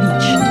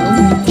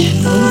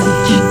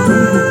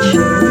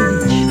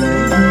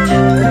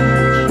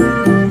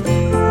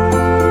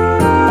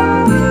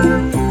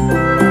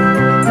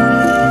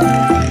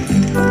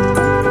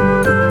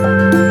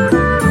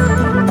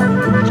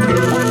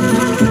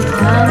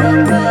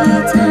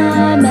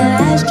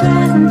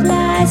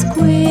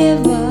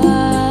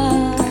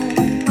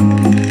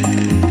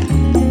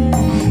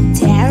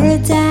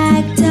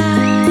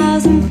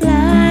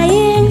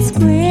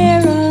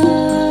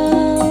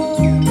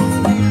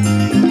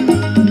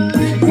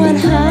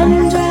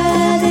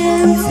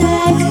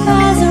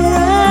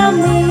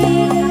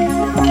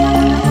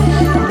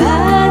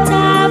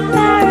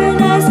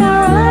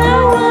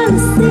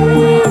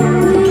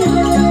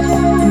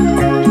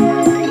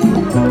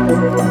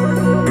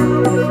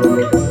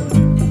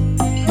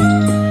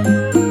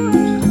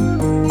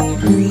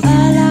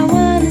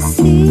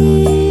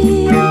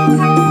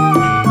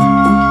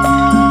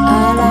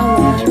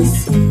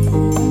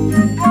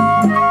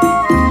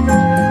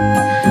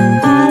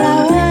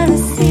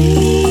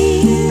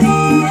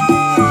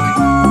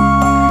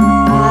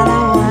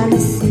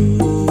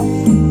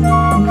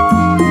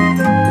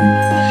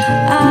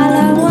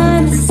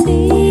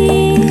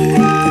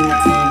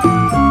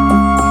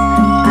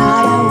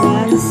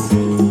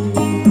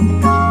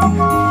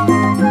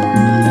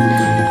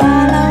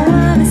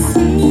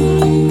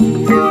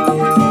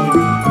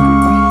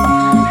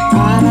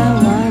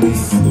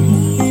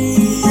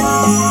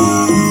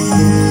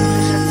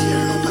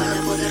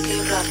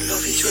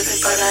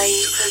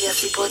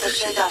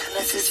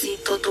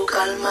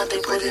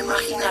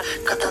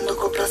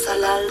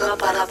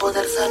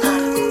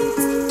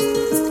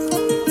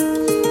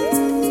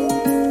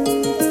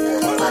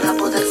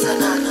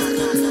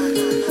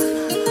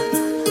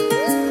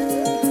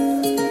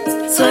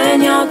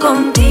 Sueño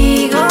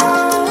contigo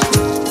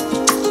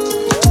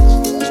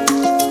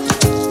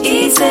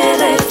y se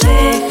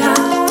refleja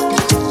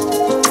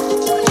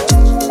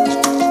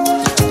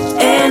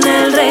en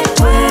el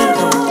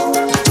recuerdo.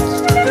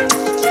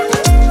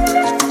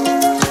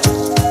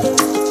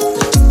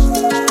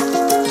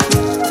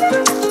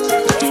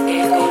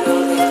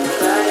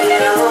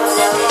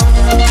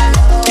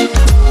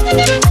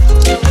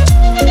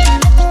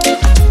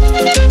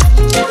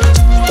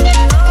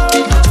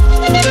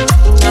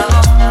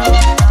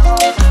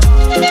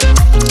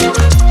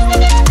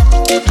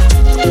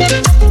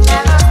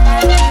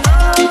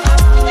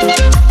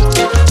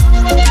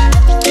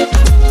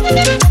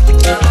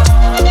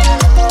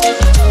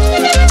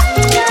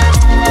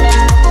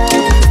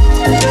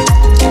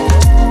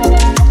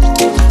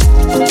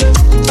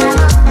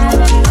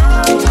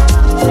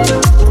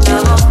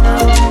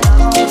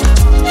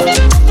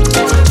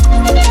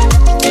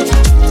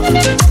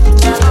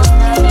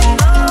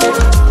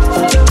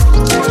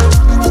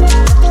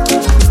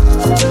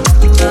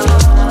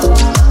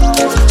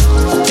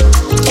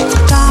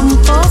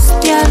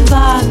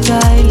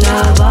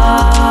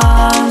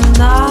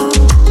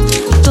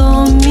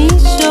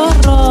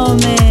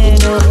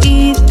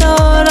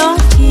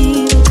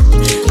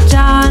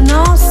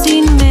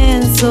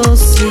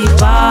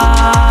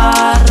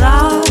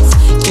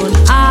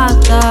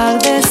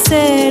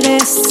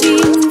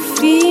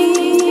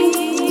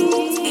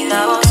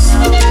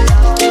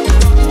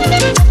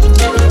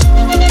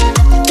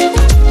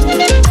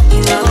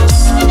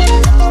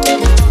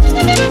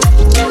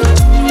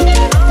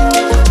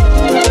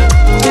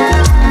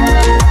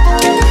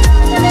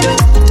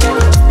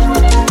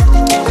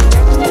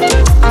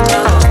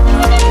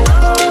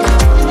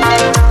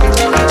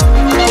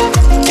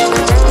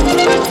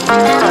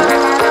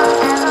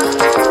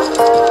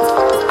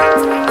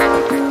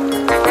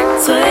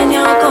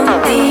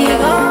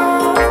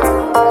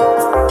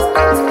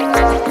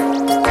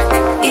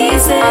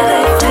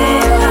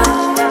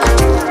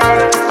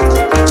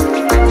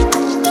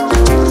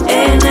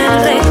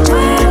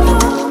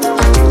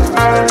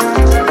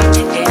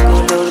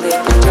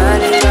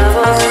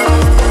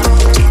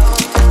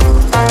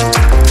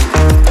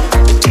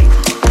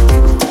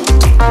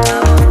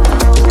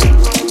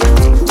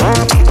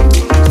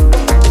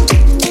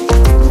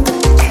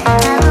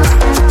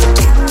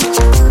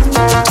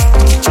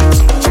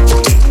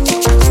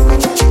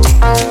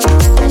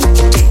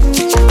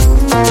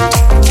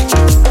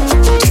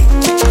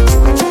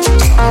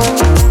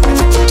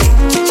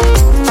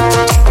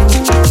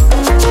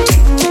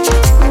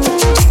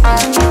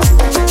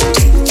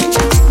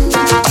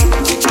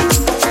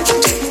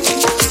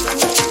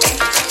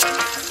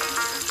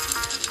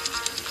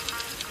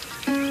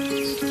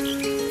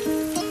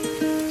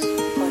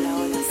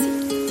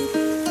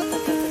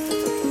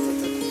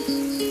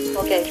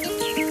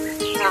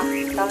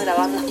 Estamos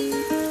grabando.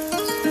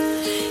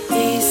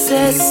 Y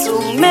se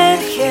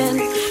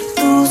sumergen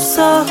tus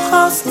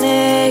ojos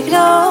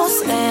negros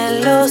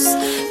en los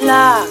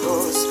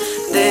lagos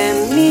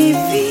de mi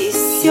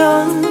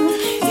visión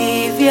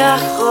y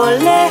viajo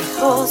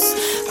lejos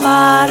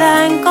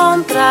para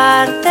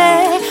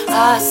encontrarte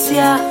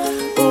hacia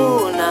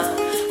una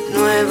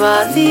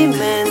nueva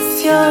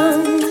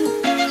dimensión.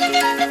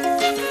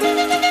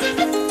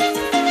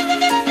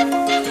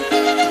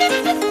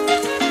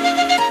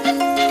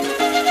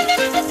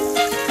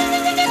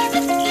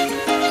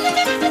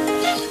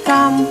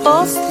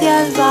 campos de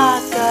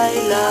albahaca y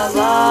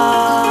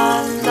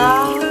lavanda,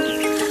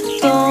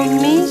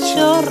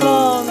 tomillo,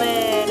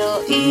 romero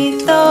y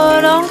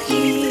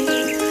toronjil,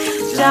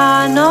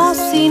 llanos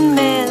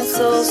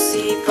inmensos y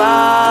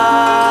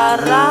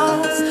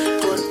parras,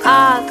 con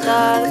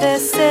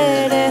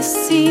atardeceres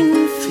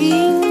sin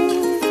fin.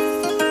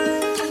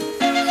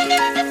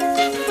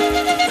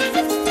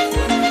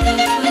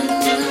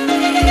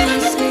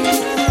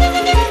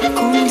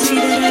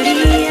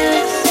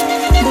 ¿Considerarías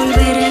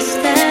volver a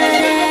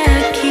estar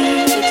aquí?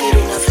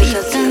 Si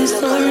tan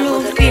solo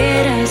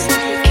vieras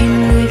que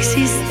no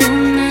existe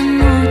una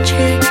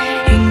noche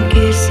en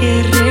que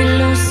cierre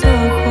los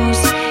ojos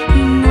y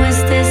no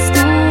estés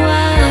tú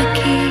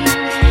aquí.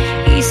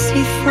 Y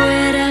si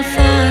fuera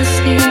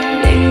fácil,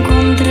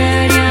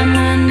 encontraría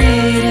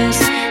maneras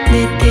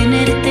de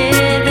tenerte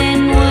de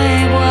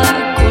nuevo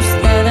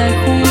acostada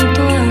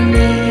junto a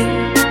mí.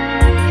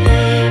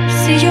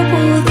 Si yo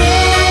pudiera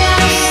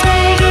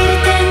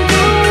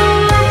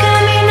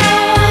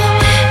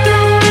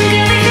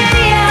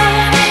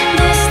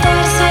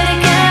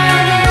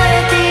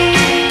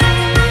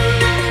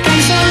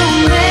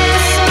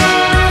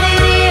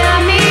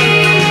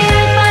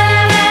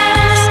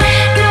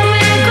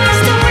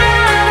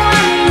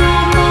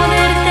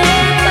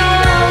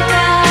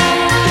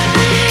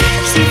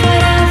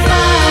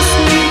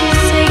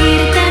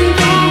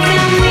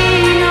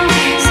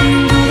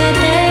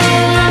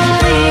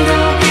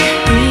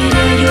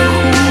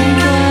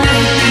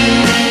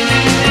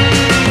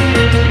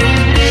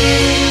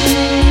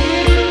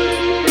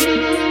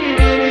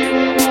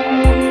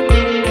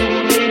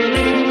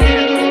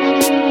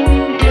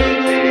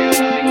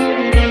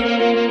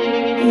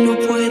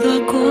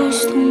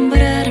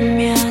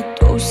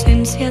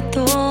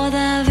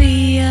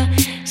todavía,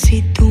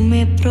 si tú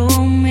me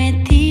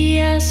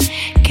prometías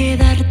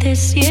quedarte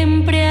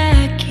siempre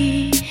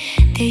aquí,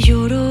 te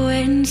lloro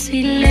en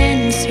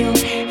silencio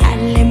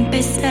al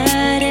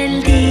empezar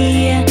el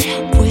día,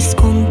 pues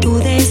con tu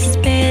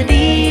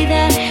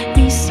despedida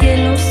mi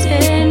cielo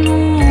se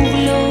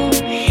nubló.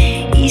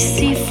 Y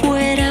si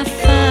fuera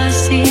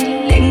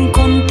fácil,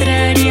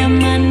 encontraría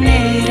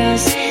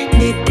maneras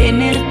de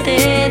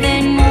tenerte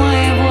de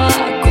nuevo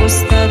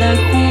acostada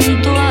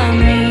junto a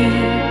mí.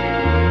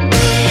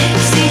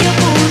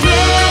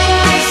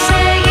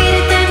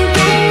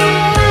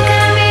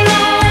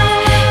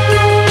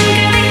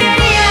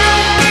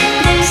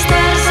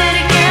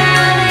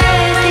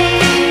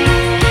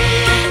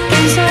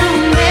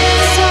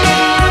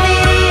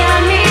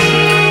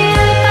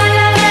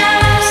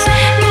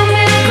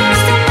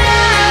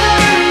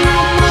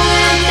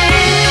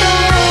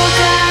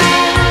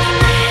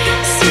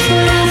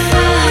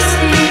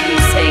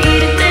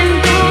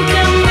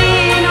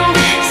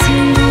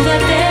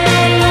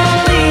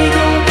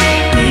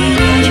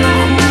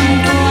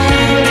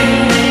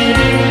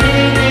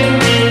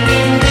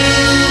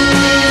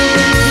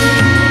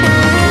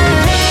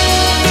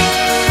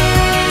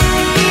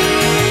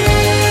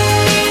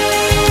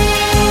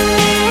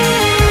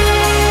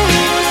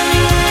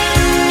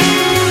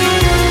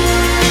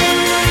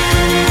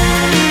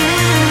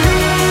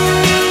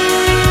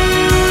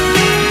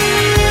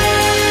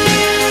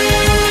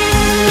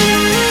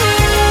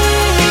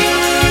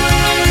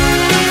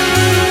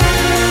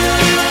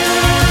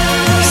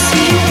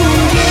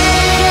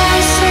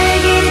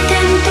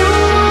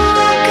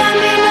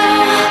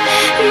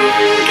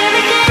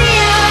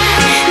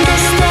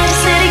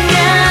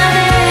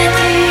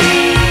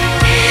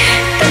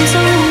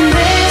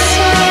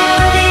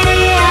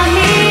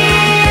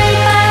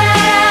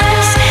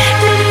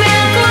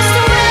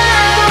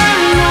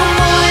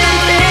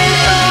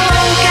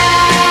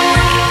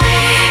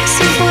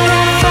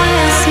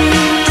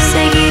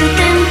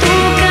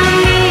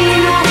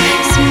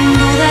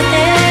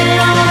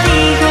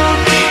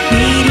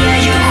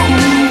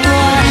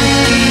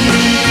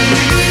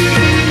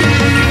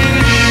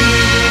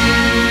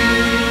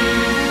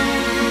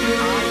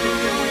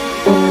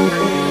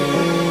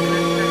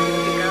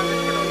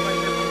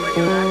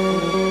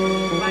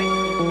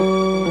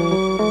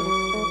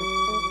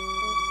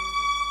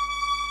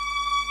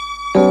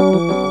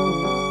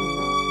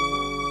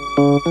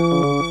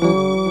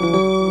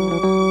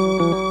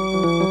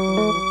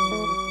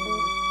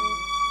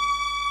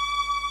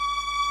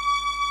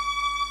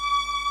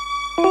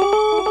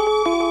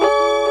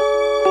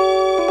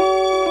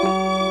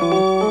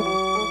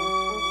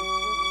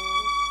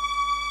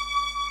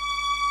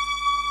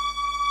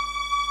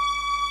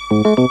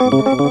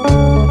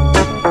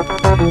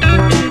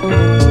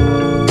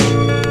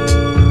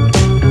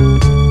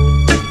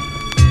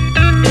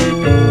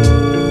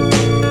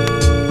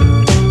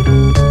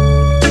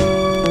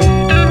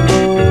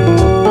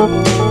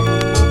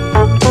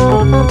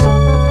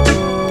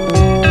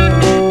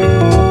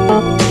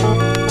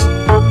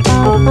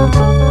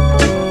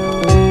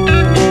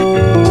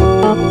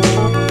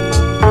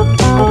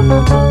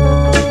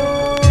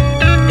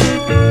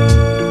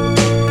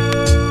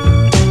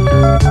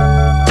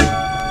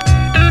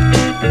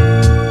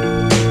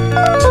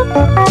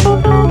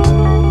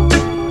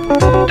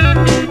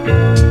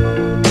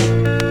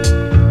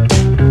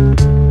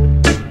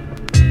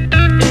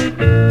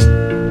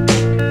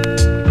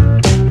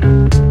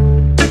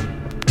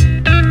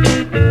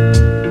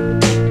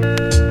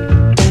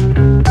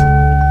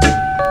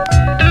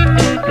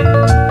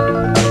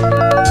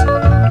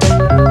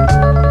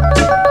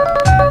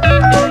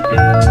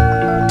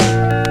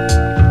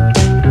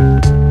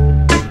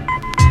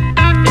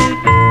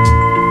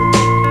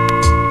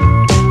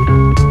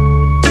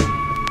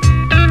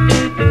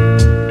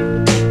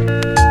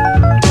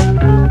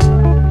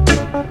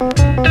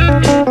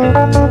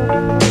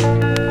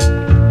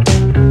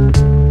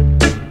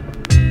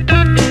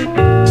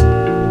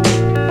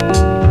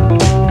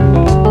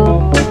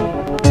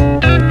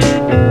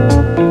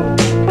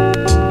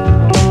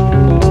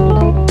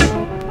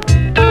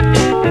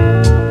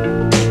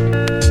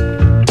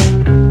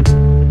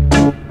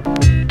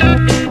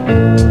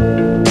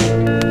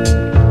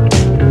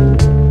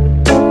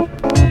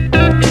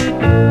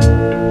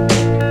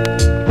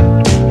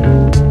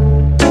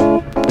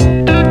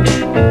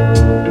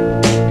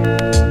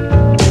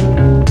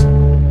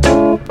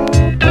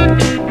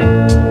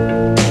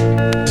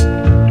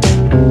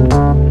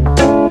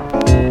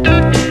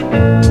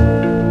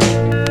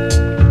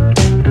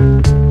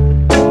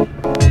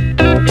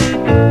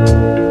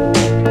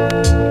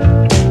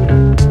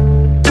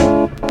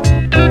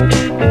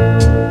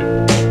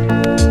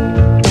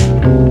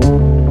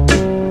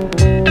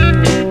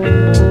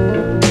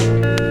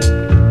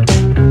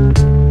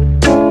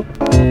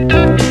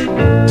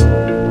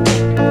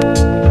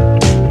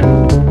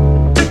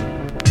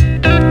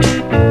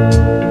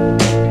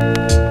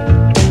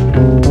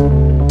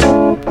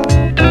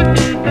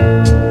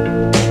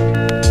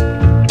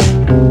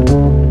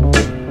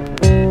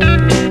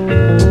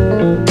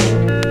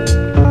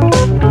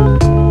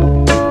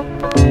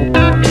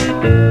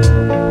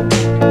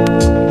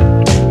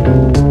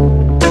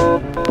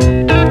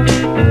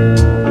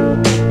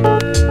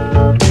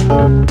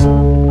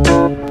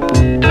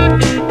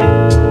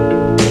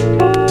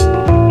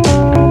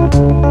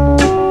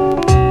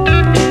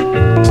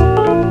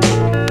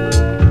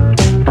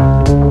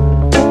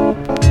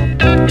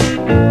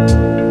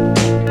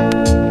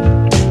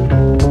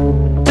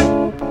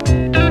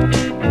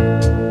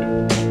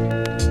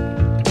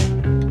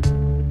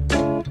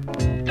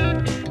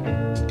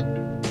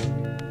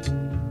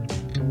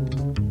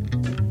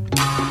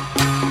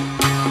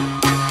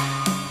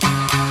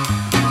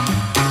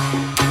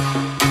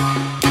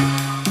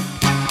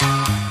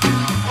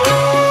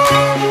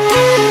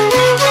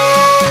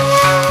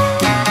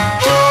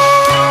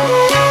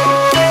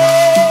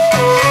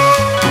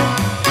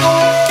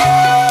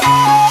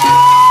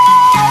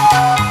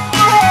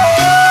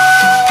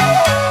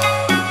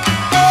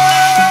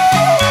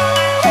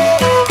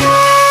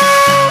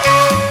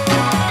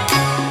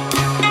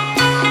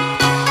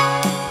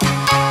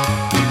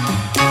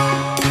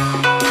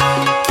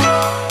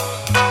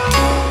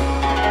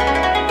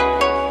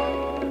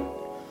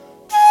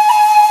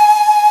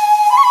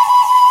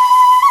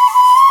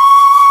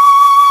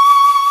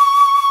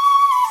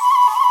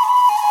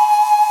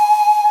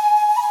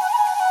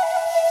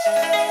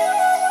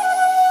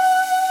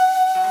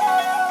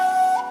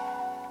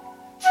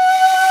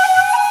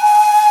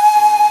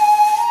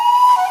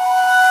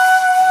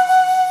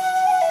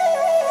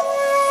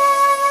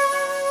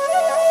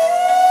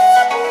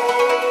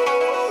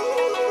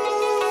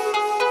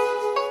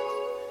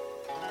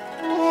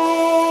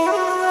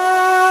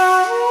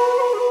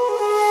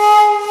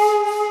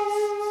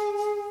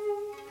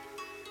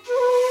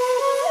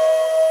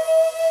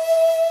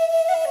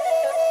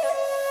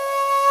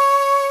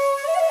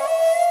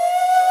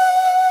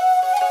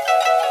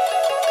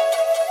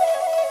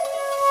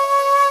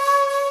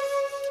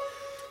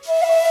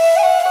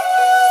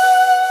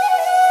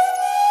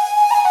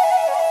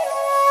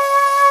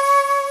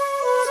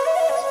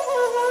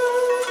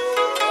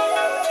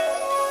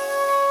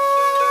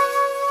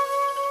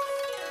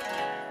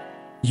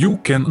 You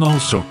can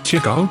also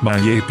check out my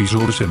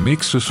episodes and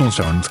mixes on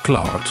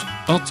SoundCloud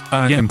at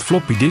I Am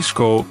Floppy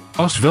Disco,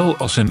 as well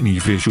as any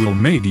visual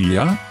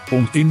media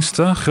on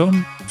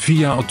Instagram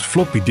via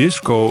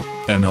 @floppydisco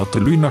and at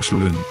the Lunar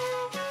Saloon.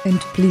 And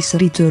please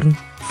return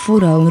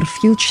for our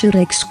future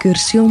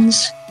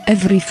excursions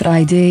every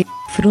Friday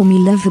from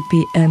 11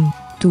 p.m.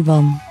 to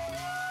 1.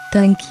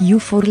 Thank you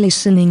for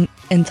listening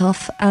and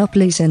have a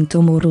pleasant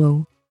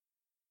tomorrow.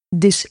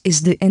 This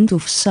is the end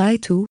of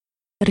Side 2,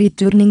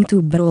 returning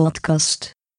to broadcast.